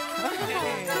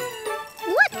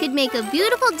 What could make a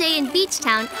beautiful day in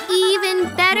Beachtown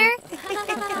even better?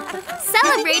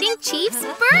 Celebrating Chief's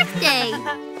birthday!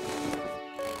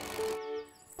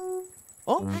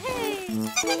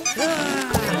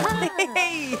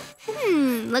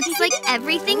 Looks like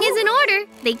everything is in order.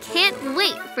 They can't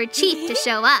wait for Chief to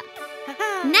show up.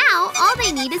 Now, all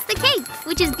they need is the cake,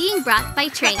 which is being brought by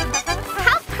train.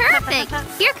 How perfect!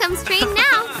 Here comes train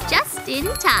now, just in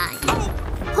time.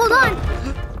 Hold on!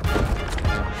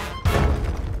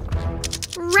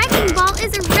 Wrecking Ball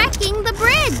is wrecking the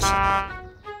bridge!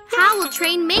 How will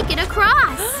train make it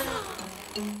across?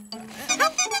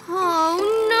 Oh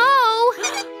no!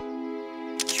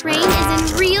 Train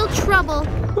is in real trouble.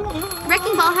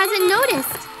 Wrecking Ball hasn't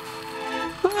noticed.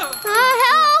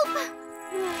 Help!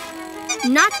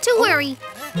 Not to worry.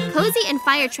 Cozy and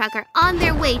Firetruck are on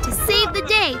their way to save the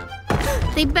day.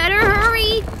 They better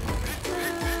hurry.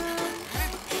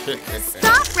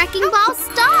 Stop, Wrecking Ball,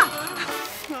 stop!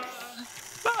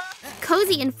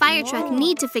 Cozy and Firetruck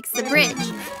need to fix the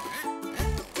bridge.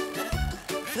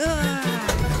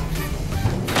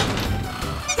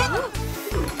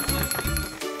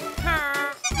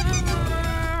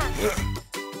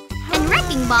 And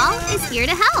Wrecking Ball is here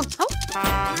to help.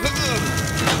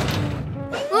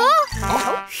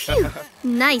 Oh! Phew.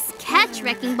 Nice catch,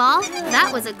 Wrecking Ball.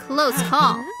 That was a close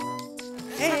call.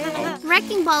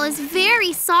 Wrecking Ball is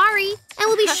very sorry and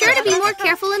will be sure to be more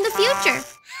careful in the future.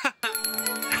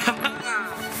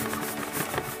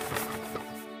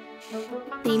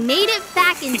 They made it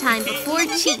back in time before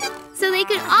Chief, so they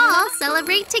could all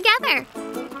celebrate together.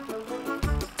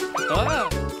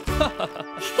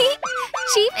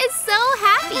 Chief is so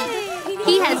happy.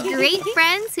 He has great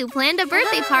friends who planned a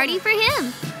birthday party for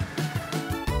him.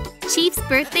 Chief's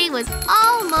birthday was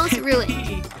almost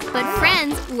ruined, but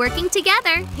friends working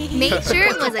together made sure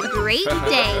it was a great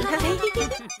day.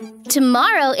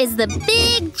 Tomorrow is the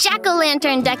big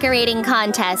jack-o'-lantern decorating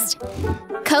contest.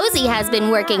 Cozy has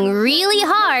been working really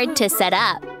hard to set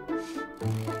up.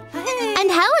 And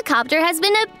Helicopter has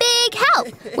been a big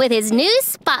help with his new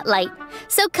spotlight,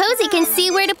 so Cozy can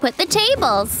see where to put the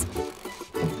tables.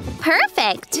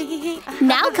 Perfect!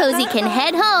 Now Cozy can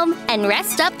head home and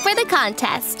rest up for the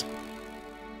contest.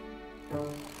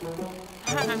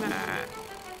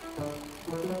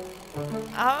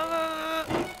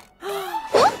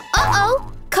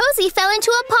 Uh-oh! Cozy fell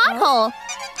into a pothole.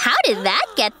 How did that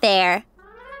get there?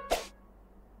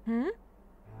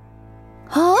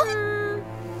 Huh?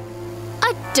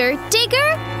 A dirt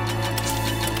digger?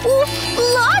 Ooh,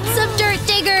 lots of dirt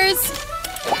diggers!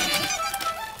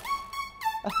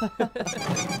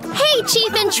 Hey,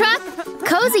 Chief and Truck!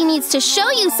 Cozy needs to show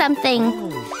you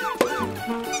something.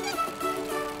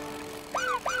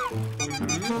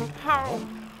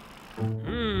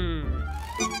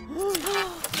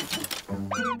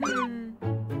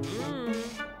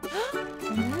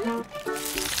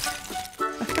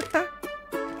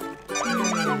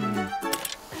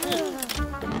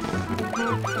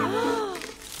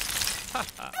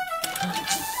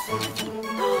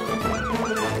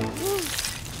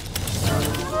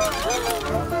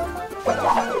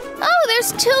 Oh,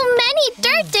 there's too many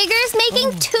dirt diggers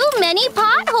making too many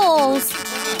potholes.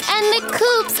 And the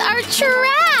coops are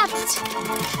trapped.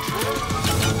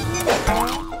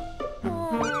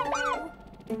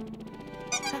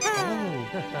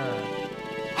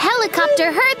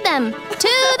 Helicopter heard them.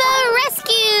 To the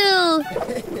rescue!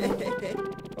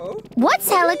 What's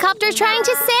Helicopter trying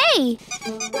to say?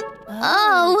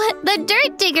 Oh, the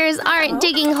dirt diggers aren't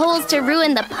digging holes to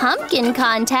ruin the pumpkin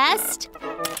contest.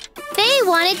 They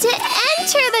wanted to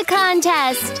enter the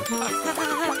contest.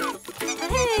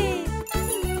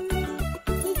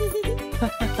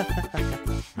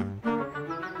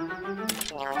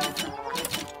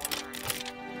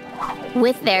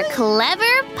 With their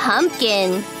clever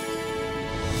pumpkin.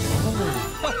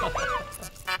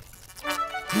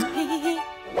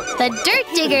 The Dirt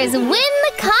Diggers win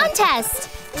the contest!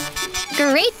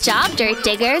 Great job, Dirt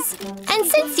Diggers! And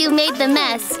since you made the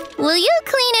mess, will you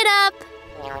clean it up?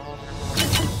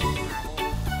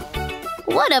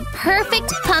 What a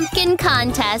perfect pumpkin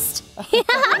contest!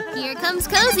 Here comes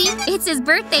Cozy. It's his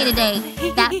birthday today.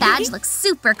 That badge looks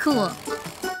super cool.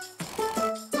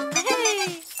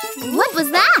 What was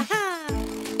that?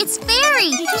 It's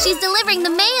Fairy! She's delivering the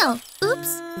mail.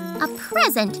 Oops, a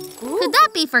present. Could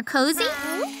that be for Cozy?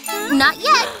 Not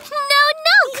yet.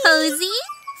 No, Cozy!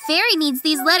 Fairy needs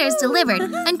these letters delivered,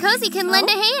 and Cozy can lend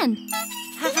a hand.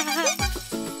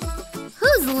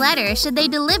 Whose letter should they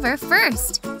deliver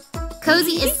first?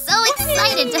 Cozy is so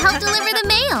excited to help deliver the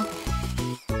mail.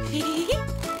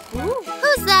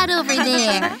 Who's that over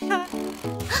there?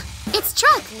 It's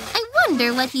Truck. I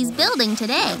wonder what he's building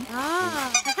today.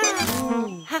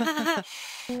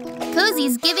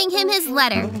 Cozy's giving him his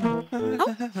letter.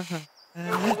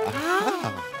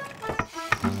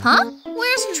 Huh?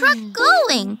 Where's Truck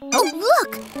going? Oh,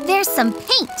 look! There's some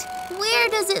paint. Where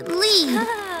does it lead?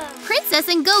 Princess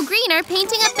and Go Green are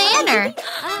painting a banner.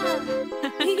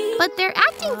 But they're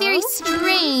acting very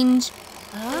strange.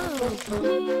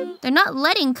 They're not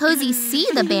letting Cozy see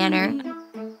the banner.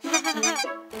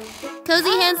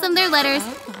 Cozy hands them their letters.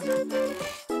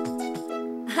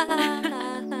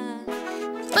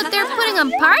 But they're putting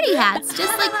on party hats,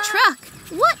 just like Truck.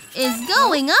 What is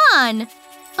going on?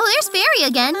 Oh, there's Fairy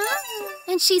again.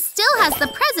 And she still has the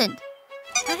present.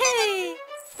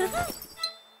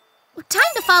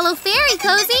 Time to follow Fairy,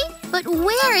 Cozy. But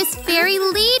where is Fairy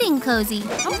leading Cozy?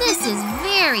 This is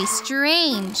very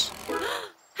strange.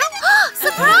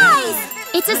 Surprise!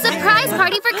 It's a surprise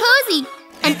party for Cozy.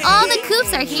 And all the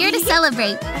Coupes are here to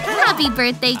celebrate. Happy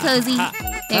birthday, Cozy.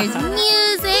 There's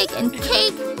music and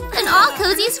cake and all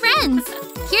Cozy's friends.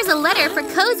 Here's a letter for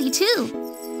Cozy, too.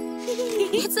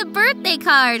 It's a birthday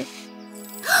card.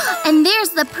 And there's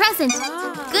the present.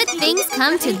 Good things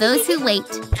come to those who wait.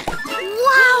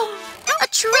 Wow! A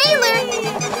trailer!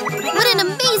 What an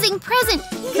amazing present!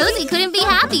 Cozy couldn't be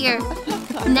happier.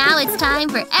 Now it's time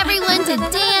for everyone to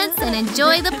dance and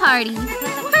enjoy the party.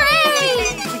 Hooray!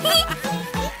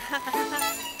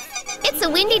 It's a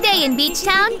windy day in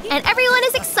Beachtown, and everyone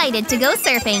is excited to go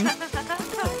surfing.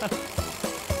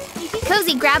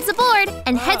 Cozy grabs a board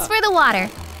and heads for the water.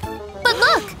 But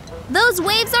look! Those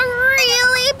waves are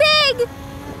really big!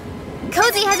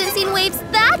 Cozy hasn't seen waves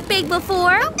that big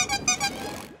before.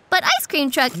 But Ice Cream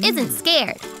Truck isn't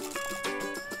scared.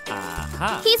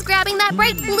 He's grabbing that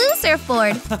bright blue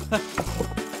surfboard.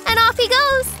 And off he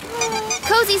goes.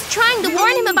 Cozy's trying to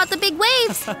warn him about the big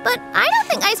waves, but I don't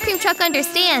think Ice Cream Truck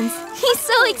understands. He's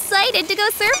so excited to go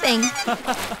surfing.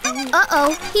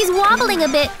 Uh-oh, he's wobbling a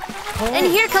bit. And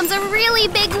here comes a really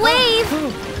big wave.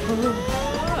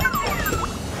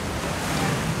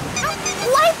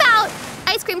 Wipeout!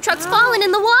 Ice Cream Truck's fallen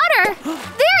in the water.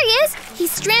 There he is.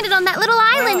 He's stranded on that little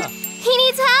island. He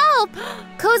needs help.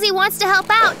 Cozy wants to help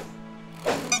out.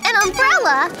 An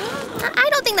umbrella? I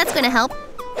don't think that's going to help.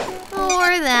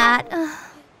 Or that.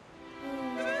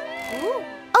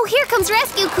 Oh, here comes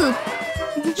Rescue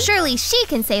Coupe. Surely she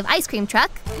can save Ice Cream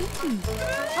Truck.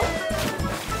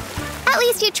 At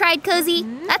least you tried, Cozy.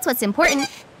 That's what's important.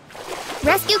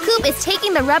 Rescue Coupe is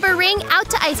taking the rubber ring out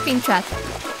to Ice Cream Truck.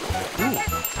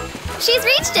 She's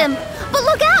reached him. But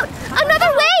look out!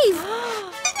 Another wave!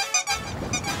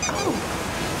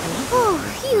 Oh,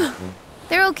 phew.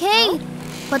 They're okay.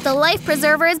 But the life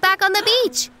preserver is back on the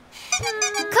beach.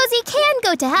 Cozy can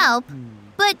go to help.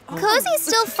 But Cozy's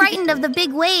still frightened of the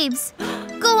big waves.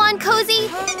 Go on, Cozy.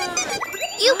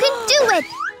 You can do it!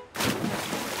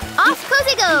 Off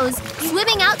Cozy goes,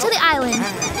 swimming out to the island.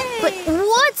 But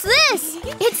what's this?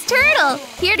 It's Turtle,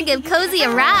 here to give Cozy a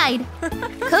ride.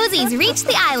 Cozy's reached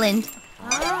the island.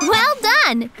 Well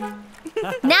done!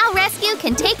 Now Rescue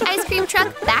can take Ice Cream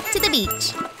Truck back to the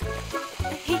beach.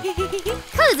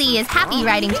 Cozy is happy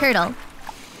riding Turtle.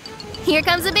 Here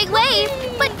comes a big wave,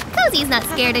 but Cozy's not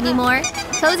scared anymore.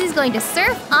 Cozy's going to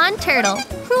surf on Turtle.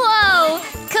 Whoa!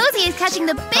 Cozy is catching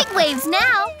the big waves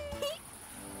now.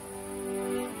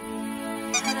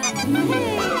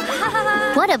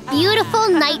 What a beautiful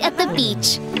night at the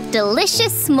beach.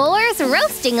 Delicious s'mores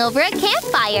roasting over a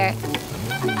campfire.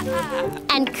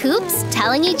 And Coupes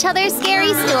telling each other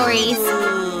scary stories.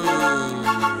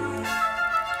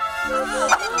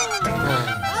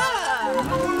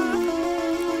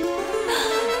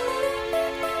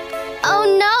 Oh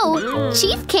no!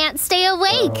 Chief can't stay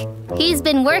awake. He's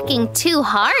been working too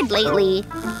hard lately.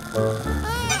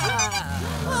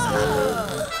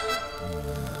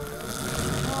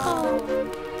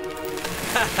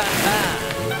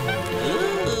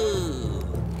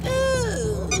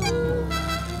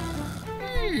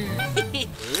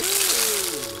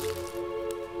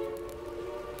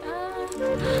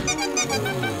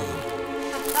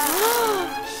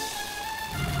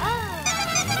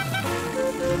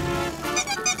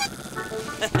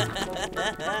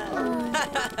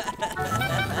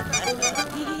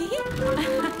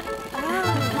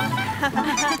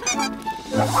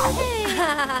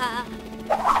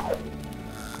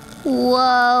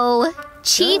 Whoa!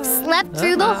 Chief slept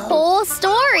through the whole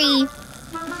story.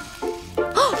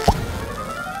 Oh!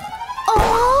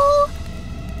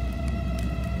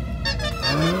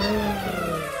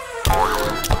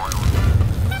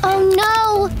 Oh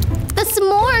no! The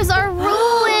s'mores are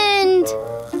ruined!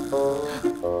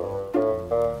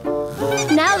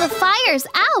 Now the fire's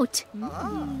out!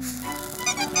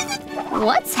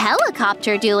 What's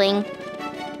Helicopter doing?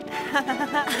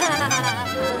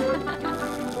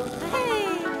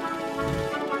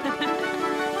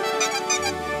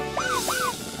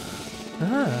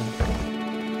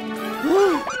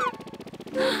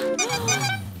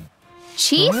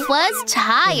 Chief was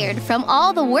tired from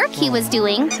all the work he was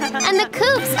doing, and the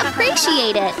Coupes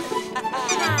appreciate it.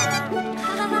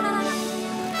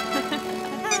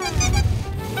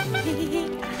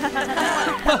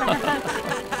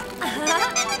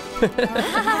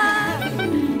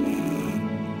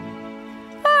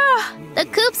 The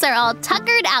Coupes are all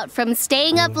tuckered out from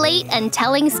staying up late and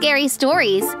telling scary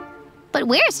stories. But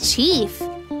where's Chief?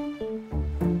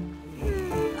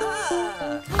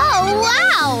 Oh, wow!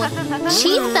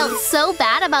 Chief felt so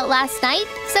bad about last night,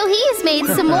 so he's made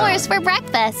s'mores for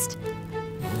breakfast.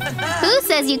 Who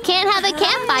says you can't have a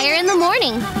campfire in the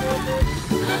morning?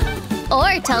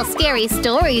 Or tell scary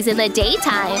stories in the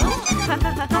daytime.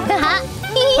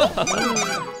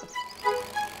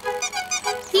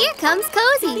 Here comes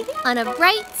Cozy on a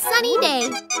bright, sunny day.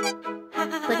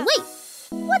 But wait,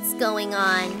 what's going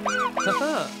on?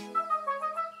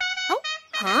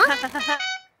 Huh?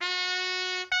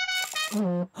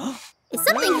 Is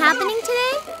something happening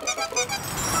today?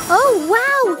 Oh,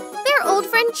 wow! Their old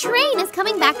friend Train is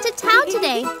coming back to town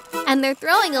today, and they're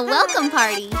throwing a welcome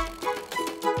party.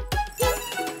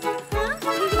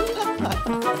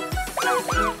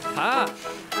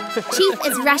 Chief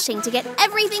is rushing to get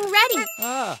everything ready.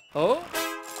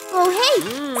 Oh, hey!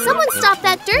 Someone stop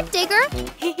that dirt digger!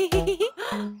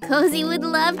 Cozy would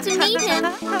love to meet him.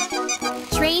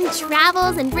 Train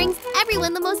travels and brings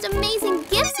everyone the most amazing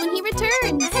gifts when he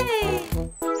returns.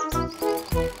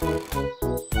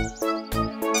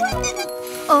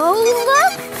 Oh,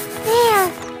 look!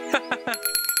 There!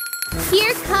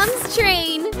 Here comes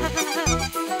Train.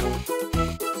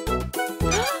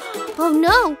 Oh,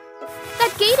 no!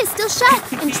 That gate is still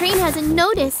shut, and Train hasn't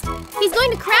noticed. He's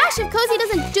going to crash if Cozy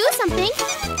doesn't do something.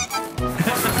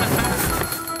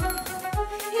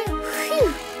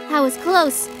 Phew, that was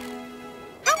close.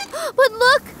 But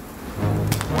look!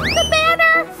 The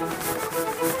banner!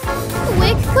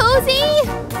 Quick, Cozy!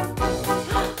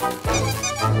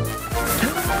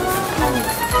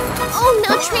 Oh,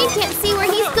 now Train can't see where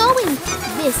he's going.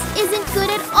 This isn't good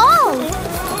at all.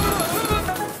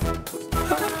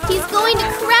 He's going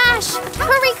to crash!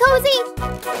 Hurry, Cozy!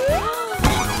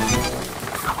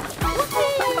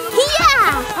 Yeah!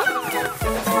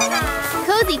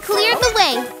 Cozy cleared the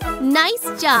way. Nice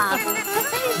job.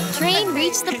 Train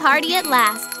reached the party at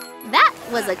last. That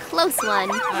was a close one.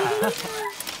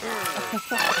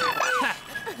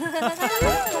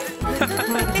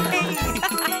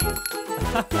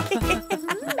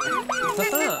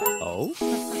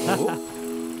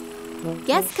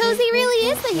 Guess Cozy really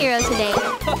is the hero today.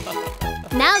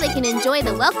 Now they can enjoy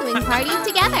the welcoming party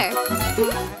together.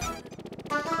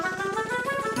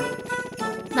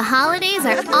 The holidays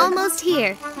are almost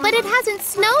here, but it hasn't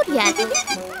snowed yet.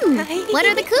 What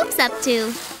are the Coupes up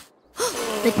to?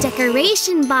 The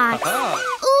decoration box.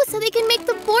 Ooh, so they can make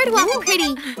the boardwalk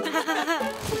pretty.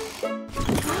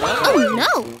 Oh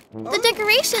no! The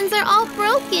decorations are all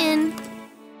broken.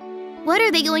 What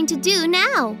are they going to do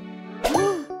now?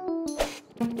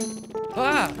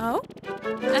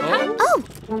 Oh,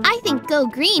 I think Go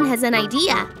Green has an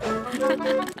idea.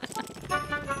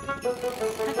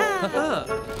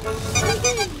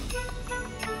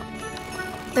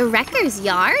 The wrecker's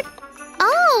yard?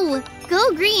 Oh,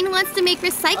 Go Green wants to make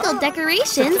recycled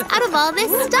decorations out of all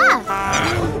this stuff.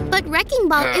 But Wrecking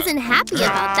Ball isn't happy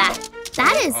about that.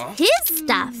 That is his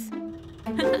stuff.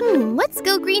 What's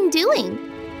Go Green doing?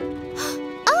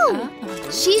 Oh,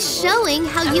 she's showing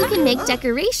how you can make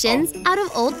decorations out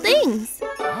of old things.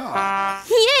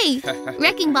 Yay!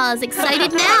 Wrecking Ball is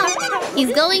excited now.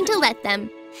 He's going to let them.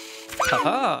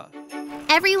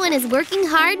 Everyone is working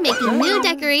hard making new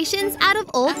decorations out of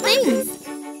old things.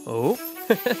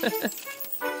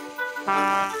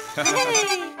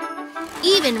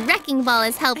 Even Wrecking Ball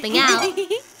is helping out.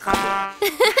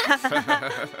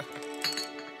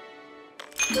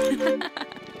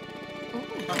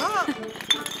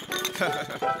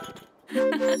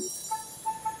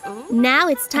 Now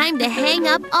it's time to hang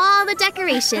up all the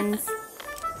decorations.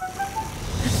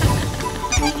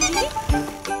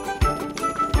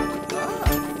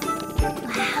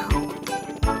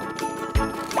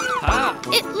 Wow.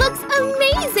 It looks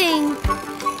amazing!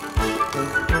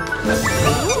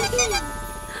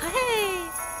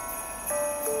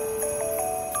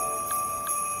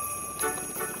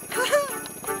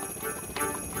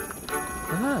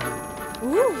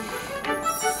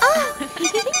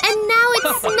 And now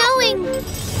it's snowing!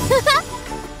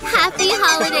 Happy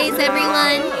holidays,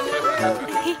 everyone!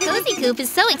 Cozy Coupe is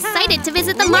so excited to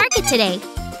visit the market today.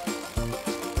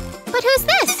 But who's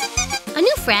this? A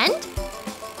new friend?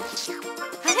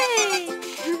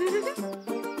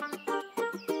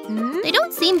 They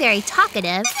don't seem very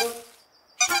talkative.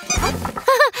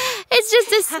 It's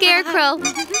just a scarecrow.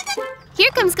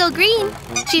 Here comes Go Green.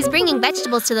 She's bringing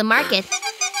vegetables to the market.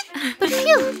 But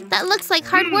phew, that looks like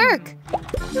hard work.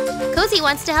 Cozy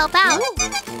wants to help out.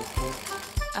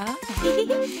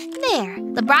 There,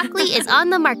 the broccoli is on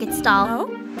the market stall.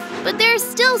 But there are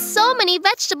still so many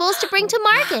vegetables to bring to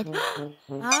market.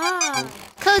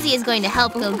 Cozy is going to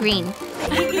help Go Green.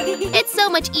 It's so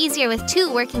much easier with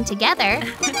two working together.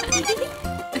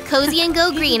 Cozy and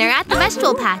Go Green are at the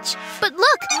vegetable patch. But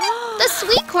look, the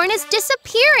sweet corn is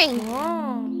disappearing.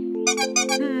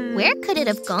 Where could it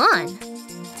have gone?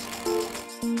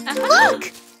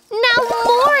 Look! Now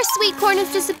more sweet corn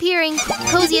is disappearing.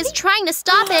 Cozy is trying to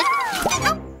stop it.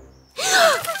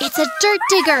 It's a dirt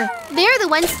digger. They're the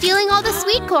ones stealing all the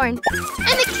sweet corn.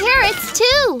 And the carrots,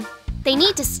 too. They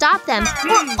need to stop them,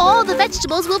 or all the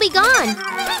vegetables will be gone.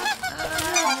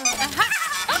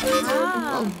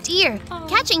 Oh dear,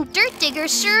 catching dirt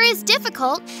diggers sure is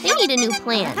difficult. They need a new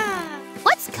plan.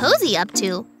 What's Cozy up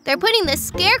to? They're putting the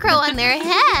scarecrow on their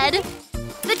head.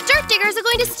 The dirt diggers are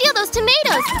going to steal those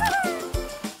tomatoes.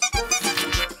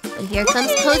 But here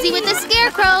comes Cozy with the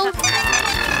scarecrow.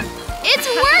 It's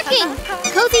working!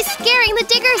 Cozy's scaring the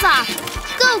diggers off.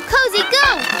 Go, Cozy,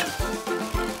 go!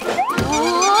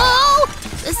 Whoa!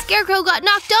 The scarecrow got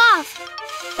knocked off.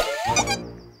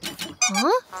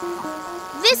 Huh?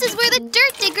 This is where the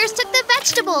dirt diggers took the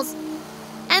vegetables.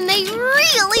 And they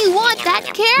really want that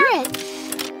carrot.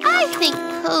 I think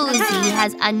Cozy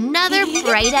has another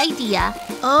bright idea.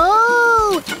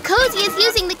 Oh! Cozy is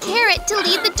using the carrot to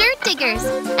lead the dirt diggers.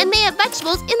 And they have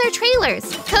vegetables in their trailers.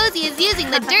 Cozy is using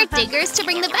the dirt diggers to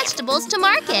bring the vegetables to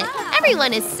market.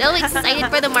 Everyone is so excited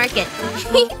for the market.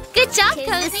 Good job, Cozy!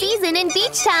 It's the season in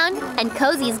Beachtown, and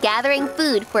Cozy's gathering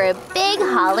food for a big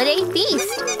holiday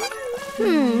feast.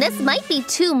 This might be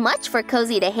too much for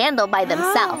Cozy to handle by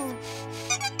themselves.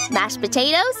 Mashed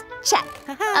potatoes? Check.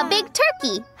 A big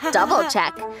turkey? Double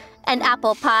check. An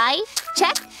apple pie?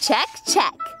 Check, check,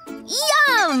 check.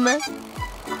 Yum!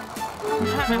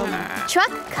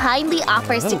 Truck kindly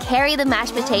offers to carry the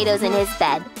mashed potatoes in his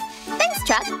bed. Thanks,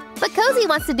 Truck, but Cozy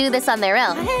wants to do this on their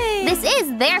own. This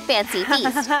is their fancy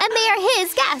feast, and they are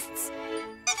his guests.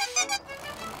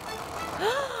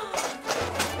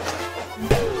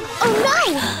 Oh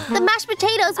no! The mashed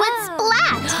potatoes went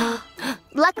splat!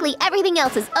 Luckily, everything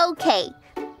else is okay.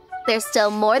 There's still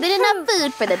more than enough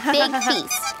food for the big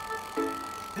feast.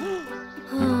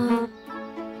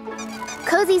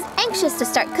 Cozy's anxious to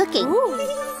start cooking.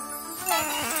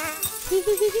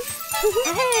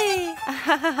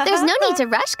 There's no need to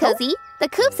rush, Cozy. The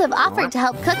Coupes have offered to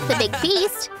help cook the big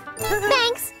feast.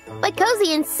 Thanks, but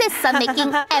Cozy insists on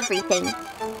making everything.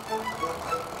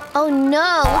 Oh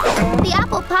no! The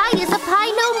apple pie is a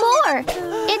pie no more!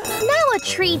 It's now a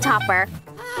tree topper.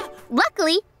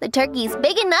 Luckily, the turkey's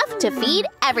big enough to feed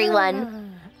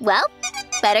everyone. Well,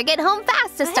 better get home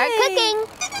fast to start cooking.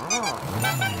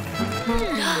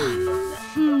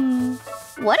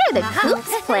 What are the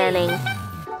Coupes planning?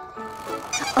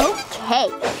 Okay,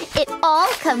 it all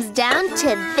comes down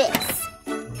to this.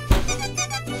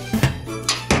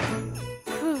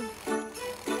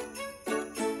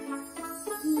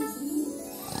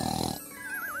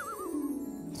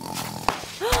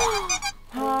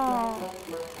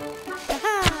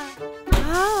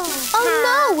 Oh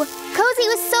no! Cozy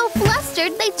was so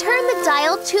flustered they turned the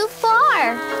dial too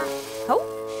far.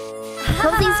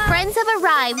 Cozy's friends have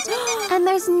arrived, and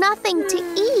there's nothing to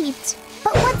eat.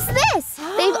 But what's this?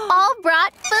 They've all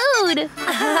brought food.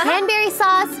 Cranberry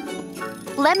sauce,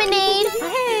 lemonade,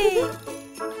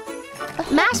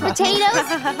 mashed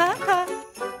potatoes,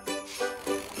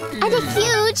 and a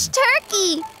huge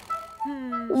turkey.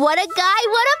 What a guy,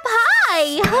 what a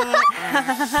pie!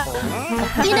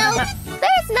 You know,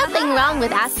 there's nothing wrong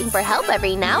with asking for help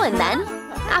every now and then.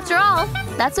 After all,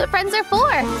 that's what friends are for.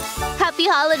 Happy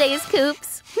holidays,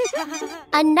 Coupes!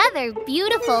 Another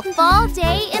beautiful fall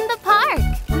day in the park.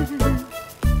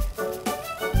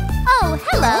 Oh,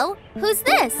 hello! Who's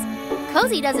this?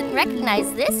 Cozy doesn't recognize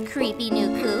this creepy new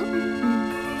Coupe.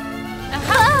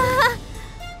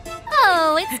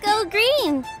 Oh, it's Go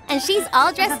Green! And she's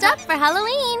all dressed up for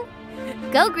Halloween.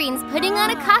 Go Green's putting on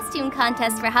a costume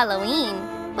contest for Halloween.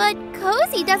 But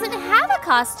Cozy doesn't have a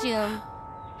costume.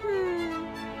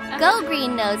 Go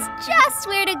Green knows just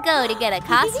where to go to get a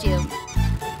costume.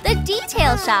 The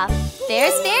detail shop.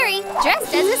 There's Fairy,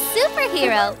 dressed as a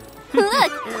superhero.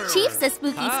 Look, Chief's a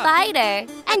spooky spider.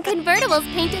 And convertibles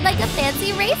painted like a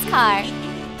fancy race car.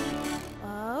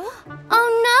 Oh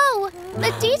no!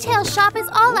 The detail shop is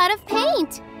all out of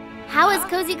paint. How is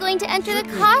Cozy going to enter the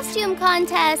costume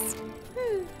contest?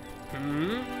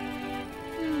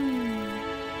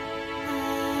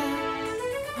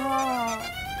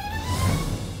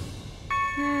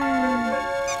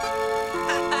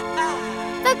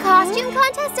 costume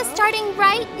contest is starting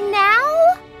right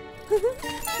now?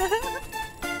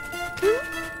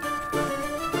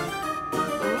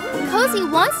 Cozy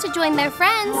wants to join their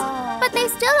friends, but they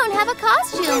still don't have a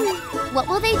costume. What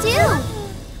will they do?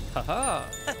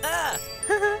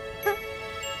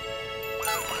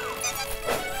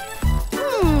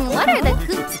 What are the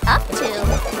Coupes up to?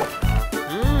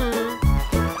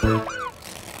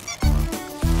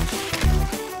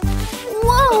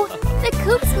 Whoa! The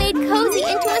Coupes made Cozy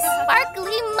into a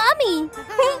sparkly mummy!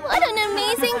 What an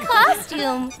amazing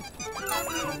costume!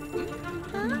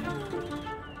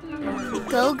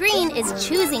 Go Green is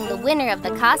choosing the winner of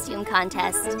the costume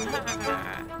contest.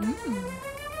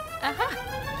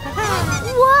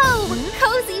 Whoa!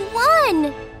 Cozy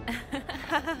won!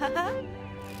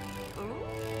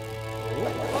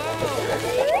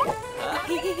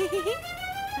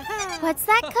 What's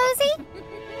that, Cozy?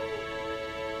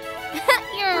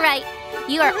 You're right.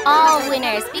 You are all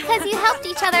winners because you helped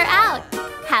each other out.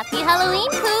 Happy Halloween,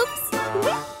 Coupes!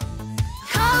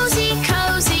 Cozy,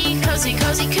 cozy, cozy,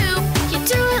 cozy coupe. You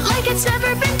do it like it's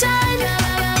never been done.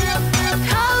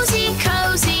 Cozy,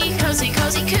 cozy, cozy,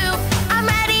 cozy coupe. I'm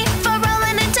ready for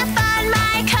rolling in to find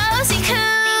my cozy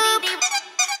coupe.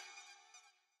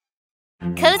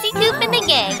 Cozy Coupe and the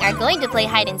gang are going to play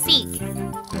hide and seek.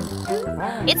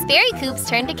 It's Fairy Coupe's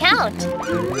turn to count.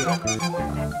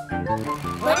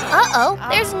 Uh-oh,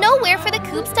 there's nowhere for the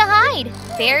Coupes to hide.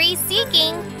 Fairy's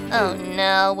seeking. Oh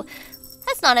no.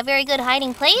 That's not a very good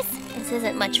hiding place. This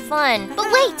isn't much fun. But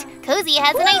wait, Cozy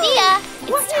has an idea.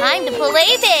 It's time to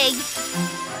play big.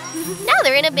 Now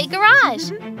they're in a big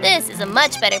garage. This is a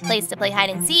much better place to play hide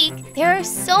and seek. There are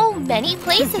so many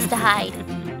places to hide.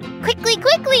 Quickly,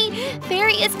 quickly!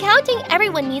 Fairy is counting.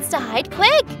 Everyone needs to hide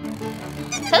quick.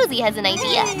 Cozy has an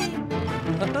idea.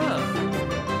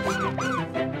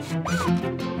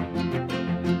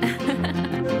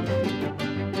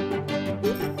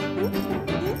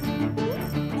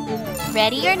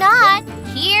 Ready or not,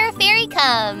 here Fairy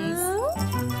comes.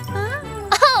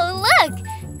 Oh, look!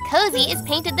 Cozy is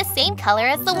painted the same color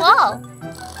as the wall.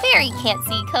 Fairy can't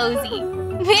see Cozy.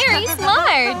 Very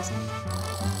smart.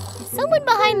 Is someone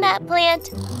behind that plant?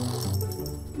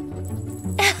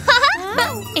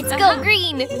 It's Go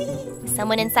Green.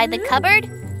 Someone inside the cupboard?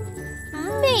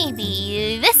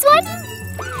 Maybe this one?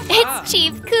 It's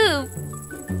Chief Coupe.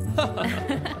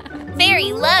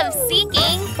 Fairy loves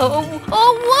seeking. Oh,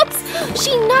 whoops!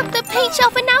 She knocked the paint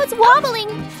shelf and now it's wobbling.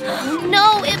 Oh,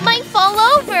 no, it might fall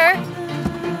over.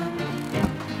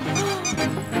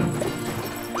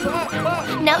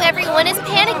 Now everyone is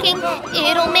panicking.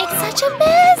 It'll make such a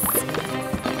mess.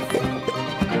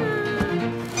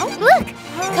 Oh, look!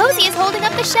 Cozy is holding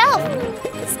up the shelf.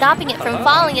 Stopping it from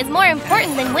falling is more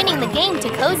important than winning the game to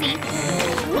Cozy.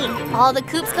 All the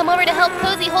Coupes come over to help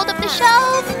Cozy hold up the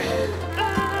shelf.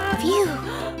 Phew,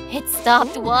 it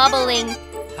stopped wobbling.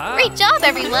 Great job,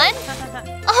 everyone.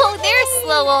 Oh, there's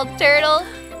slow old turtle.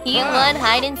 He won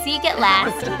hide and seek at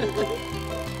last.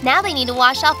 Now they need to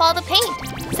wash off all the paint.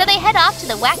 So they head off to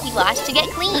the Wacky Wash to get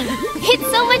clean. It's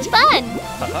so much fun.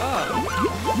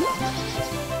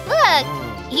 Look,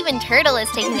 even Turtle is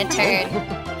taking a turn.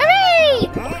 Hooray!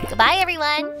 Goodbye,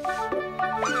 everyone.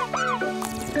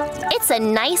 It's a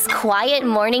nice, quiet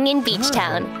morning in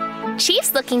Beachtown.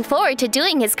 Chief's looking forward to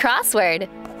doing his crossword.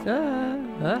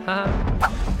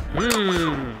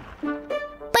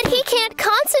 But he can't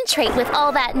concentrate with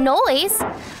all that noise.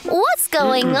 What's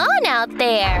going on out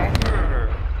there?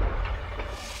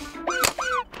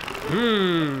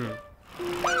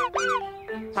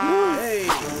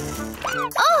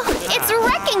 Oh, it's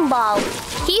Wrecking Ball!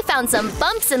 He found some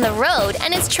bumps in the road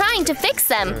and is trying to fix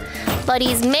them. But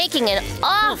he's making an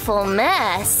awful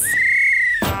mess.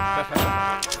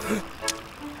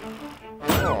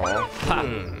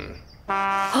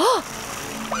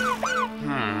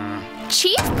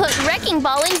 Chief put Wrecking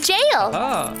Ball in jail.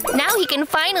 Now he can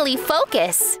finally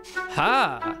focus.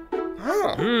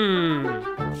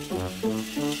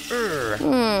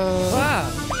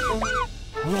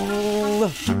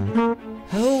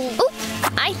 Ooh,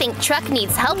 I think Truck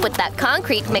needs help with that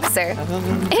concrete mixer.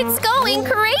 It's going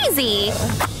crazy.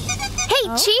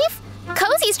 Hey, Chief!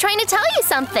 Cozy's trying to tell you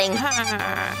something.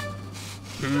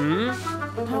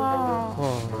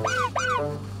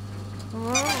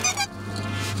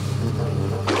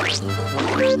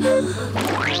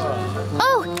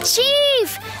 Oh,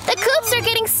 Chief! The Coupes are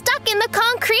getting stuck in the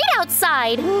concrete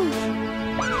outside.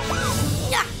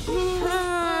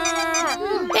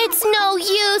 It's no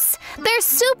use. They're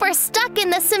super stuck in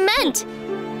the cement.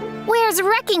 Where's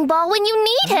Wrecking Ball when you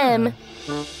need him?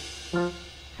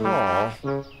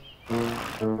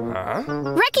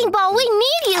 Wrecking Ball, we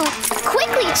need you!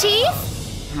 Quickly, Chief!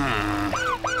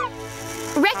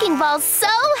 Wrecking Ball's so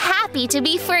happy to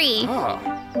be free.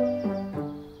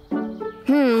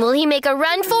 Will he make a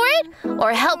run for it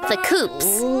or help the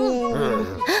Coupes?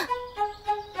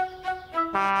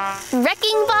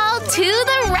 Wrecking Ball to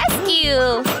the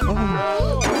rescue!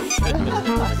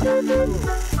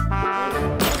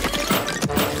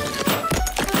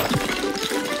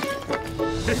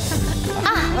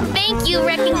 Thank you,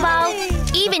 Wrecking Ball.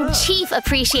 Even Chief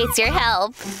appreciates your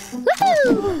help.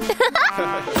 Woohoo!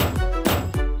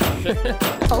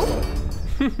 Oh.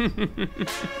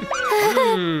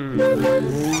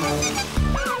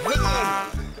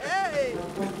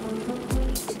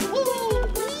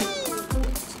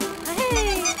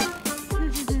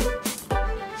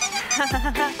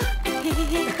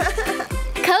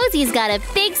 Cozy's got a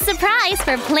big surprise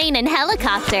for Plane and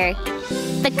Helicopter.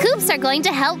 The Coupes are going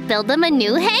to help build them a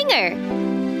new hangar.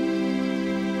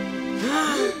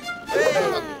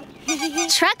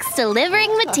 Trucks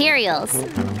delivering materials.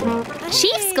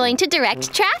 Chief's going to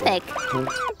direct traffic.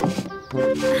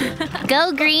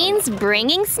 Go Green's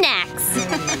bringing snacks.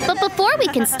 But before we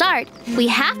can start, we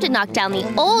have to knock down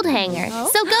the old hangar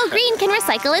so Go Green can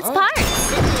recycle its parts.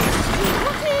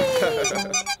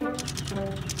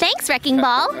 Thanks, Wrecking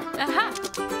Ball.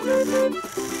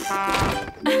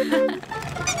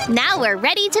 Now we're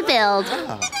ready to build.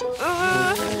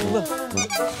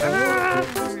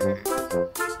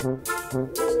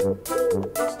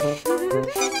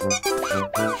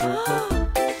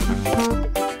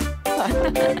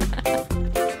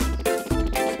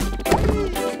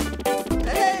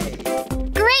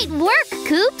 Great work,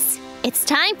 Coupes! It's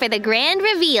time for the grand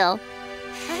reveal.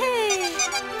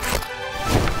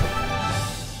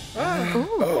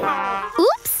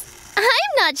 Oops!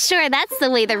 I'm not sure that's the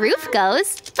way the roof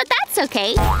goes, but that's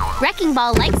okay. Wrecking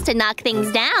Ball likes to knock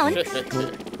things down.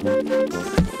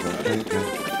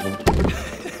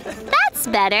 That's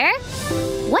better.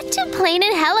 What do Plane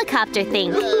and Helicopter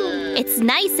think? It's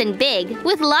nice and big,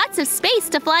 with lots of space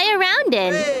to fly around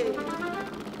in.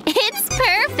 It's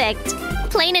perfect!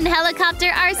 Plane and Helicopter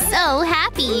are so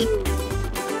happy.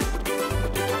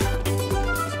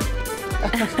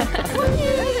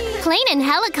 Plane and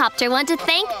Helicopter want to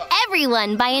thank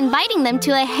everyone by inviting them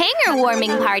to a hangar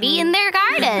warming party in their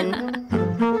garden.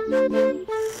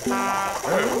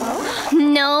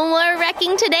 No more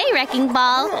wrecking today, Wrecking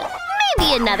Ball.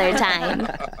 Maybe another time.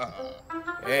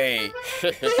 Hey.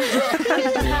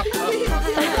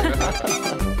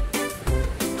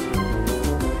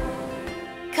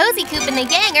 Cozy Coupe and the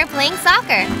gang are playing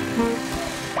soccer.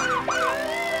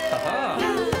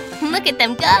 Look at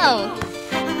them go.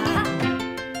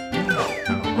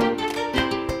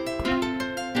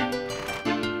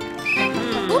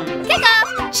 Kick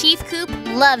off! Chief Coupe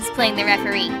loves playing the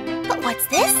referee. But what's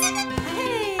this?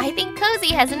 I think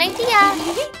Cozy has an idea.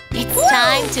 It's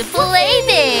time to play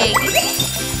big!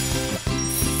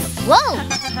 Whoa!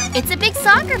 It's a big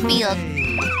soccer field.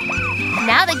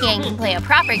 Now the gang can play a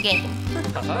proper game.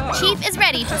 Chief is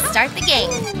ready to start the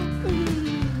game.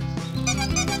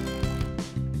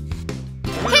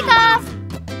 Kick off!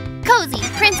 Cozy,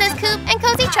 Princess Coupe, and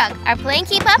Cozy Truck are playing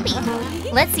Keep Uppy.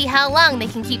 Let's see how long they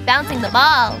can keep bouncing the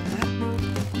ball.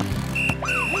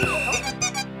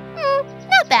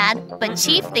 Not bad, but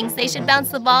Chief thinks they should bounce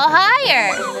the ball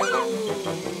higher.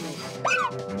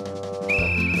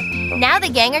 Now the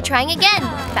gang are trying again,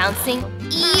 bouncing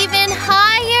even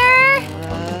higher.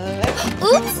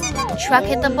 Oops! Truck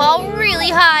hit the ball really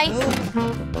high.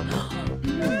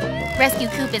 Rescue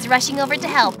Coupe is rushing over to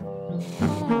help.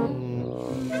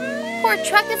 Poor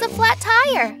Truck has a flat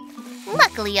tire.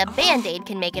 Luckily, a Band-Aid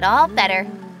can make it all better.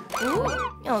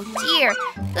 Oh dear,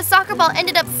 the soccer ball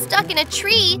ended up stuck in a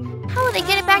tree. How will they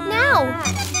get it back now?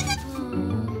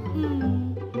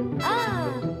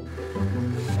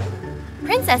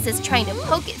 Princess is trying to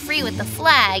poke it free with the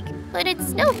flag, but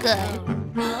it's no good.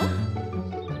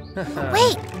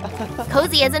 Wait!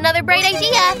 Cozy has another bright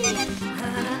idea!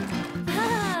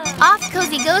 Off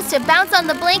Cozy goes to bounce on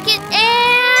the blanket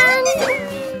and...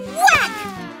 whack!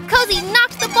 Cozy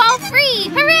knocked the ball free!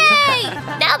 Hooray!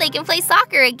 Now they can play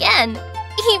soccer again.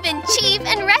 Even Chief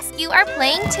and Rescue are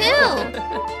playing too.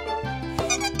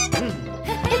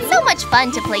 It's so much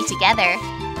fun to play together.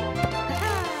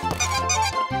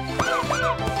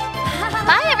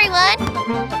 Bye, everyone!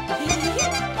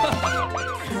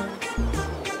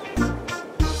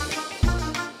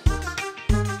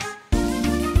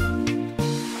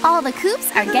 All the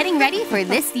Coupes are getting ready for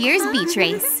this year's beach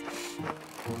race.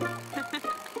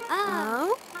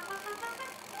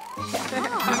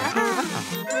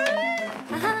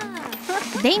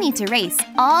 They need to race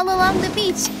all along the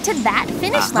beach to that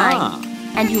finish line.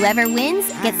 And whoever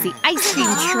wins gets the ice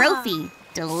cream trophy.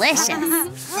 Delicious.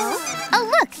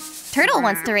 Oh, look! Turtle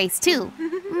wants to race too.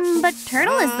 But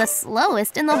Turtle is the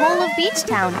slowest in the whole of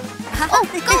Beachtown. Oh,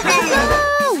 go, go,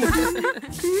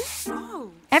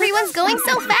 go! Everyone's going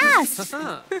so fast!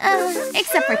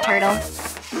 Except for Turtle.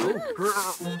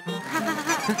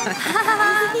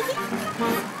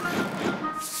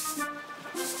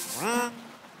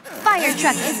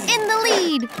 Firetruck is in the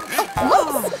lead!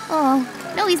 Oh, whoops! Oh,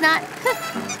 no he's not.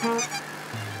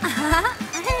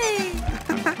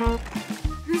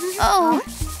 Oh,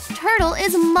 Turtle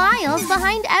is miles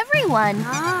behind everyone.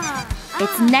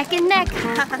 It's neck and neck.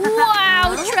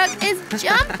 Wow, Truck is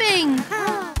jumping!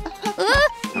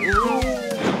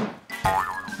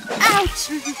 Ouch!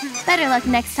 Better luck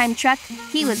next time, Truck.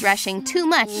 He was rushing too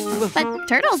much, but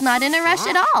Turtle's not in a rush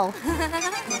at all.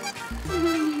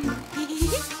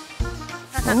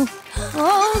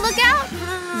 Oh, look out!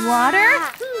 Water?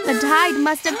 The tide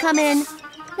must have come in.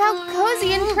 Now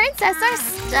Cozy and Princess are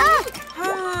stuck.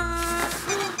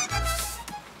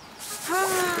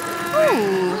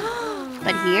 Ooh.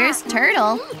 But here's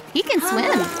Turtle. He can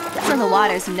swim, so the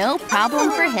water's no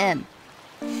problem for him.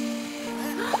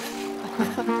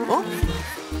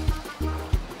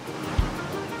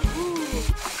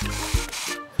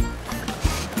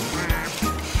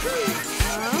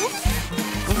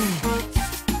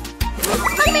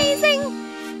 Amazing!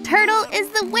 Turtle is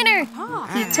the winner.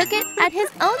 He took it at his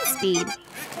own speed.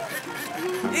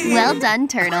 Well done,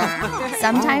 Turtle.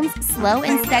 Sometimes slow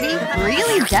and steady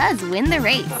really does win the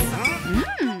race.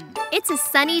 It's a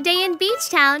sunny day in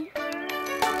Beachtown.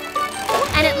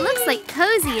 And it looks like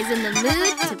Cozy is in the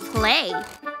mood to play.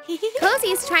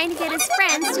 Cozy is trying to get his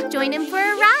friends to join him for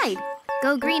a ride.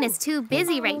 Go Green is too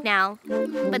busy right now.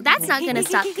 But that's not gonna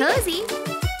stop Cozy.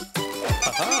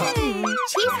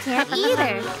 Chief can't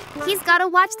either. He's gotta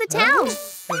watch the town.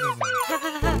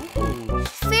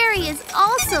 Fairy is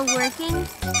also working.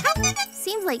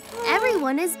 Seems like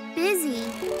everyone is busy.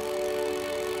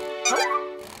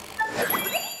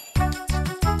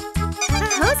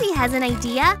 Cozy has an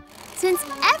idea. Since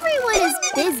everyone is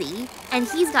busy and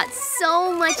he's got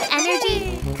so much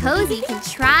energy, Cozy can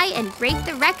try and break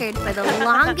the record for the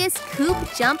longest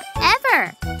coupe jump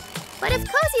ever. But if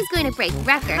Cozy's going to break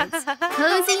records,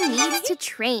 Cozy needs to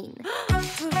train.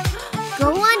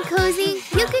 Go on, Cozy.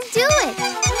 You can do it.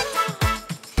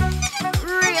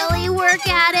 Really work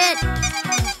at it.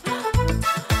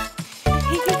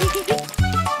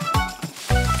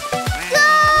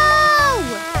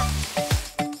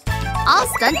 All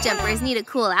stunt jumpers need a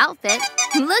cool outfit.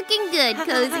 Looking good,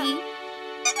 Cozy.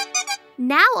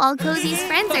 Now all Cozy's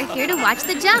friends are here to watch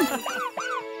the jump.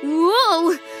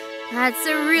 Whoa! That's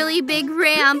a really big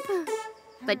ramp.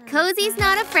 But Cozy's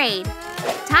not afraid.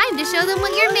 Time to show them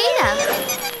what you're made of.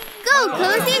 Go,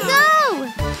 Cozy, go!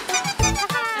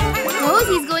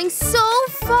 Cozy's going so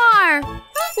far.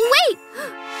 Wait!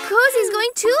 Cozy's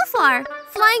going too far,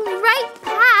 flying right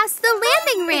past the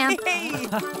landing ramp.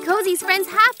 Cozy's friends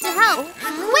have to help.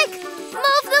 Quick,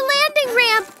 move the landing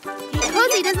ramp.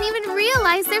 Cozy doesn't even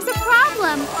realize there's a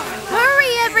problem.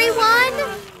 Hurry, everyone.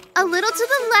 A little to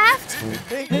the left.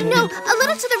 No, a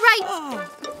little to the right.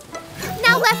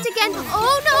 Now left again.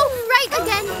 Oh no, right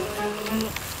again.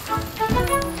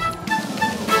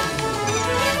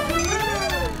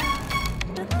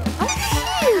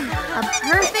 A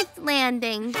perfect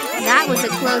landing. That was a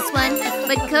close one,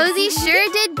 but Cozy sure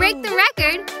did break the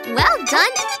record. Well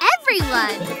done,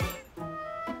 everyone!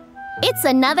 It's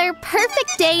another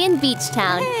perfect day in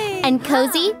Beachtown, and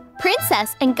Cozy,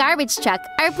 Princess, and Garbage Truck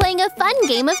are playing a fun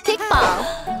game of kickball.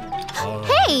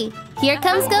 Hey, here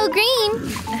comes Go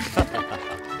Green.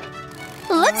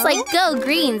 Looks like Go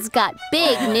Green's got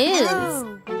big news.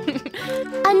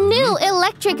 A new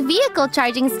electric vehicle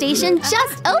charging station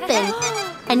just opened.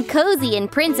 And Cozy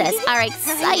and Princess are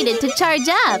excited to charge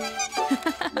up.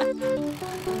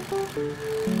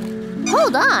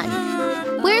 Hold on.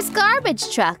 Where's Garbage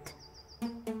Truck?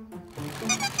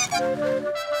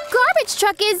 Garbage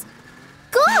Truck is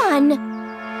gone.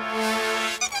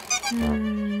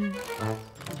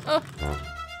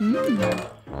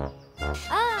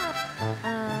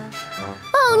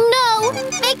 Oh no!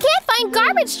 They can't find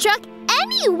Garbage Truck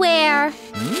anywhere.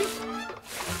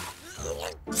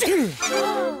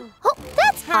 Oh,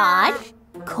 that's odd.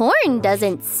 Corn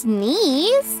doesn't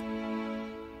sneeze.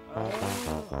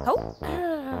 Oh.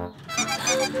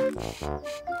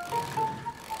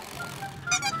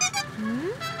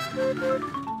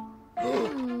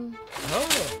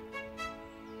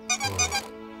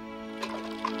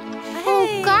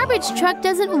 Oh, Garbage Truck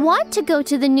doesn't want to go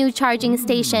to the new charging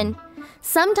station.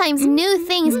 Sometimes new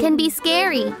things can be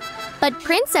scary. But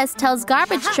Princess tells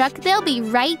Garbage Truck they'll be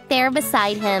right there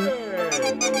beside him.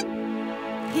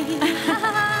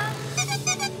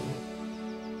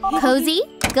 Cozy,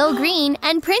 Go Green,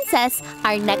 and Princess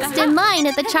are next in line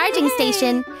at the charging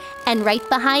station. And right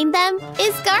behind them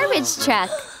is Garbage Truck.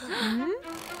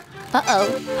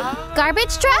 Uh-oh.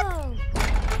 Garbage Truck?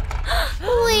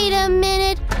 Wait a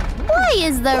minute. Why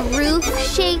is the roof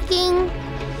shaking?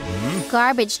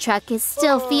 Garbage Truck is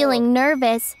still feeling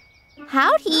nervous.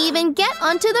 How'd he even get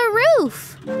onto the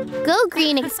roof? Go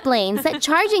Green explains that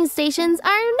charging stations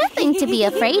are nothing to be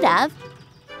afraid of.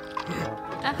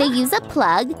 They use a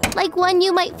plug, like one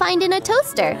you might find in a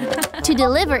toaster, to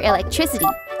deliver electricity,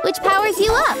 which powers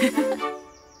you up.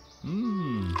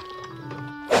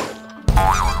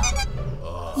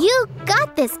 You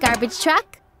got this, Garbage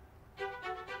Truck.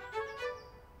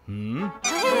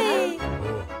 Hey.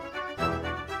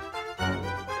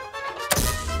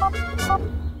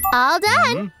 All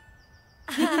done.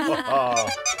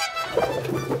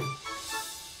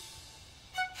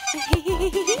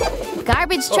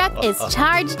 Garbage Truck is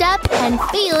charged up and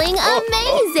feeling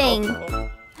amazing.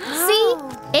 See,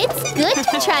 it's good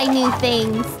to try new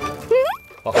things.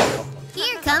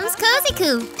 Here comes Cozy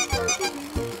Coupe.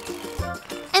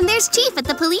 And there's Chief at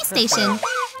the police station.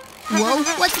 Whoa,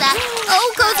 what's that?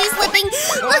 Oh, Cozy's slipping.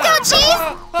 Look out, Chief!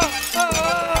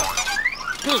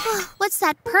 What's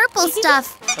that purple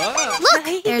stuff?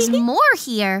 Look, there's more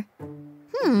here.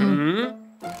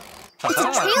 It's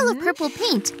a trail of purple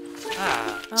paint.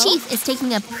 Chief is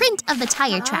taking a print of the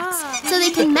tire tracks so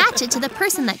they can match it to the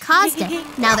person that caused it.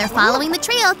 Now they're following the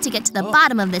trail to get to the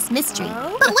bottom of this mystery.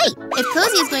 But wait, if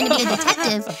Cozy is going to be a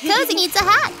detective, Cozy needs a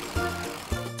hat.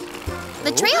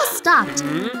 The trail stopped.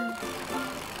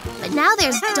 But now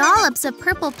there's dollops of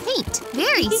purple paint.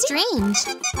 Very strange.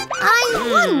 I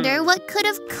wonder what could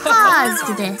have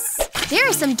caused this. There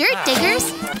are some dirt diggers,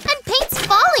 and paint's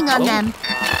falling on them.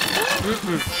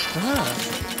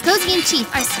 Cozy and Chief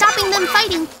are stopping them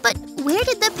fighting, but where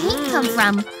did the paint come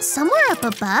from? Somewhere up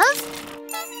above?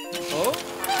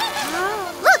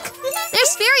 Look!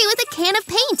 There's Fairy with a can of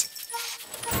paint.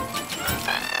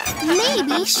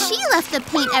 Maybe she left the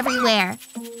paint everywhere.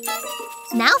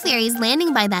 Now Fairy's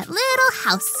landing by that little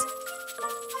house.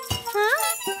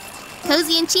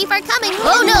 Cozy and Chief are coming.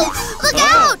 Oh no! Look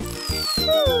out!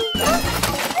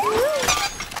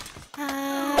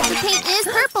 The paint is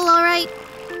purple, all right.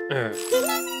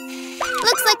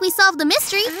 Looks like we solved the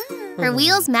mystery. Her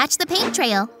wheels match the paint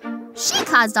trail. She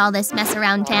caused all this mess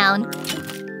around town.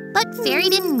 But Fairy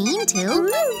didn't mean to.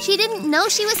 She didn't know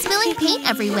she was spilling paint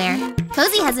everywhere.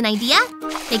 Cozy has an idea.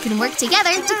 They can work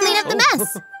together to clean up the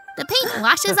mess. The paint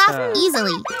washes off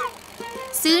easily.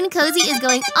 Soon Cozy is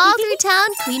going all through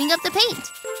town cleaning up the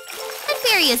paint. And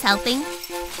Fairy is helping.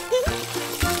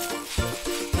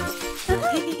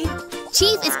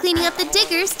 Chief is cleaning up the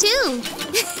diggers too.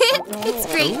 It's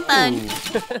great fun.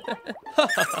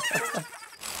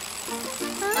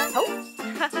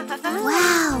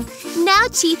 Wow! Now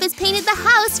Chief has painted the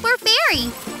house for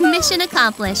Fairy. Mission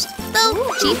accomplished.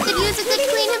 Though Chief could use a good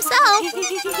clean himself.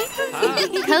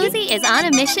 Cozy is on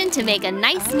a mission to make a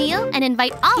nice meal and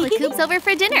invite all the Coupes over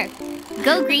for dinner.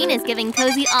 Go Green is giving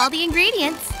Cozy all the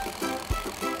ingredients.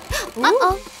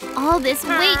 Uh-oh! All this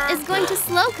weight is going to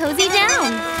slow Cozy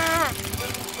down.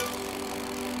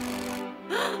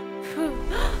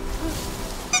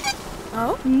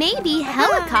 Maybe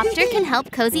Helicopter can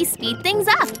help Cozy speed things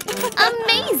up.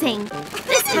 Amazing!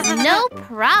 This is no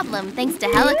problem thanks to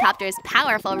Helicopter's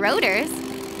powerful rotors.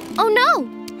 Oh no!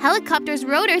 Helicopter's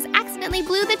rotors accidentally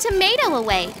blew the tomato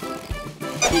away.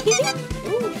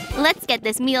 Let's get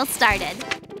this meal started.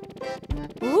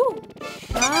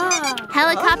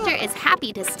 Helicopter is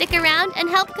happy to stick around and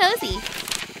help Cozy.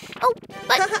 Oh,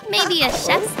 but maybe a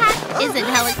chef's hat isn't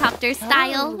Helicopter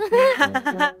style.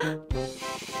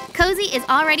 Cozy is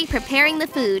already preparing the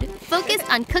food, focused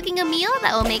on cooking a meal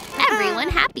that will make everyone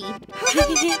happy.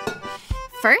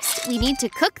 First, we need to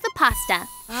cook the pasta.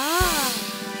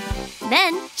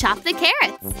 Then, chop the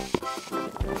carrots.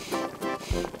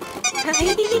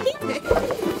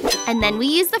 And then we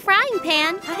use the frying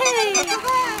pan.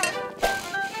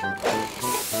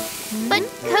 But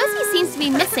Cozy seems to be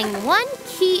missing one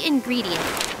key ingredient.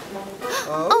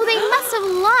 Oh, they must have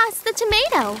lost the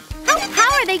tomato. How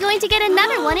are they going to get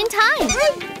another one in time?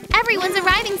 Everyone's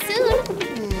arriving soon.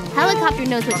 Helicopter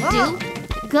knows what to do.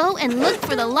 Go and look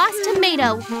for the lost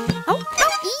tomato.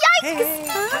 Yikes!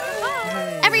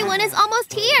 Everyone is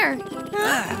almost here.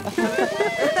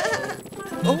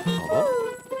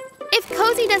 If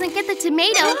Cozy doesn't get the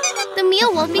tomato, the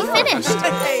meal won't be finished.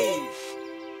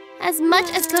 As much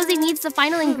as Cozy needs the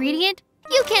final ingredient,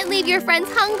 You can't leave your friends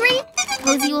hungry.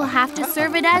 Cozy will have to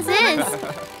serve it as is.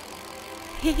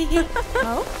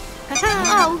 Oh,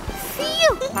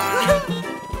 phew!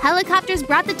 Helicopters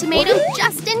brought the tomato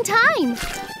just in time.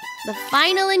 The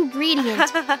final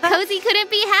ingredient. Cozy couldn't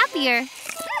be happier.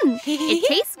 It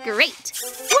tastes great.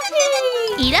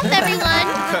 Eat up,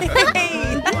 everyone.